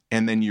 Yeah.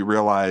 And then you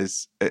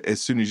realize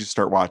as soon as you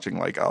start watching,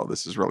 like, oh,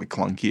 this is really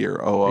clunky,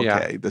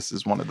 or this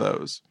is one of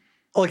those.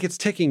 Like, it's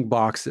ticking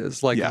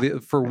boxes, like,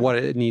 for what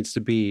it needs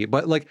to be.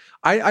 But, like,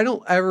 I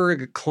don't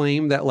ever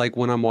claim that, like,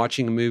 when I'm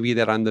watching a movie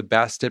that I'm the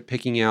best at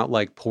picking out,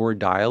 like, poor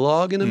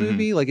dialogue in a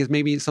movie. Like, it's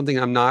maybe something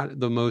I'm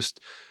not the most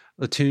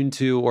attuned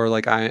to, or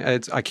like I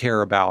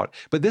care about.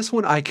 But this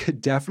one, I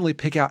could definitely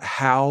pick out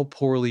how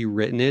poorly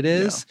written it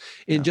is,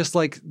 and just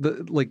like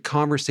the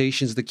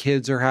conversations the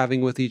kids are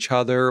having with each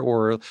other,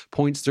 or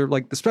points they're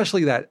like,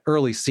 especially that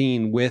early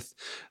scene with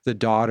the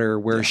daughter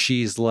where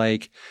she's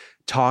like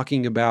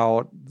talking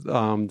about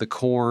the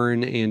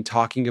corn and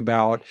talking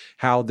about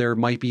how there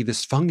might be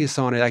this fungus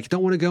on it. I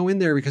don't want to go in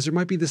there because there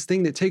might be this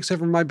thing that takes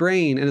over my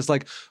brain. And it's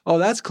like, oh,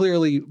 that's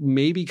clearly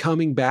maybe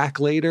coming back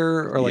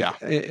later, or like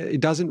it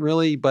doesn't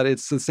really, but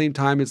it's at the same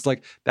time, it's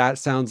like, that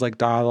sounds like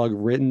dialogue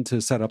written to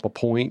set up a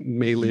point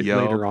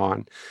later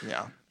on.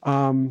 Yeah.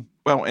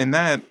 Well, and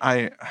that,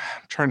 I'm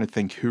trying to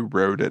think who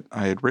wrote it.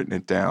 I had written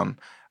it down.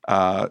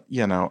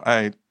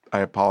 I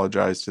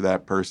apologize to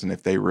that person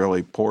if they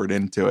really poured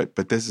into it,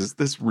 but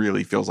this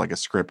really feels like a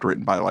script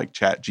written by like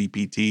Chat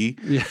GPT.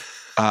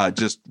 Yeah.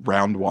 Just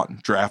round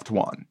one, draft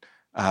one.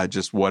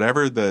 Just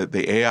whatever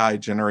the AI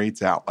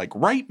generates out. Like,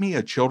 write me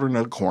a Children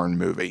of the Corn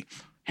movie.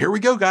 Here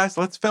we go, guys.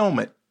 Let's film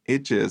it.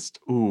 It just,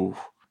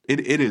 it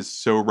is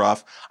so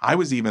rough. I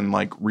was even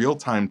like real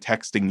time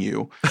texting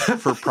you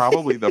for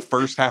probably the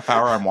first half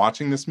hour I'm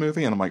watching this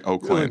movie, and I'm like, oh,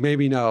 Clint.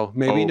 Maybe no.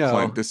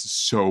 Clint, this is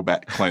so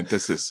bad. Clint,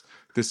 this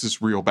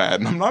is real bad.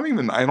 And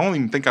I don't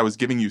even think I was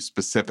giving you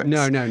specifics.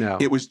 No.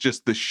 It was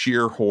just the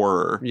sheer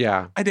horror.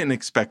 Yeah. I didn't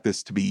expect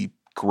this to be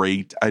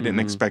great. I didn't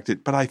expect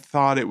it, but I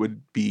thought it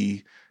would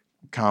be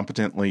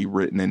competently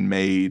written and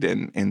made,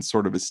 and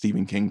sort of a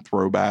Stephen King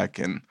throwback.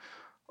 And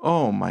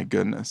oh my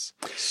goodness.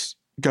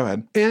 Go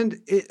ahead.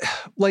 And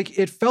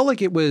it felt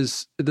like it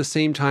was at the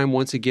same time,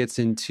 once it gets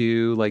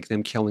into like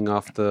them killing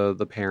off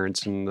the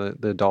parents and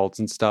the adults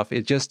and stuff,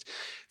 it just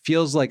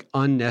feels like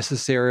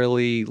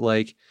unnecessarily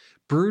like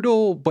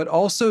brutal, but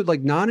also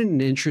like not in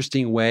an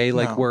interesting way,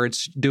 like where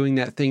it's doing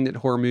that thing that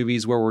horror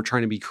movies where we're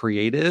trying to be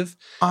creative.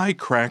 I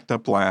cracked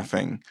up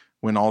laughing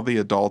when all the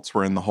adults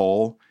were in the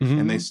hole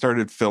and they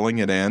started filling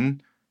it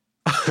in.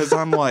 Because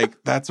I'm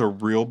like, that's a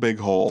real big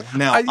hole.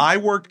 Now, I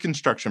worked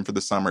construction for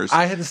the summers.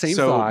 I had the same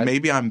thought. So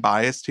maybe I'm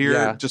biased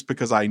here just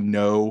because I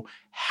know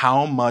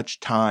how much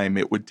time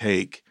it would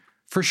take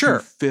for sure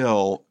to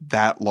fill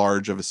that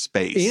large of a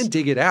space. And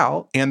dig it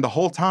out. And the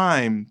whole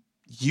time,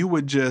 you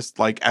would just,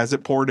 like, as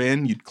it poured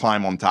in, you'd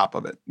climb on top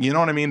of it. You know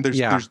what I mean?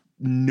 There's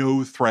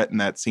no threat in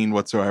that scene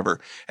whatsoever.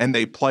 And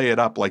they play it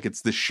up like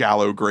it's the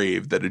shallow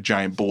grave that a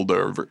giant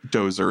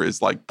bulldozer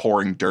is, like,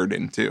 pouring dirt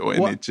into.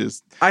 And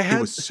it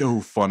was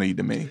so funny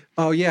to me.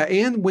 Oh, yeah.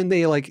 And when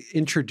they, like,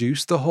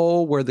 introduce the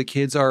hole where the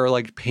kids are,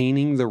 like,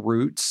 painting the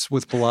roots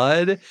with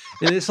blood.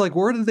 And it's like,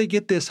 where did they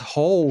get this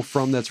hole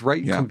from that's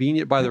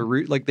convenient by the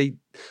root? Like,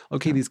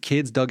 these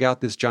kids dug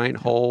out this giant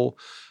hole.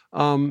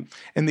 And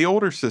the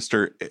older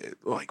sister,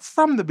 like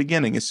from the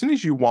beginning, as soon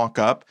as you walk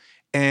up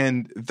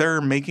and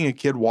they're making a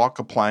kid walk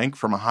a plank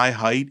from a high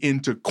height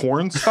into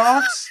corn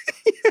stalks,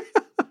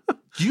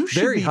 you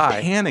should be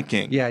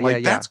panicking. Yeah,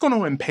 that's going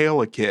to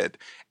impale a kid.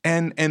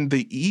 And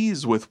the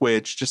ease with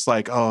which just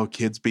like, oh,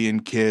 kids being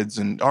kids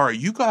and all right,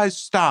 you guys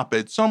stop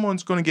it.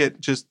 Someone's going to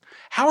get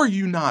how are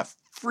you not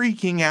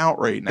freaking out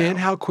right now? And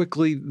how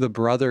quickly the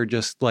brother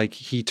just like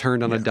he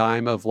turned on a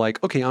dime of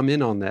like, okay, I'm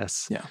in on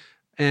this. Yeah.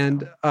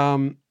 And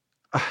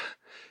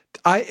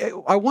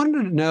I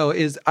wanted to know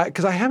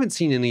because I haven't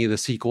seen any of the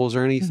sequels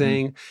or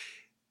anything. Mm-hmm.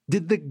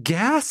 Did the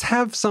gas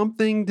have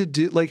something to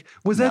do? Like,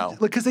 was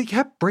that like because they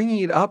kept bringing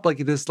it up like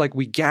this? Like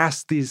we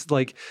gassed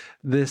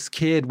this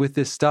kid with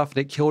this stuff and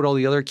it killed all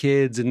the other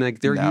kids, and like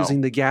they're using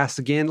the gas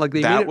again. Like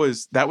that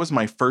was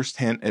my first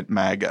hint at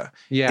MAGA.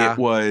 Yeah, it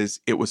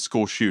was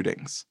school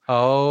shootings.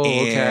 Oh,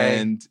 okay.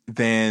 And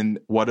then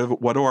what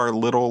do our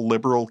little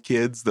liberal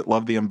kids that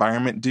love the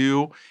environment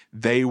do?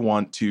 They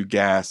want to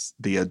gas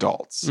the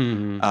adults.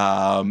 Mm-hmm.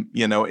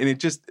 And it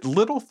just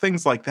little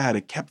things like that.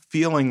 It kept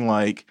feeling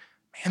like,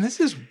 man, this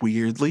is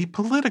weirdly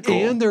political.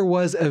 And there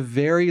was a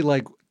very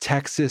like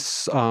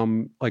Texas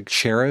like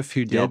sheriff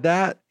who did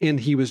that, and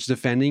he was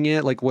defending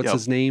it. Like, what's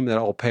his name? That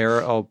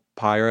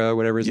Alpira,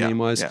 whatever his name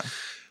was. Yeah.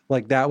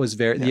 Like that was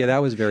very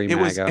that was very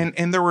MAGA.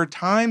 And there were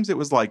times it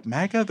was like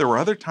MAGA. There were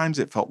other times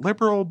it felt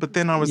liberal. But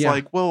then I was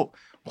like, well,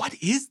 what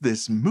is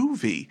this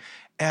movie?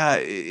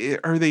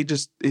 Are they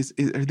just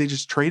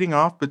trading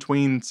off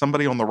between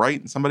somebody on the right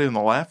and somebody on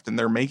the left, and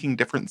they're making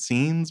different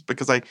scenes?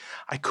 Because I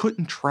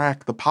couldn't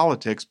track the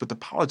politics, but the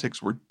politics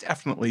were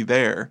definitely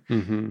there.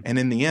 Mm-hmm. And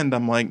in the end,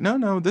 I'm like,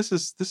 no, this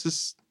is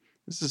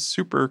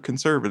super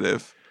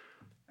conservative.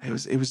 It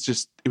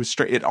was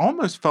straight. It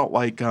almost felt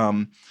like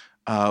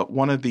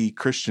one of the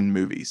Christian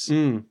movies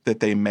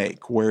that they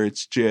make, where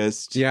it's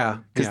just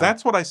because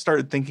that's what I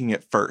started thinking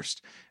at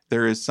first.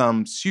 There is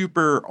some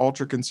super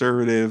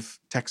ultra-conservative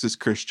Texas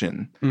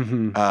Christian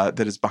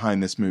that is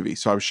behind this movie.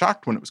 So I was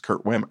shocked when it was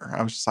Kurt Wimmer.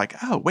 I was just like,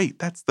 oh, wait,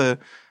 that's the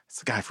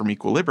guy from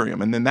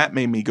Equilibrium. And then that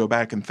made me go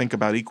back and think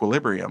about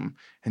Equilibrium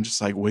and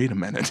just like, wait a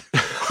minute.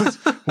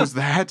 was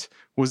that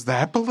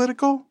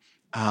political?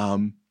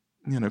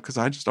 Because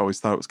I just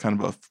always thought it was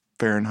kind of a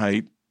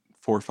Fahrenheit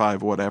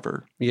 4-5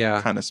 whatever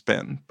kind of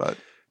spin. But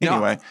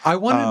anyway, I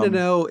wanted to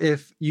know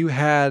if you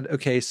had,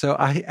 so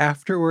I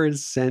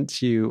afterwards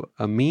sent you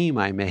a meme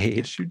I made.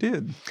 Yes, you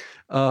did.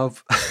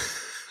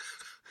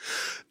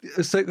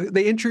 So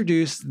they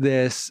introduced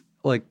this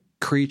like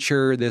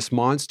creature, this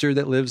monster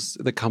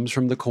that comes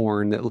from the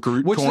corn.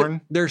 Groot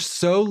corn? They're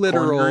so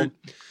literal.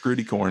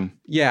 Grooty corn.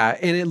 Yeah,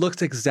 and it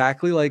looks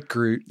exactly like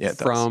Groot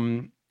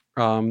from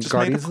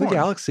Guardians of the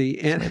Galaxy.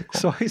 And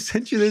so I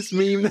sent you this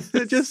meme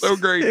that just so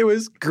great. It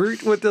was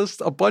Groot with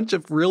a bunch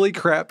of really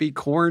crappy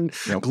corn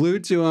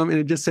glued to him, and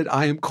it just said,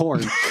 I am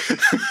corn.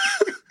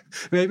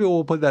 Maybe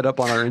we'll put that up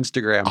on our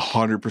Instagram.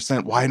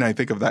 100%. Why didn't I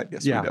think of that?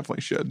 Yes, we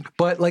definitely should.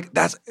 But like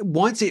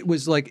once it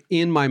was like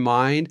in my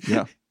mind.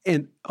 Yeah.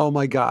 And oh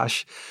my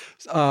gosh,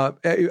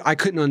 I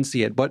couldn't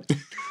unsee it. But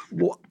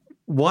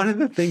one of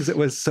the things that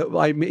was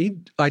I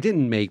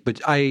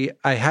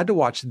had to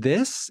watch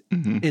this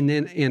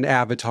and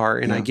Avatar,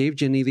 and I gave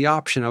Jenny the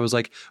option. I was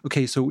like,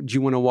 okay, so do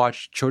you want to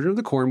watch Children of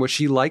the Corn, which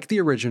she liked the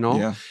original?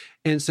 Yeah.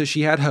 And so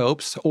she had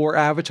hopes, or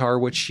Avatar,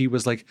 which she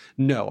was like,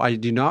 no, I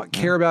do not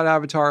care about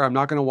Avatar. I'm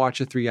not going to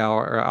watch a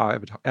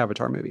 3-hour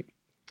Avatar movie.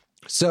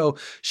 So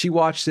she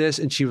watched this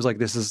and she was like,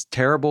 this is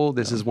terrible.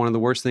 This is one of the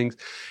worst things.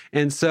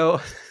 And so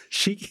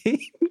she came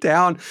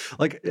down,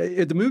 like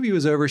the movie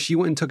was over. She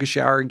went and took a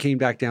shower and came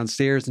back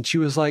downstairs, and she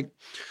was like,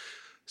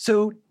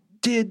 so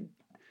did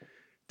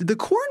the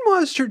corn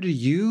monster to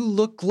you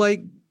look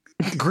like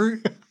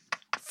Groot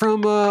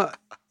from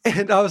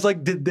and I was like,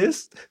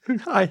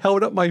 I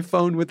held up my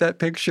phone with that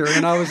picture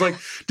and I was like,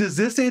 does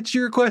this answer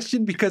your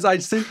question? Because I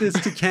sent this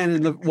to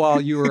Ken while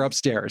you were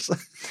upstairs.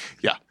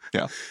 Yeah.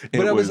 Yeah.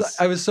 But it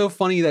was so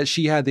funny that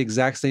she had the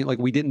exact same, like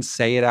we didn't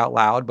say it out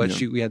loud, but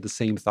we had the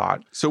same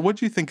thought. So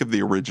what'd you think of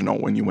the original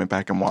when you went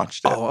back and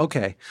watched it? Oh,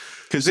 okay.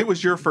 Because it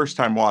was your first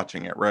time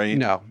watching it, right?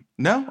 No.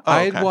 No? Oh,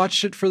 I had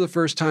watched it for the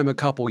first time a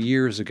couple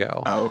years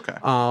ago. Oh, okay.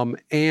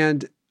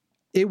 And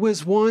It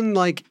was one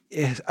like,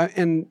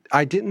 and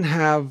I didn't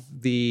have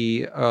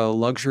the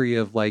luxury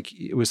of like,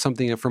 it was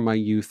something from my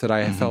youth that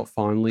I felt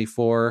fondly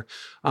for.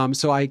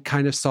 So I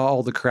kind of saw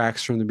all the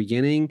cracks from the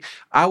beginning.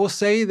 I will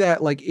say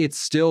that like, it's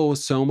still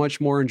so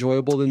much more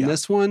enjoyable than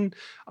this one.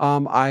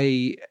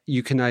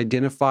 You can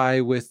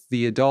identify with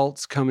the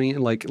adults coming,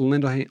 like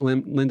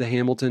Linda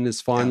Hamilton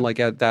is fun,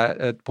 like at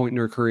that point in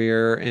her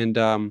career.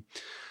 And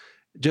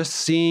just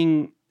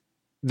seeing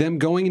them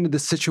going into the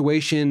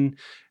situation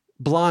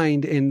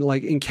blind and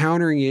like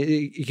encountering it,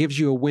 it gives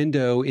you a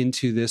window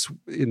into this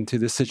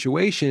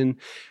situation.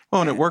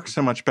 Well, and it works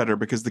so much better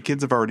because the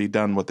kids have already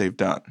done what they've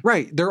done.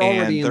 Right. They're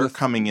already and they're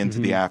coming into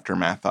the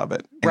aftermath of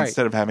it. Right.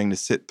 Instead of having to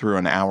sit through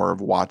an hour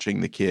of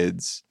watching the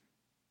kids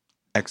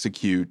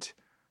execute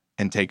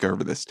and take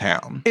over this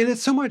town. And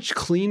it's so much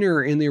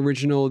cleaner in the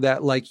original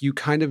that like you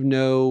kind of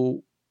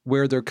know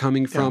where they're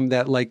coming from,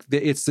 that like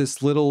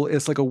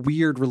it's like a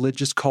weird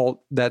religious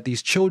cult that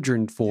these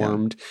children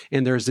formed,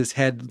 and there's this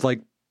head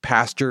like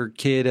pastor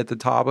kid at the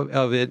top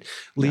of it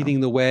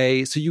leading the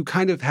way. So you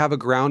kind of have a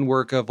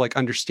groundwork of like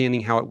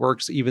understanding how it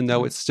works, even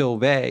though it's still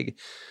vague.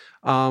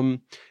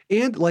 And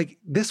like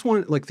this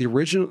one, like the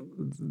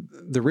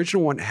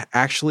original one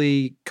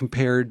actually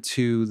compared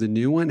to the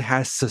new one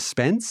has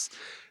suspense.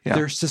 Yeah.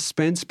 There's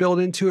suspense built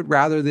into it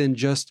rather than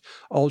just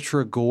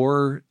ultra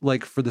gore,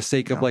 like for the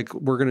sake of like,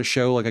 we're going to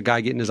show like a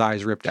guy getting his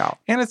eyes ripped out.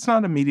 And it's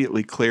not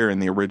immediately clear in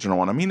the original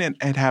one. I mean,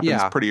 it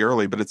happens pretty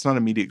early, but it's not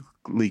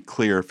immediately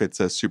clear if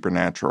it's a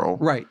supernatural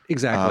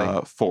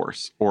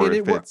force or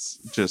if it's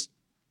just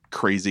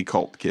crazy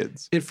cult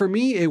kids. And for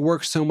me, it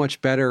works so much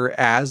better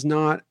as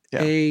not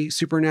a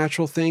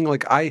supernatural thing.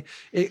 Like I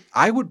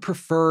would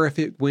prefer if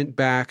it went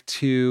back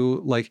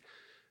to like,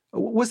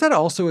 was that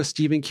also a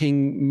Stephen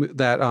King,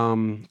 that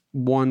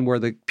one where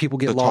the people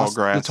get lost?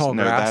 The tall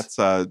grass.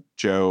 That's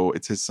Joe.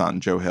 It's his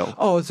son, Joe Hill.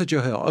 Oh, it's a Joe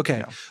Hill.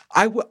 Okay,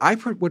 yeah. I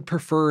would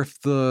prefer if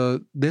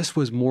this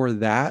was more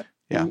that,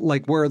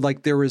 like where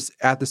like there was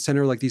at the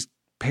center like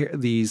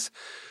these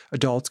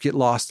adults get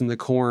lost in the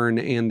corn,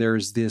 and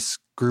there's this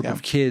group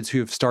of kids who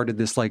have started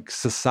this like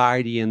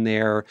society in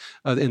their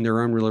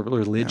own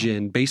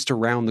religion based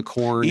around the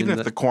corn. Even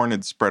if the corn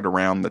had spread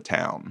around the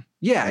town.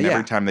 Yeah, and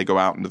every time they go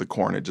out into the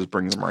corn, it just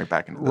brings them right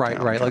back into the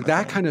town. Right. Like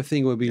that kind of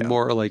thing would be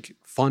more like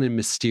fun and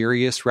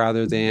mysterious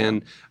rather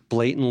than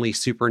blatantly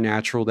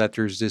supernatural, that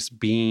there's this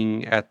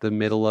being at the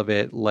middle of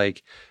it,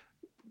 like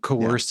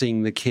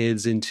coercing the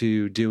kids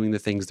into doing the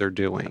things they're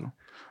doing.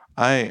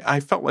 I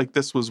felt like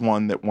this was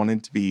one that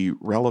wanted to be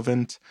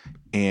relevant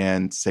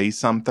and say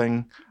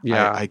something.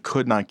 Yeah. I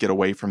could not get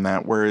away from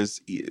that.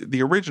 Whereas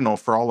the original,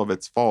 for all of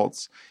its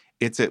faults,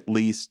 it's at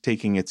least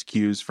taking its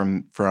cues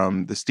from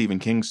the Stephen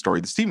King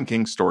story. The Stephen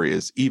King story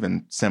is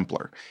even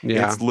simpler.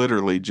 Yeah. It's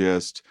literally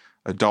just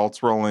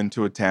adults roll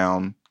into a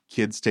town,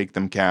 kids take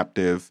them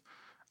captive.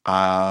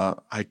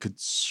 I could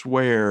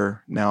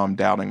swear, now I'm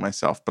doubting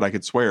myself, but I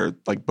could swear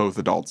like both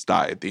adults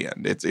die at the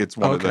end. It's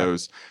one of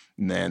those.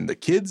 And then the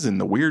kids and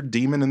the weird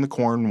demon in the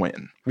corn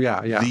win.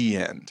 Yeah. The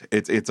end.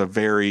 It's a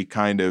very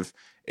kind of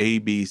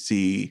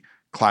ABC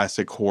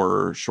classic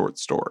horror short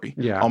story.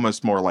 Yeah.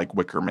 Almost more like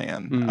Wicker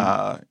Man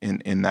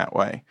in that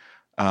way.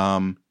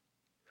 But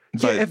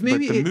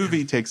the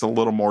movie takes a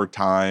little more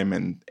time,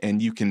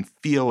 and you can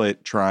feel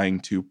it trying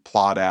to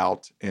plot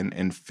out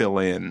and fill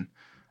in,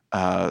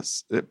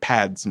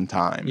 pad some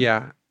time.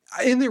 Yeah.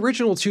 In the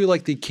original too,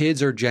 like the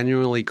kids are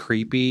genuinely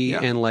creepy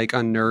and like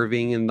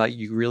unnerving, and like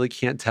you really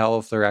can't tell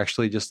if they're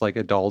actually just like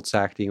adults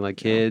acting like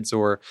kids.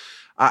 Or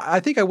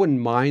I think I wouldn't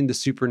mind the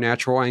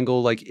supernatural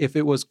angle, like if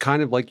it was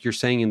kind of like you're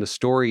saying in the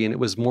story and it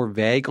was more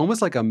vague,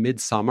 almost like a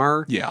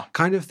Midsummer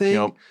kind of thing.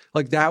 Yep.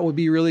 Like that would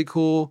be really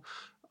cool.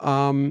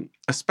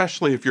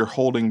 Especially if you're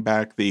holding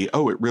back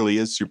it really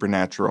is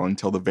supernatural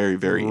until the very,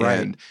 very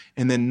end,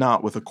 and then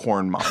not with a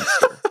corn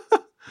monster.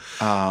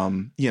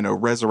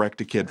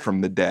 Resurrect a kid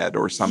from the dead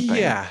or something.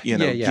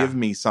 Give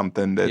me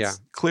something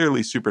that's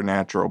clearly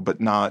supernatural,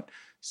 but not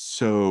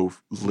so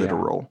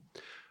literal.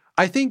 Yeah.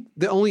 I think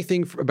the only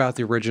thing about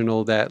the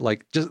original that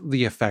like just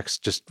the effects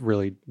just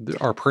really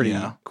are pretty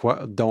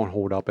don't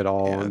hold up at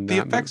all. Yeah. The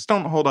effects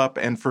don't hold up.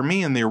 And for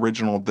me in the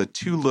original, the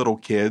two little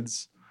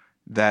kids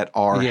that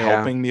are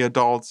helping the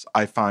adults,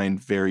 I find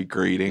very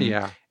grating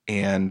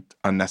and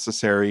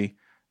unnecessary.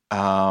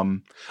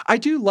 I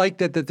do like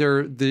that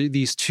they're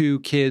these two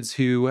kids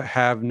who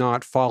have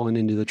not fallen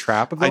into the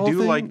trap of the whole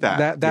thing. Like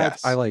that. That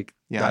I like.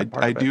 Yeah,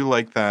 I do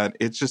like that.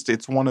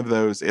 It's one of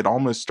those, it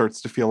almost starts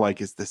to feel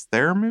like, is this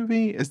their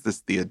movie? Is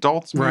this the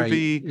adults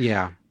movie? Right.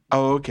 Yeah.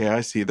 Oh, okay,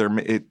 I see.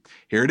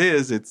 Here it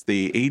is. It's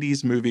the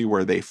 80s movie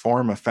where they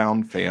form a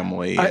found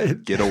family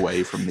and get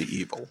away from the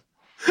evil.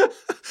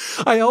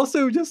 I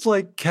also just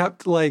like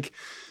kept like,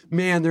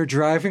 man, they're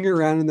driving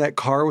around in that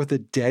car with a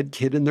dead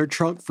kid in their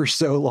trunk for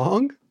so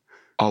long.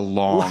 A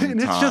long time.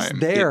 And it's just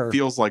there. It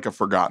feels like a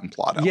forgotten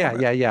plot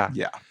element.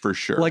 Yeah, for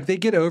sure. Like they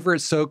get over it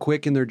so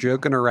quick and they're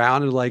joking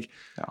around and like,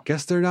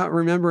 guess they're not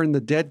remembering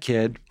the dead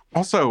kid.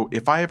 Also,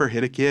 if I ever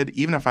hit a kid,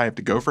 even if I have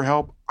to go for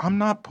help, I'm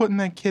not putting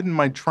that kid in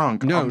my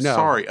trunk. I'm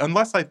sorry.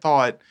 Unless I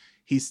thought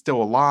he's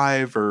still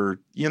alive, or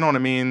you know what I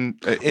mean?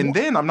 And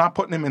then I'm not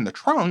putting him in the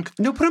trunk.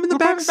 No, put him in the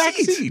back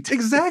seat.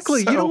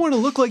 Exactly. So, you don't want to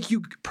look like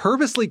you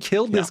purposely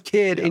killed this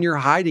kid and you're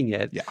hiding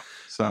it. Yeah.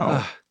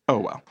 So, oh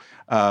well.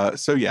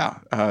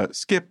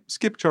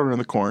 Skip Children of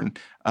the Corn.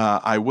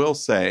 I will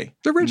say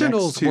the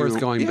original's worth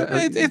going.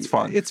 It's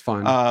fun. It's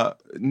fun.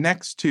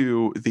 Next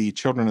to the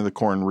Children of the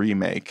Corn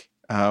remake,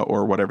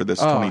 or whatever this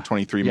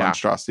 2023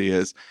 monstrosity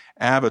is,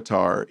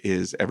 Avatar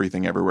is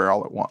Everything Everywhere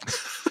All at Once.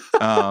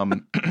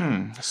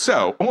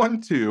 So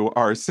on to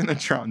our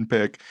Cinetron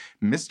pick,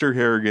 Mr.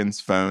 Harrigan's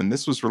Phone.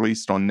 This was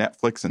released on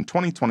Netflix in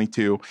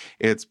 2022.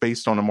 It's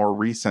based on a more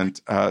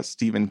recent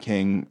Stephen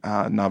King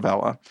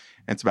novella.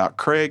 It's about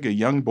Craig, a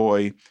young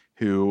boy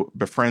who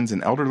befriends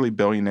an elderly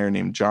billionaire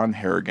named John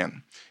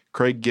Harrigan.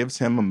 Craig gives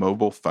him a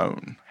mobile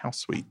phone. How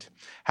sweet.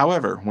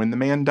 However, when the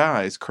man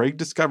dies, Craig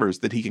discovers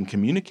that he can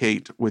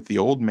communicate with the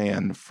old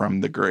man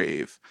from the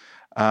grave.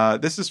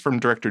 This is from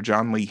director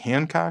John Lee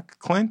Hancock.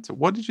 Clint,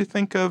 what did you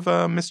think of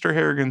Mr.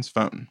 Harrigan's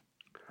Phone?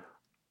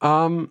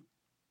 Well,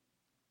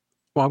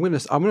 I'm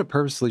gonna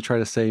purposely try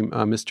to say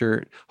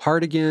Mr.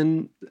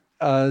 Harrigan.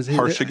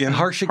 Harrigan.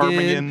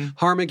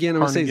 I'm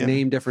gonna say his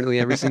name differently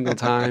every single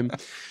time.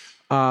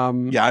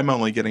 Yeah, I'm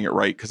only getting it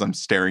right because I'm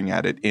staring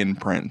at it in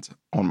print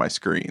on my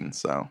screen.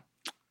 So,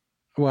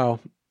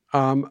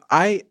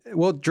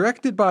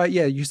 directed by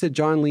you said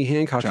John Lee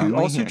Hancock, who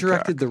also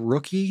directed The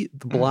Rookie,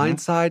 The Blind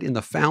Side, and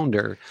The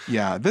Founder.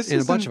 Yeah, this and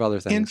is a bunch of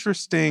other things.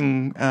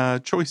 Interesting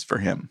choice for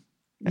him.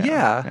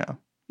 Yeah.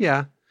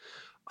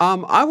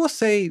 I will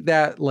say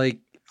that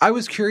I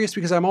was curious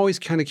because I'm always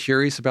kind of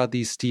curious about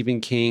these Stephen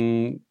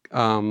King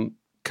kind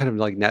of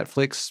like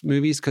Netflix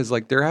movies because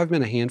there have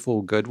been a handful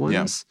of good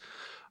ones.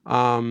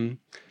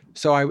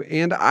 So I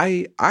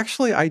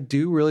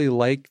do really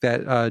like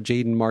that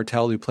Jaden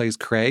Martell who plays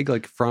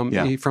Craig from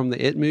the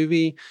It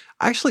movie.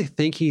 I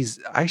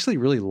actually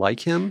really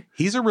like him.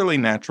 He's a really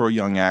natural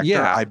young actor.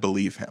 Yeah. I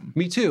believe him.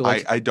 Me too.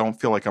 I don't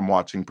feel like I'm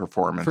watching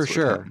performance for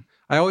sure. Him.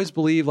 I always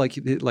believe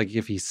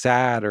if he's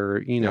sad or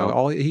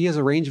he has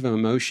a range of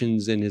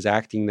emotions in his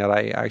acting that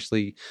I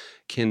actually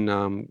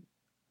can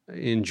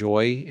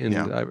enjoy and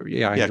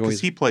enjoy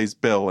because he plays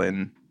Bill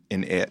in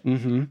It.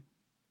 Mm-hmm.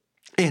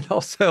 And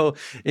also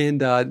in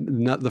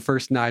the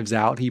first Knives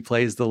Out, he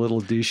plays the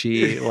little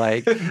douchey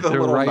the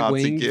right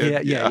Nazi wing.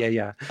 Kid.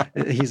 Yeah.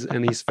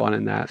 He's fun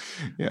in that.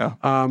 Yeah.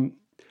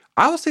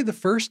 I will say the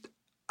first,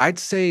 I'd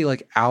say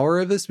hour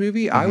of this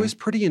movie, I was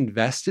pretty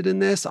invested in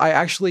this. I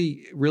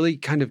actually really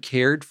kind of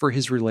cared for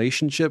his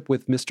relationship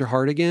with Mr.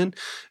 Harrigan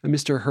and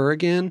Mr.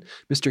 Harrigan,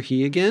 Mr.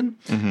 Heagan.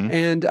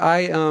 And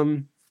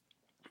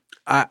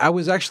I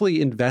was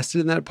actually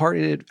invested in that part,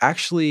 and it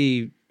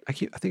actually, I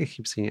think I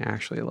keep saying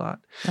actually a lot.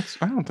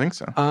 I don't think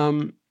so.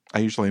 I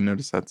usually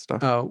notice that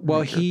stuff. Oh,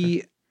 well,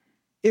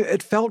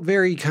 it felt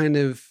very kind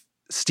of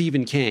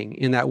Stephen King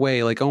in that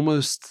way,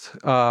 almost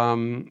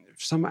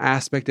some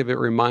aspect of it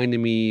reminded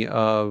me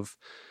of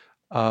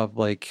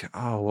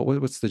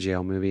what's the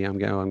jail movie? I'm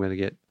going to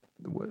get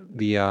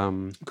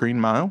the Green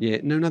Mile. Yeah,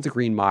 no, not the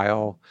Green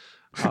Mile.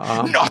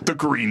 Not the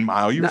Green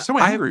Mile. You were so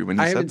angry when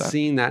you said that. I haven't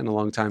seen that in a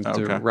long time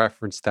to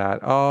reference that.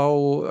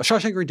 Oh,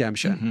 Shawshank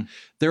Redemption.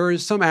 There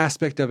is some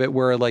aspect of it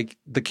where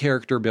the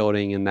character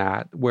building in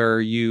that, where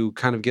you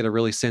kind of get a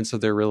really sense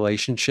of their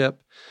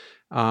relationship.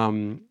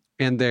 And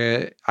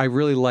I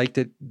really liked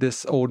that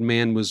this old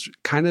man was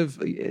kind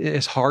of,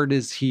 as hard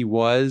as he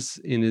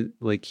was in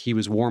it, he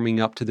was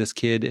warming up to this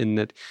kid, and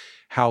that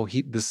how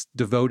this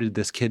devoted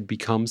this kid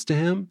becomes to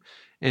him,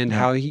 and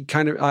how he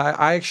kind of,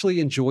 I actually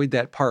enjoyed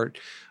that part.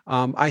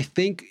 I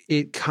think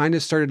it kind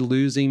of started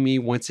losing me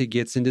once it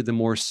gets into the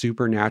more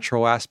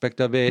supernatural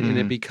aspect of it, and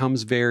it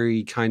becomes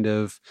very kind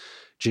of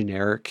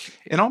generic.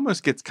 It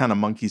almost gets kind of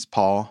monkey's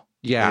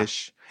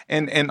paw-ish.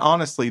 And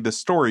honestly, the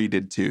story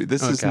did too.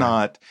 This is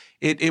not,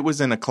 it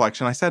was in a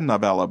collection. I said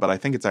novella, but I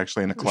think it's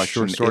actually in a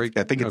collection. Short story?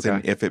 I think it's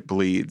in If It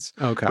Bleeds,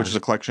 which is a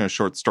collection of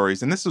short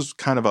stories. And this is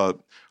kind of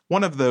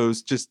one of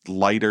those just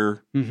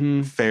lighter,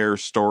 fair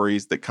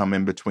stories that come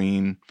in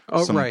between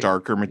some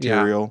darker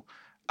material.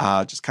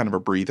 Just kind of a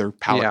breather,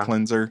 palate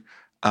cleanser.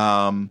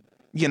 So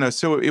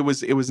it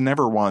was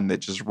never one that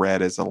just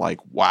read as a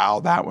wow,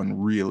 that one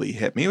really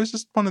hit me. It was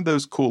just one of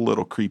those cool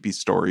little creepy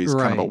stories,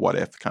 kind of a what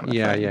if kind of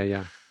thing.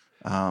 Yeah.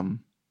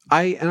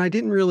 I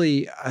didn't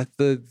really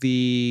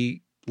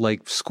the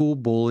school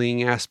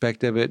bullying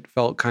aspect of it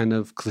felt kind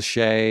of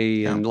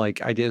cliche, and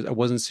I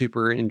wasn't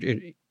super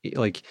it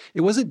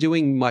wasn't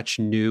doing much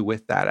new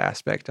with that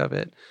aspect of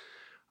it.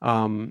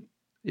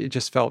 It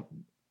just felt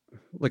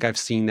like I've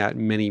seen that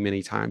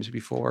many times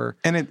before,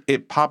 and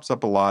it pops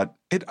up a lot.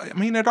 It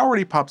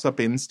already pops up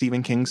in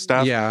Stephen King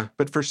stuff,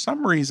 but for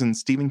some reason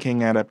Stephen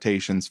King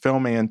adaptations,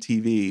 film and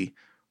TV,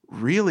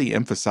 really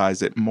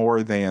emphasize it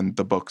more than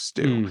the books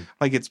do.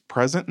 It's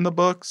present in the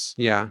books,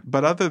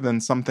 but other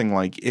than something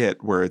like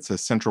It, where it's a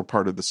central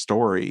part of the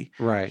story,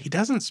 he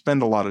doesn't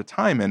spend a lot of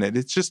time in it.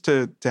 It's just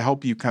to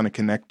help you kind of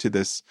connect to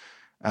this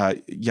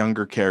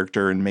younger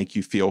character and make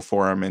you feel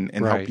for him and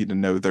help you to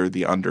know they're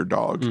the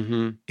underdog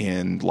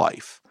in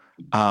life.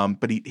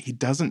 but he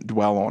doesn't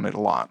dwell on it a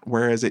lot.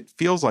 Whereas it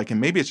feels like,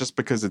 and maybe it's just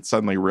because it's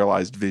suddenly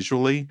realized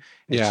visually,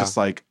 it's just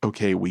like,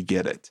 okay, we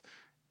get it.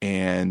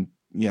 And,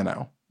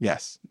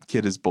 yes,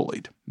 kid is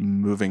bullied.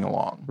 Moving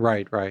along.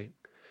 Right.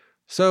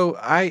 So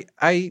I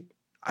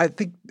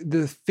think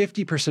the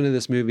 50% of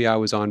this movie I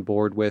was on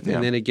board with,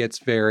 and then it gets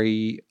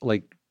very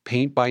like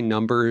paint by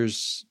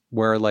numbers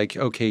where like,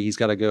 okay, he's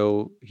got to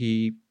go,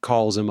 he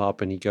calls him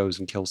up and he goes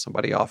and kills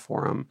somebody off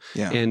for him.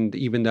 Yeah. And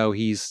even though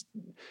he's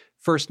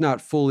first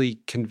not fully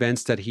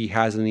convinced that he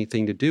has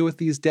anything to do with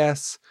these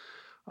deaths,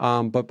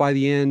 but by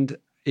the end,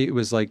 it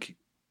was like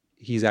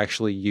he's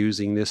actually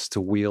using this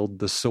to wield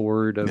the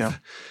sword of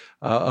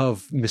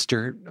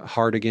Mr.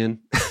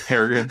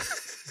 Harrigan.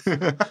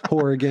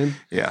 Horrigan.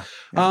 Yeah.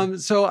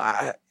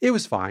 So it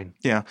was fine.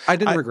 Yeah. I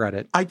didn't regret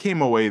it. I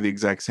came away the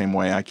exact same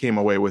way. I came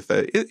away with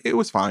it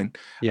was fine.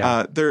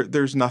 Yeah.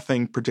 There's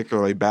nothing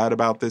particularly bad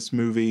about this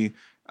movie.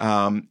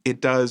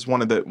 It does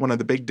one of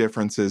the big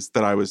differences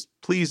that I was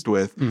pleased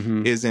with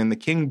is in the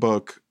King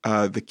book,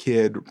 the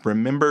kid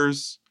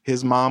remembers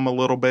his mom a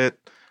little bit.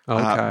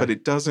 But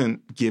it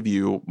doesn't give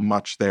you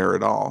much there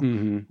at all.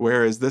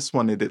 Whereas this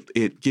one,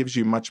 it gives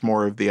you much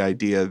more of the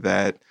idea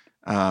that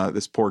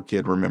this poor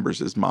kid remembers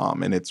his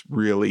mom, and it's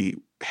really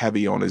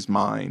heavy on his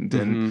mind.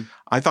 And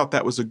I thought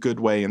that was a good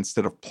way,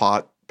 instead of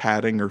plot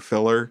padding or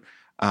filler,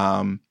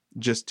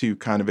 just to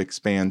kind of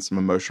expand some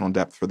emotional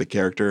depth for the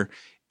character.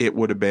 It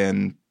would have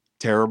been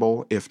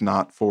terrible if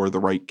not for the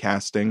right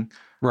casting.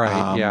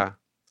 Right.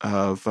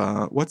 Of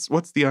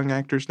what's the young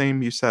actor's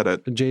name? You said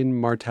it. Jaden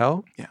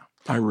Martell. Yeah.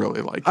 I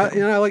really like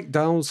him. I like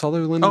Donald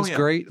Sutherland is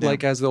great,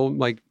 like as the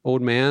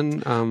old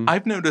man.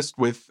 I've noticed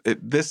with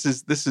it, this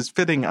is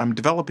fitting. I'm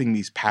developing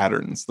these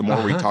patterns the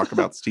more we talk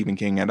about Stephen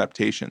King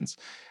adaptations.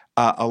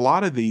 A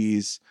lot of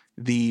these,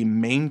 the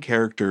main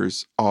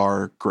characters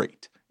are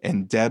great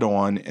and dead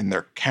on, and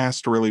they're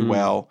cast really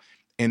well.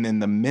 And then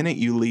the minute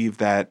you leave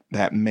that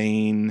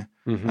main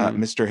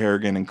Mr.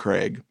 Harrigan and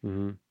Craig,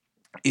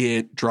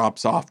 it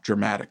drops off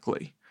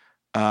dramatically.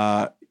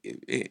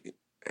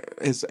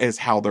 As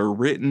how they're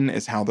written,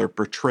 as how they're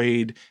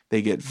portrayed,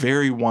 they get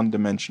very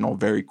one-dimensional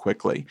very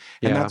quickly.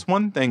 And that's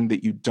one thing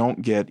that you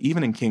don't get,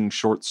 even in King's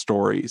short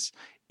stories.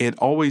 It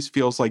always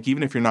feels like,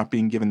 even if you're not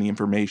being given the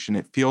information,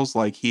 it feels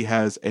like he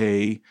has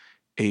a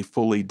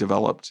fully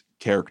developed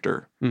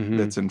character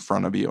that's in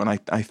front of you. And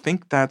I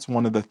think that's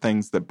one of the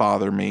things that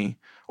bother me.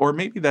 Or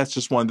maybe that's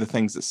just one of the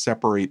things that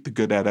separate the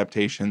good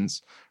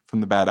adaptations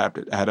from the bad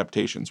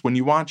adaptations. When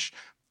you watch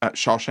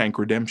Shawshank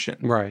Redemption,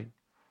 right,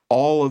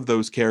 all of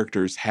those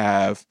characters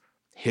have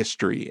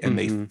history, and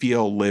they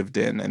feel lived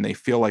in, and they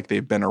feel like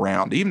they've been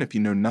around. Even if you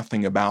know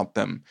nothing about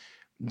them,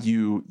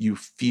 you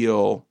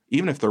feel,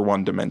 even if they're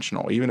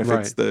one-dimensional, even if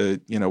it's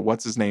the,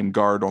 what's his name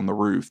guard on the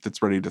roof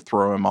that's ready to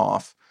throw him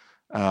off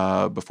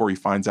before he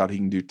finds out he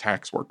can do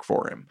tax work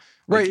for him.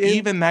 Like,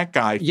 even that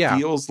guy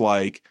feels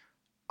like,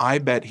 I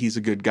bet he's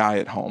a good guy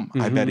at home.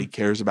 I bet he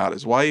cares about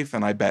his wife,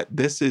 and I bet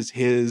this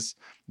is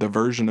the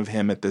version of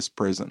him at this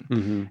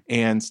prison.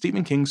 And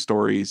Stephen King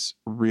stories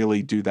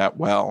really do that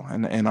well.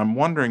 And I'm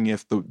wondering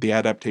if the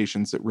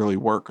adaptations that really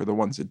work are the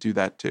ones that do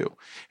that too.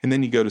 And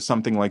then you go to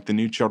something like The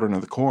New Children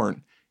of the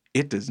Corn.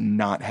 It does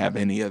not have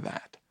any of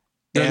that.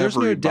 No, there's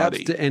no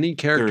depth to any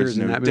characters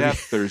in that movie.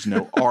 There's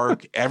no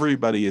arc.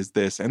 Everybody is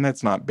this, and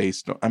that's not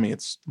based on,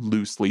 it's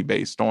loosely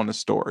based on a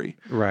story.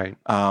 Right.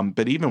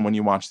 But even when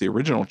you watch the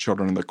original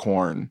Children of the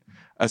Corn,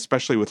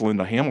 especially with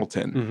Linda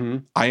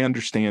Hamilton, I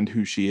understand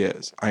who she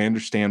is. I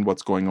understand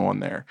what's going on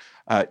there.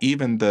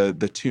 Even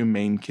the two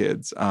main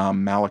kids,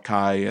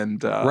 Malachi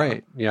and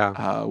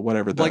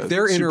whatever the like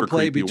their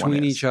interplay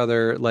between each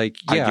other. Like,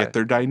 I get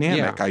their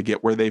dynamic. I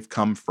get where they've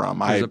come from.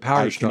 There's a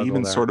power I can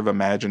even sort of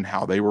imagine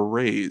how they were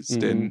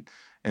raised and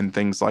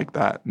things like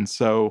that. And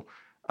so,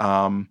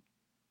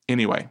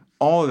 anyway,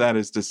 all of that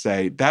is to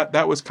say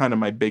that was kind of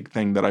my big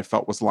thing that I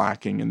felt was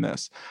lacking in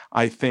this.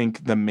 I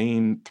think the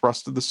main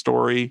thrust of the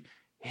story,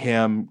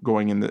 him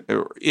going in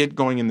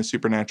the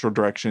supernatural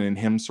direction, and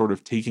him sort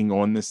of taking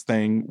on this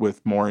thing with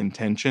more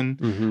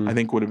intention, I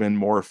think would have been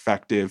more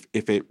effective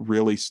if it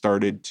really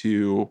started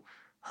to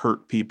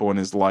hurt people in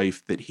his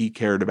life that he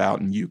cared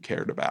about and you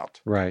cared about.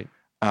 Right.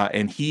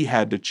 And he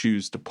had to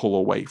choose to pull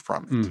away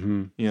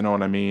from it. You know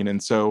what I mean?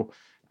 And so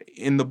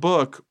in the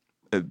book,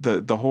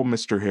 the whole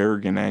Mr.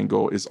 Harrigan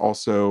angle is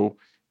also,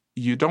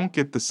 you don't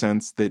get the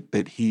sense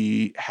that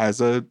he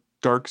has a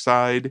dark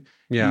side.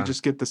 You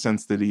just get the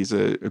sense that he's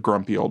a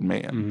grumpy old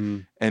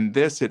man. And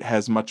this, it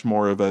has much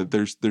more of a,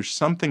 there's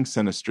something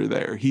sinister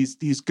there.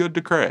 He's good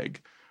to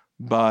Craig,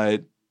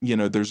 but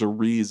there's a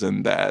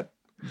reason that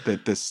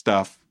this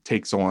stuff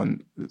takes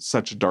on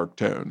such a dark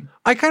tone.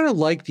 I kind of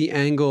like the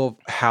angle of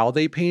how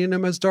they painted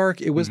him as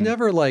dark. It was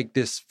never like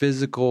this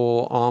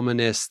physical,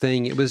 ominous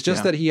thing. It was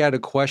just that he had a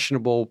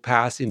questionable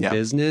past in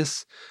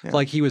business.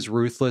 Like he was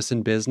ruthless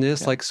in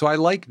business. Like, so I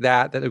like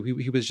that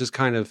he was just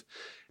kind of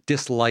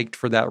disliked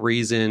for that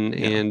reason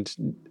and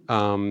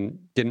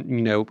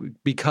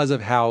didn't, because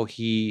of how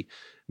he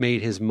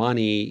made his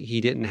money,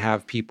 he didn't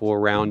have people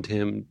around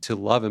him to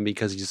love him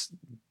because he just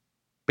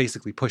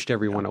basically pushed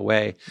everyone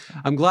away.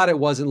 I'm glad it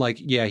wasn't like,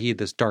 he had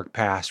this dark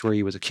past where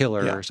he was a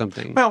killer or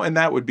something. Well, and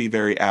that would be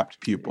very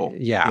apt pupil.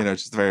 Yeah.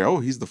 Just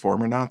very, he's the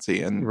former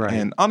Nazi. And Right.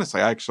 and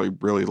honestly, I actually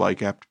really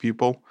like apt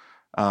pupil.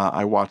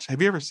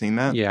 Have you ever seen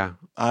that? Yeah.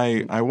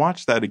 I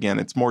watched that again.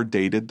 It's more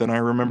dated than I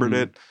remembered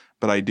it,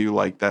 but I do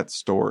like that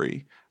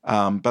story.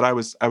 But I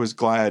was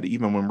glad,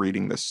 even when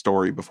reading this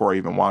story before I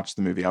even watched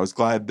the movie, I was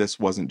glad this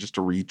wasn't just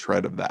a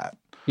retread of that.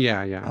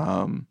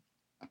 Yeah.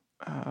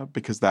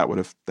 Because that would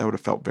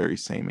have felt very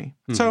samey.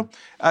 So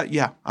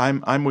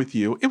I'm with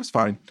you. It was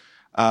fine,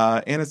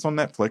 and it's on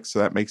Netflix, so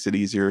that makes it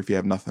easier if you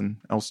have nothing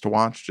else to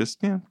watch.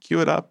 Just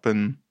queue it up,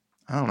 and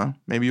I don't know,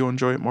 maybe you'll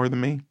enjoy it more than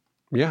me.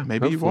 Yeah,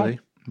 maybe you won't.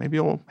 Maybe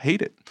you'll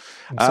hate it.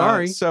 I'm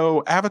sorry.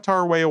 So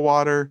Avatar: Way of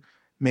Water,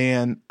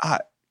 man,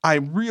 I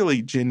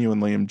really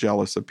genuinely am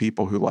jealous of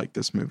people who like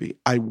this movie.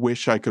 I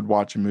wish I could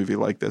watch a movie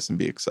like this and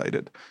be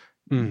excited,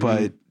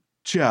 but.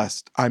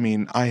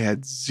 I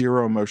had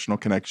zero emotional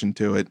connection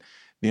to it.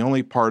 The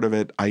only part of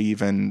it I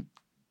even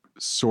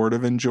sort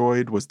of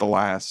enjoyed was the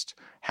last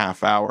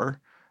half hour.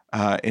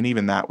 And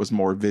even that was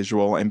more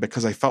visual. And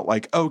because I felt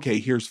like, okay,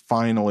 here's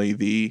finally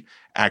the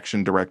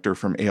action director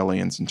from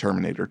Aliens and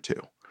Terminator 2.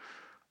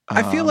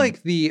 I feel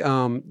like the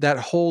that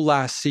whole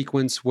last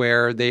sequence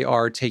where they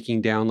are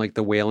taking down like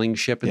the whaling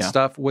ship and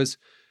stuff was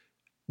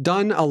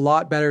done a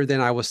lot better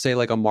than I would say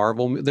like a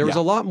Marvel. There was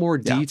a lot more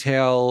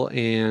detail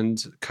and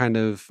kind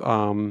of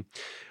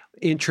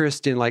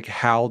interest in like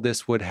how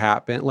this would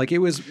happen. Like it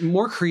was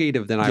more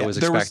creative than I was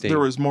expecting. There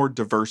was more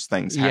diverse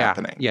things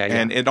happening. Yeah.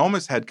 And it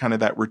almost had kind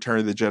of that Return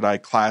of the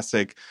Jedi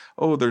classic,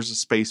 there's a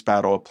space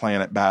battle, a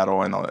planet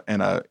battle,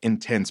 and a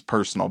intense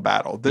personal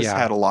battle. This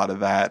had a lot of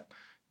that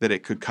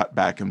it could cut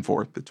back and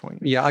forth between.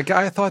 Yeah, like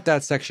I thought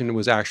that section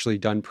was actually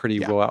done pretty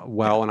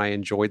well, and I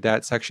enjoyed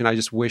that section. I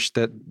just wish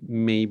that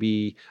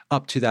maybe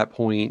up to that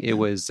point it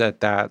was at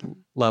that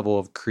level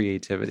of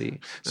creativity.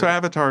 So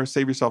Avatar,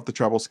 save yourself the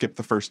trouble, skip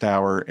the first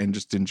hour, and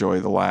just enjoy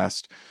the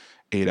last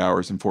 8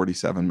 hours and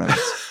 47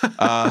 minutes.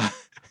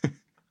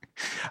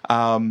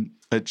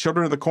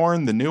 Children of the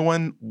Corn, the new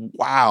one,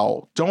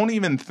 wow. Don't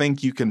even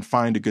think you can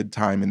find a good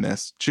time in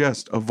this.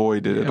 Just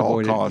avoid it at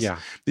all costs. Yeah.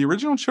 The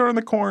original Children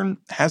of the Corn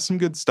has some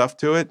good stuff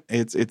to it.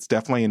 It's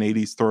definitely an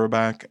 80s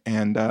throwback.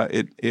 And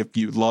if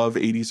you love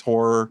 80s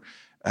horror,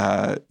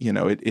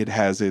 it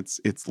has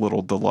its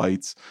little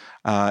delights.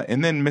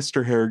 And then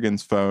Mr.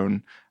 Harrigan's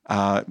Phone,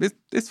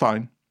 it's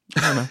fine.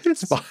 I don't know.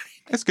 It's fine.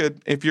 It's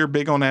good. If you're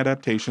big on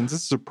adaptations,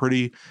 this is a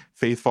pretty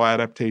faithful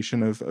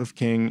adaptation of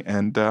King,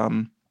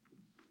 and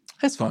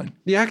it's fine.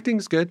 The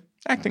acting's good.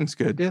 Acting's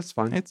good. Yeah, it's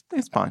fine. It's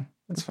fine.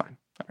 It's fine.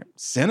 All right.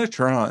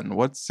 Cinetron.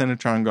 What's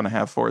Cinetron going to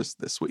have for us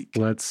this week?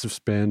 Let's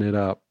spin it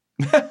up.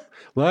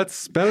 Let's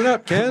spin it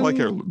up, Ken.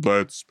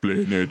 Let's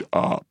spin it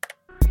up.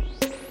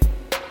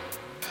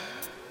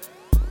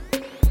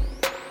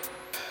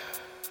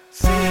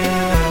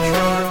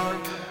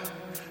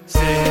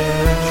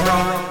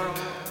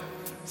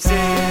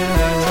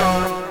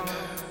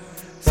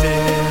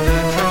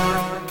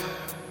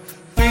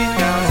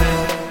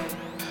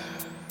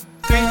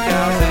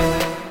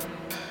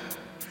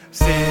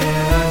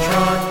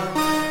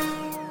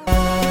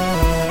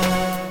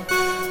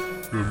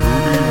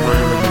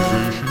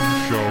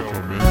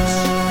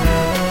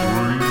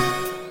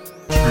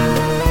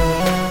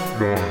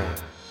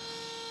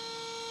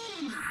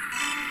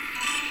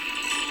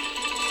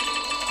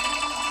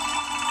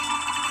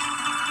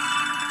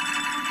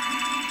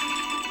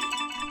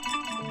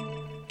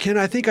 Ken,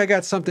 I think I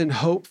got something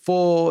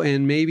hopeful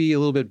and maybe a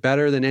little bit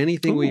better than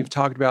anything we've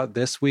talked about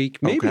this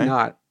week. Maybe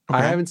not. Okay.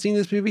 I haven't seen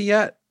this movie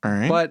yet,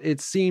 but it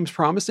seems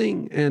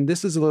promising. And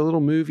this is a little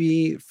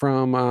movie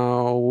from,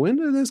 when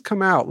did this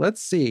come out?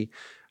 Let's see.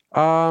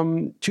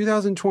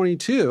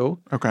 2022.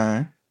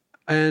 Okay.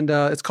 And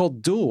it's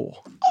called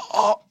Duel.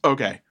 Oh,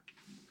 okay.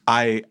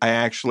 I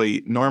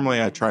actually,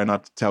 normally I try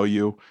not to tell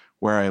you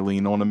where I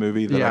lean on a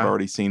movie that I've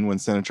already seen when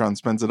Cinetron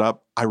spins it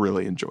up. I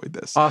really enjoyed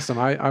this. Awesome.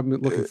 I'm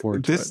looking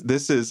forward to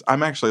it.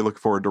 I'm actually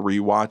looking forward to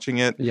rewatching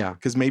it. Yeah.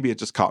 Because maybe it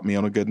just caught me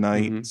on a good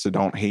night. So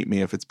don't hate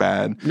me if it's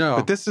bad. No.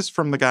 But this is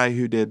from the guy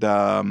who did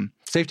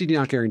Safety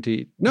Not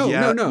Guaranteed. No.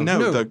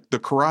 The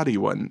karate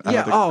one.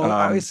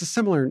 Yeah. It's a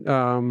similar.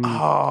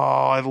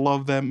 I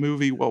love that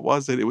movie. What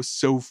was it? It was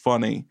so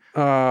funny.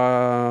 The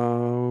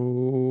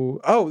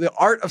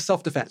Art of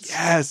Self-Defense.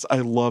 Yes, I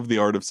love The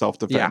Art of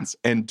Self-Defense.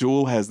 Yeah. And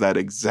Duel has that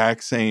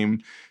exact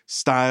same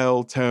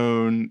style,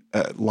 tone,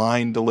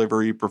 line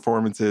delivery,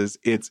 performances.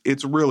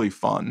 It's really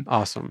fun.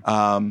 Awesome.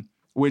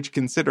 Which,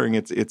 considering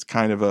it's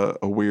kind of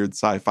a weird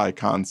sci-fi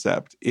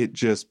concept, it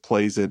just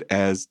plays it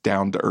as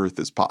down to earth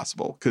as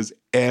possible, because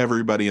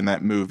everybody in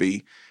that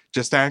movie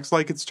just acts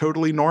like it's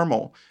totally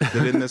normal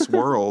that in this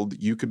world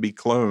you could be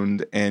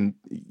cloned and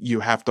you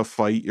have to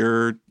fight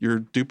your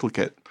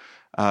duplicate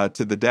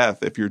to the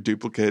death if your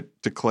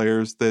duplicate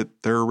declares that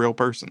they're a real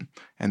person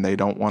and they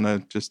don't want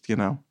to just,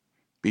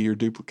 be your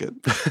duplicate.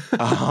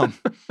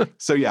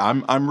 So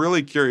yeah, I'm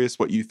really curious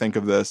what you think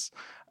of this.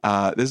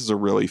 This is a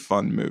really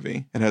fun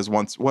movie. It has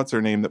what's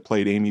her name that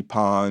played Amy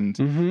Pond,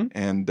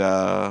 and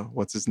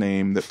what's his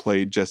name that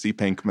played Jesse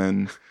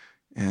Pinkman,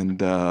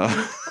 and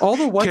all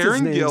the what's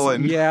Karen his names.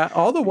 Gillan. Yeah,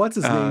 all the what's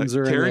his names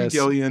are Karen in this.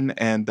 Gillan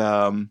and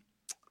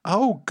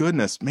oh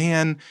goodness,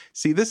 man!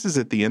 See, this is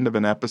at the end of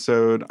an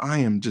episode. I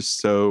am just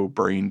so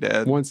brain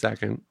dead. 1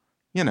 second.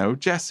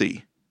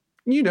 Jesse.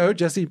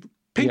 Jesse.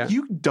 Pink, Yeah.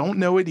 you don't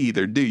know it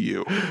either, do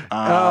you?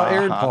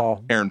 Aaron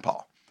Paul. Aaron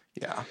Paul.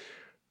 Yeah.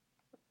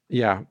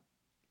 Yeah.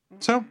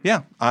 So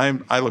yeah,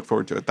 I look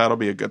forward to it. That'll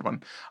be a good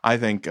one. I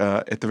think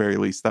at the very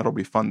least that'll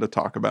be fun to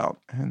talk about.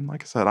 And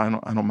like I said, I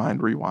don't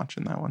mind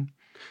rewatching that one.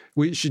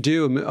 We should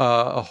do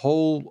a.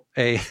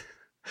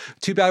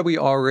 Too bad we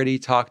already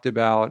talked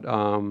about.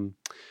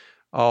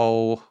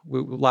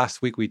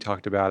 Last week we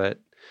talked about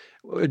it.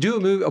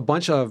 Do a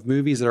bunch of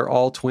movies that are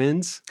all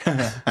twins.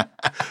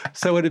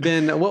 So it would have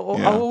been what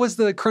was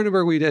the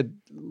Cronenberg we did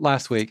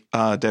last week?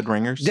 Dead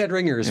Ringers. Dead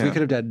Ringers. Yeah. We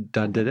could have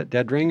done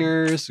Dead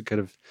Ringers. We could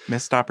have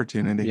missed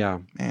opportunity. Yeah,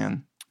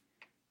 man.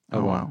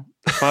 Oh wow.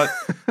 But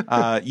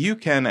you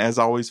can, as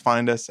always,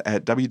 find us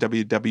at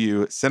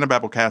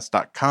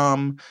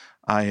www.cinebabblecast.com.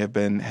 I have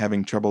been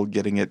having trouble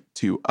getting it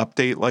to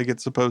update like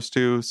it's supposed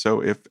to.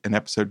 So if an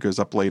episode goes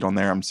up late on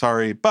there, I'm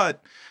sorry.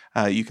 But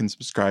you can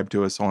subscribe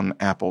to us on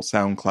Apple,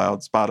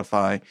 SoundCloud,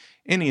 Spotify,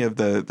 any of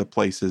the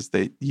places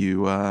that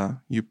you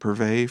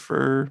purvey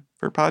for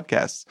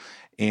podcasts.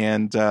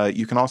 And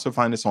you can also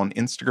find us on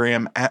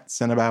Instagram at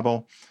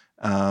Cinebabble,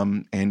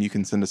 and you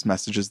can send us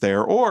messages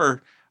there.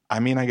 Or, I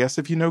guess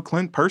if you know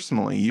Clint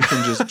personally, you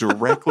can just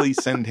directly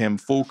send him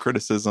full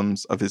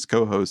criticisms of his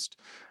co-host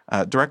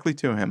directly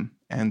to him.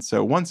 And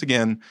so once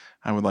again,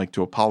 I would like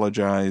to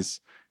apologize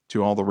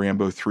to all the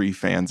Rambo 3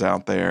 fans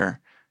out there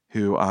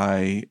who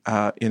I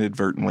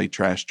inadvertently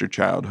trashed your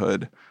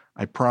childhood.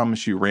 I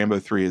promise you, Rambo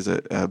 3 is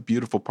a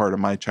beautiful part of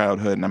my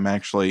childhood, and I'm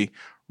actually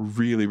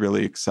really,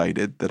 really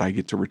excited that I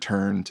get to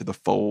return to the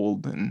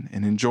fold and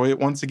enjoy it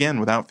once again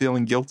without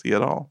feeling guilty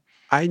at all.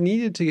 I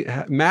needed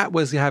to. Matt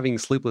was having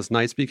sleepless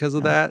nights because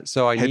of that,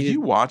 so I Have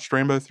you watched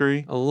Rambo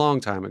 3? A long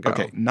time ago.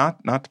 Okay,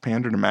 not to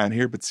pander to Matt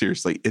here, but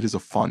seriously, it is a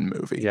fun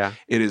movie. Yeah,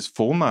 it is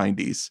full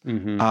 90s,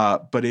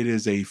 but it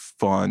is a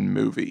fun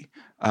movie.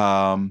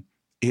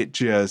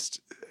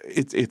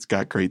 It's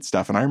got great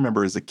stuff, and I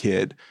remember as a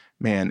kid,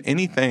 man,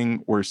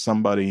 anything where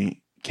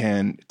somebody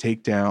can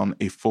take down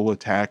a full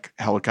attack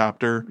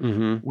helicopter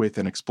with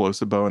an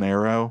explosive bow and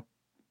arrow.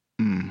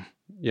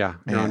 Yeah,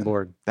 you're on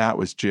board. That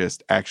was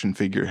just action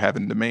figure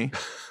heaven to me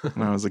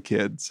when I was a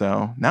kid.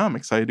 So now I'm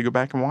excited to go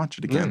back and watch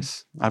it again.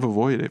 Nice. I've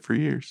avoided it for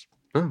years.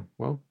 Oh,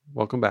 well,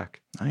 welcome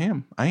back. I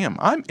am.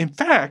 In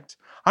fact,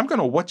 I'm going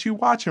to Whatchoo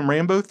Watchin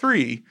Rambo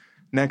 3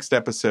 next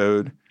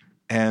episode.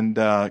 And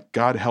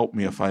God help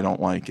me if I don't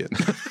like it.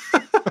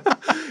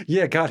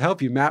 Yeah, God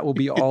help you. Matt will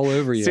be all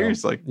over you.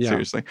 Seriously.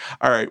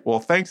 All right. Well,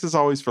 thanks as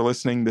always for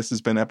listening. This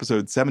has been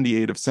episode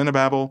 78 of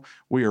Cinebabble.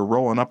 We are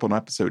rolling up on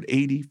episode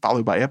 80,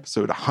 followed by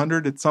episode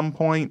 100 at some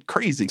point.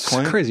 Crazy,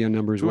 Clint. It's crazy on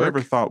numbers.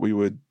 Whoever thought we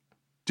would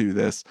do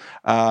this.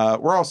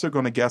 We're also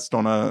going to guest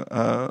on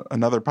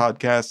another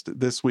podcast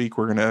this week.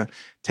 We're going to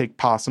take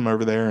Possum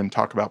over there and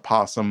talk about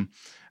Possum.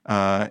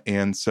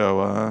 And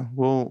so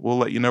we'll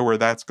let you know where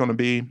that's going to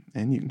be,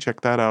 and you can check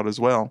that out as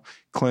well.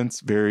 Clint's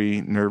very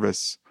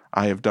nervous.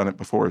 I have done it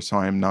before, so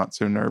I am not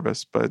so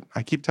nervous, but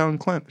I keep telling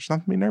Clint, there's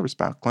nothing to be nervous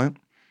about, Clint.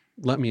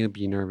 Let me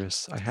be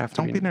nervous. I have to.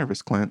 Don't be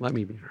nervous, Clint. Let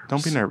me be nervous.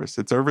 Don't be nervous.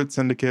 It's over at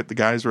Syndicate. The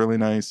guy's really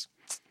nice.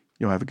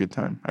 You'll have a good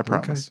time. I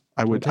promise.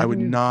 Okay. I would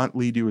not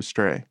lead you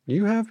astray.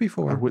 You have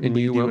before. I wouldn't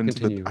lead you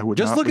into the, I would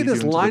Just not look at lead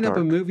this you into the lineup dark.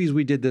 of movies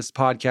we did this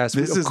podcast.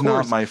 This is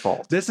not my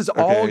fault. This is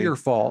all your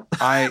fault.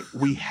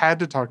 We had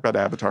to talk about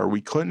Avatar.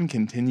 We couldn't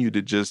continue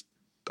to just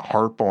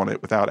harp on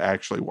it without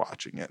actually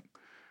watching it.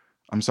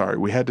 I'm sorry.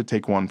 We had to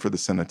take one for the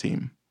Cine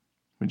team.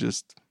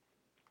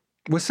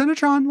 Was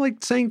Cinetron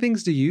like saying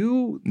things to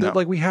you that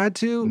like we had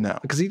to? No.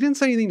 Because he didn't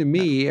say anything to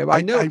me. I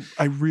know.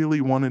 I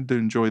really wanted to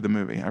enjoy the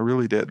movie. I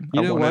really did.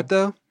 You know what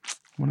though?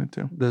 Wanted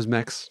to. Those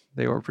mechs,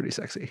 they were pretty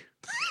sexy.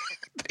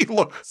 They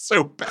look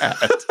so bad.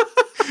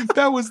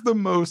 That was the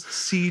most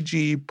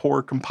CG,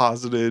 poor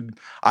composited.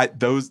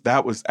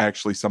 That was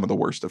actually some of the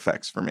worst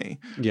effects for me.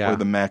 Yeah, were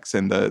the mechs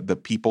and the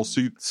people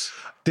suits.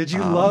 Did you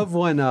love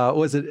when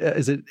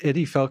is it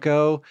Eddie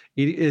Falco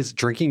is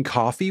drinking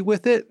coffee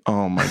with it?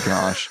 Oh my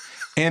gosh.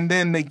 And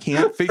then they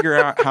can't figure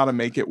out how to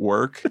make it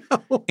work.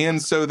 No. And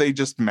so they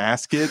just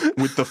mask it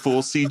with the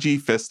full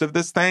CG fist of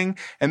this thing.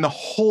 And the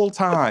whole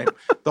time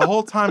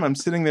I'm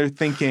sitting there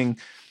thinking,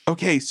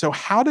 okay, so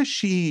how does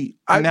she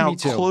now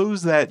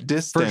close that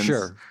distance? For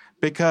sure.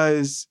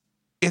 Because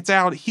it's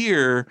out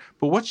here,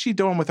 but what's she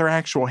doing with her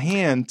actual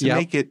hand to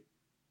make it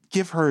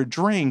give her a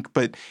drink?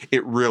 But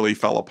it really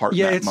fell apart.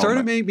 Yeah, it started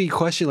to make me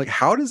question, like,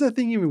 how does that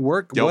thing even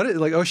work?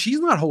 Yep.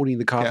 She's not holding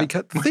the coffee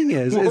cup. The thing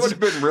is, what would have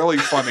been really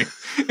funny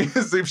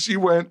is if she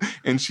went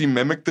and she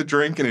mimicked the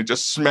drink and it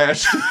just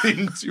smashed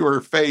into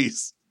her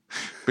face.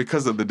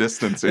 Because of the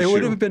distance issue. It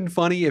would have been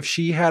funny if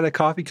she had a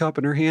coffee cup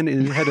in her hand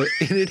and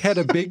it had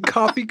a big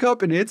coffee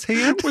cup in its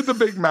hand. With a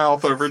big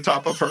mouth over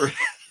top of her head.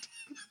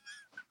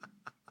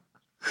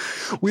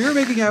 We are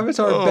making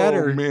Avatar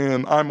better. Oh,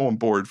 man. I'm on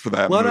board for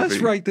that Let movie.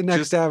 us write the next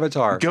Just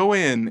Avatar. Go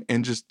in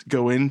and just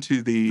go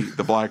into the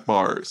black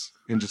bars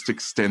and just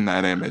extend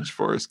that image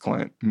for us,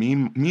 Clint.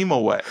 Meme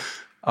away.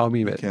 I'll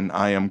meme it. And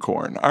I am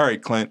corn. All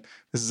right, Clint.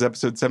 This is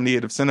episode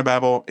 78 of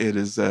Cinebabble. It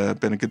has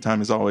been a good time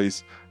as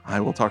always.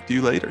 I will talk to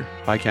you later.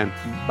 Bye, Ken.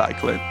 Bye,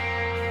 Clint.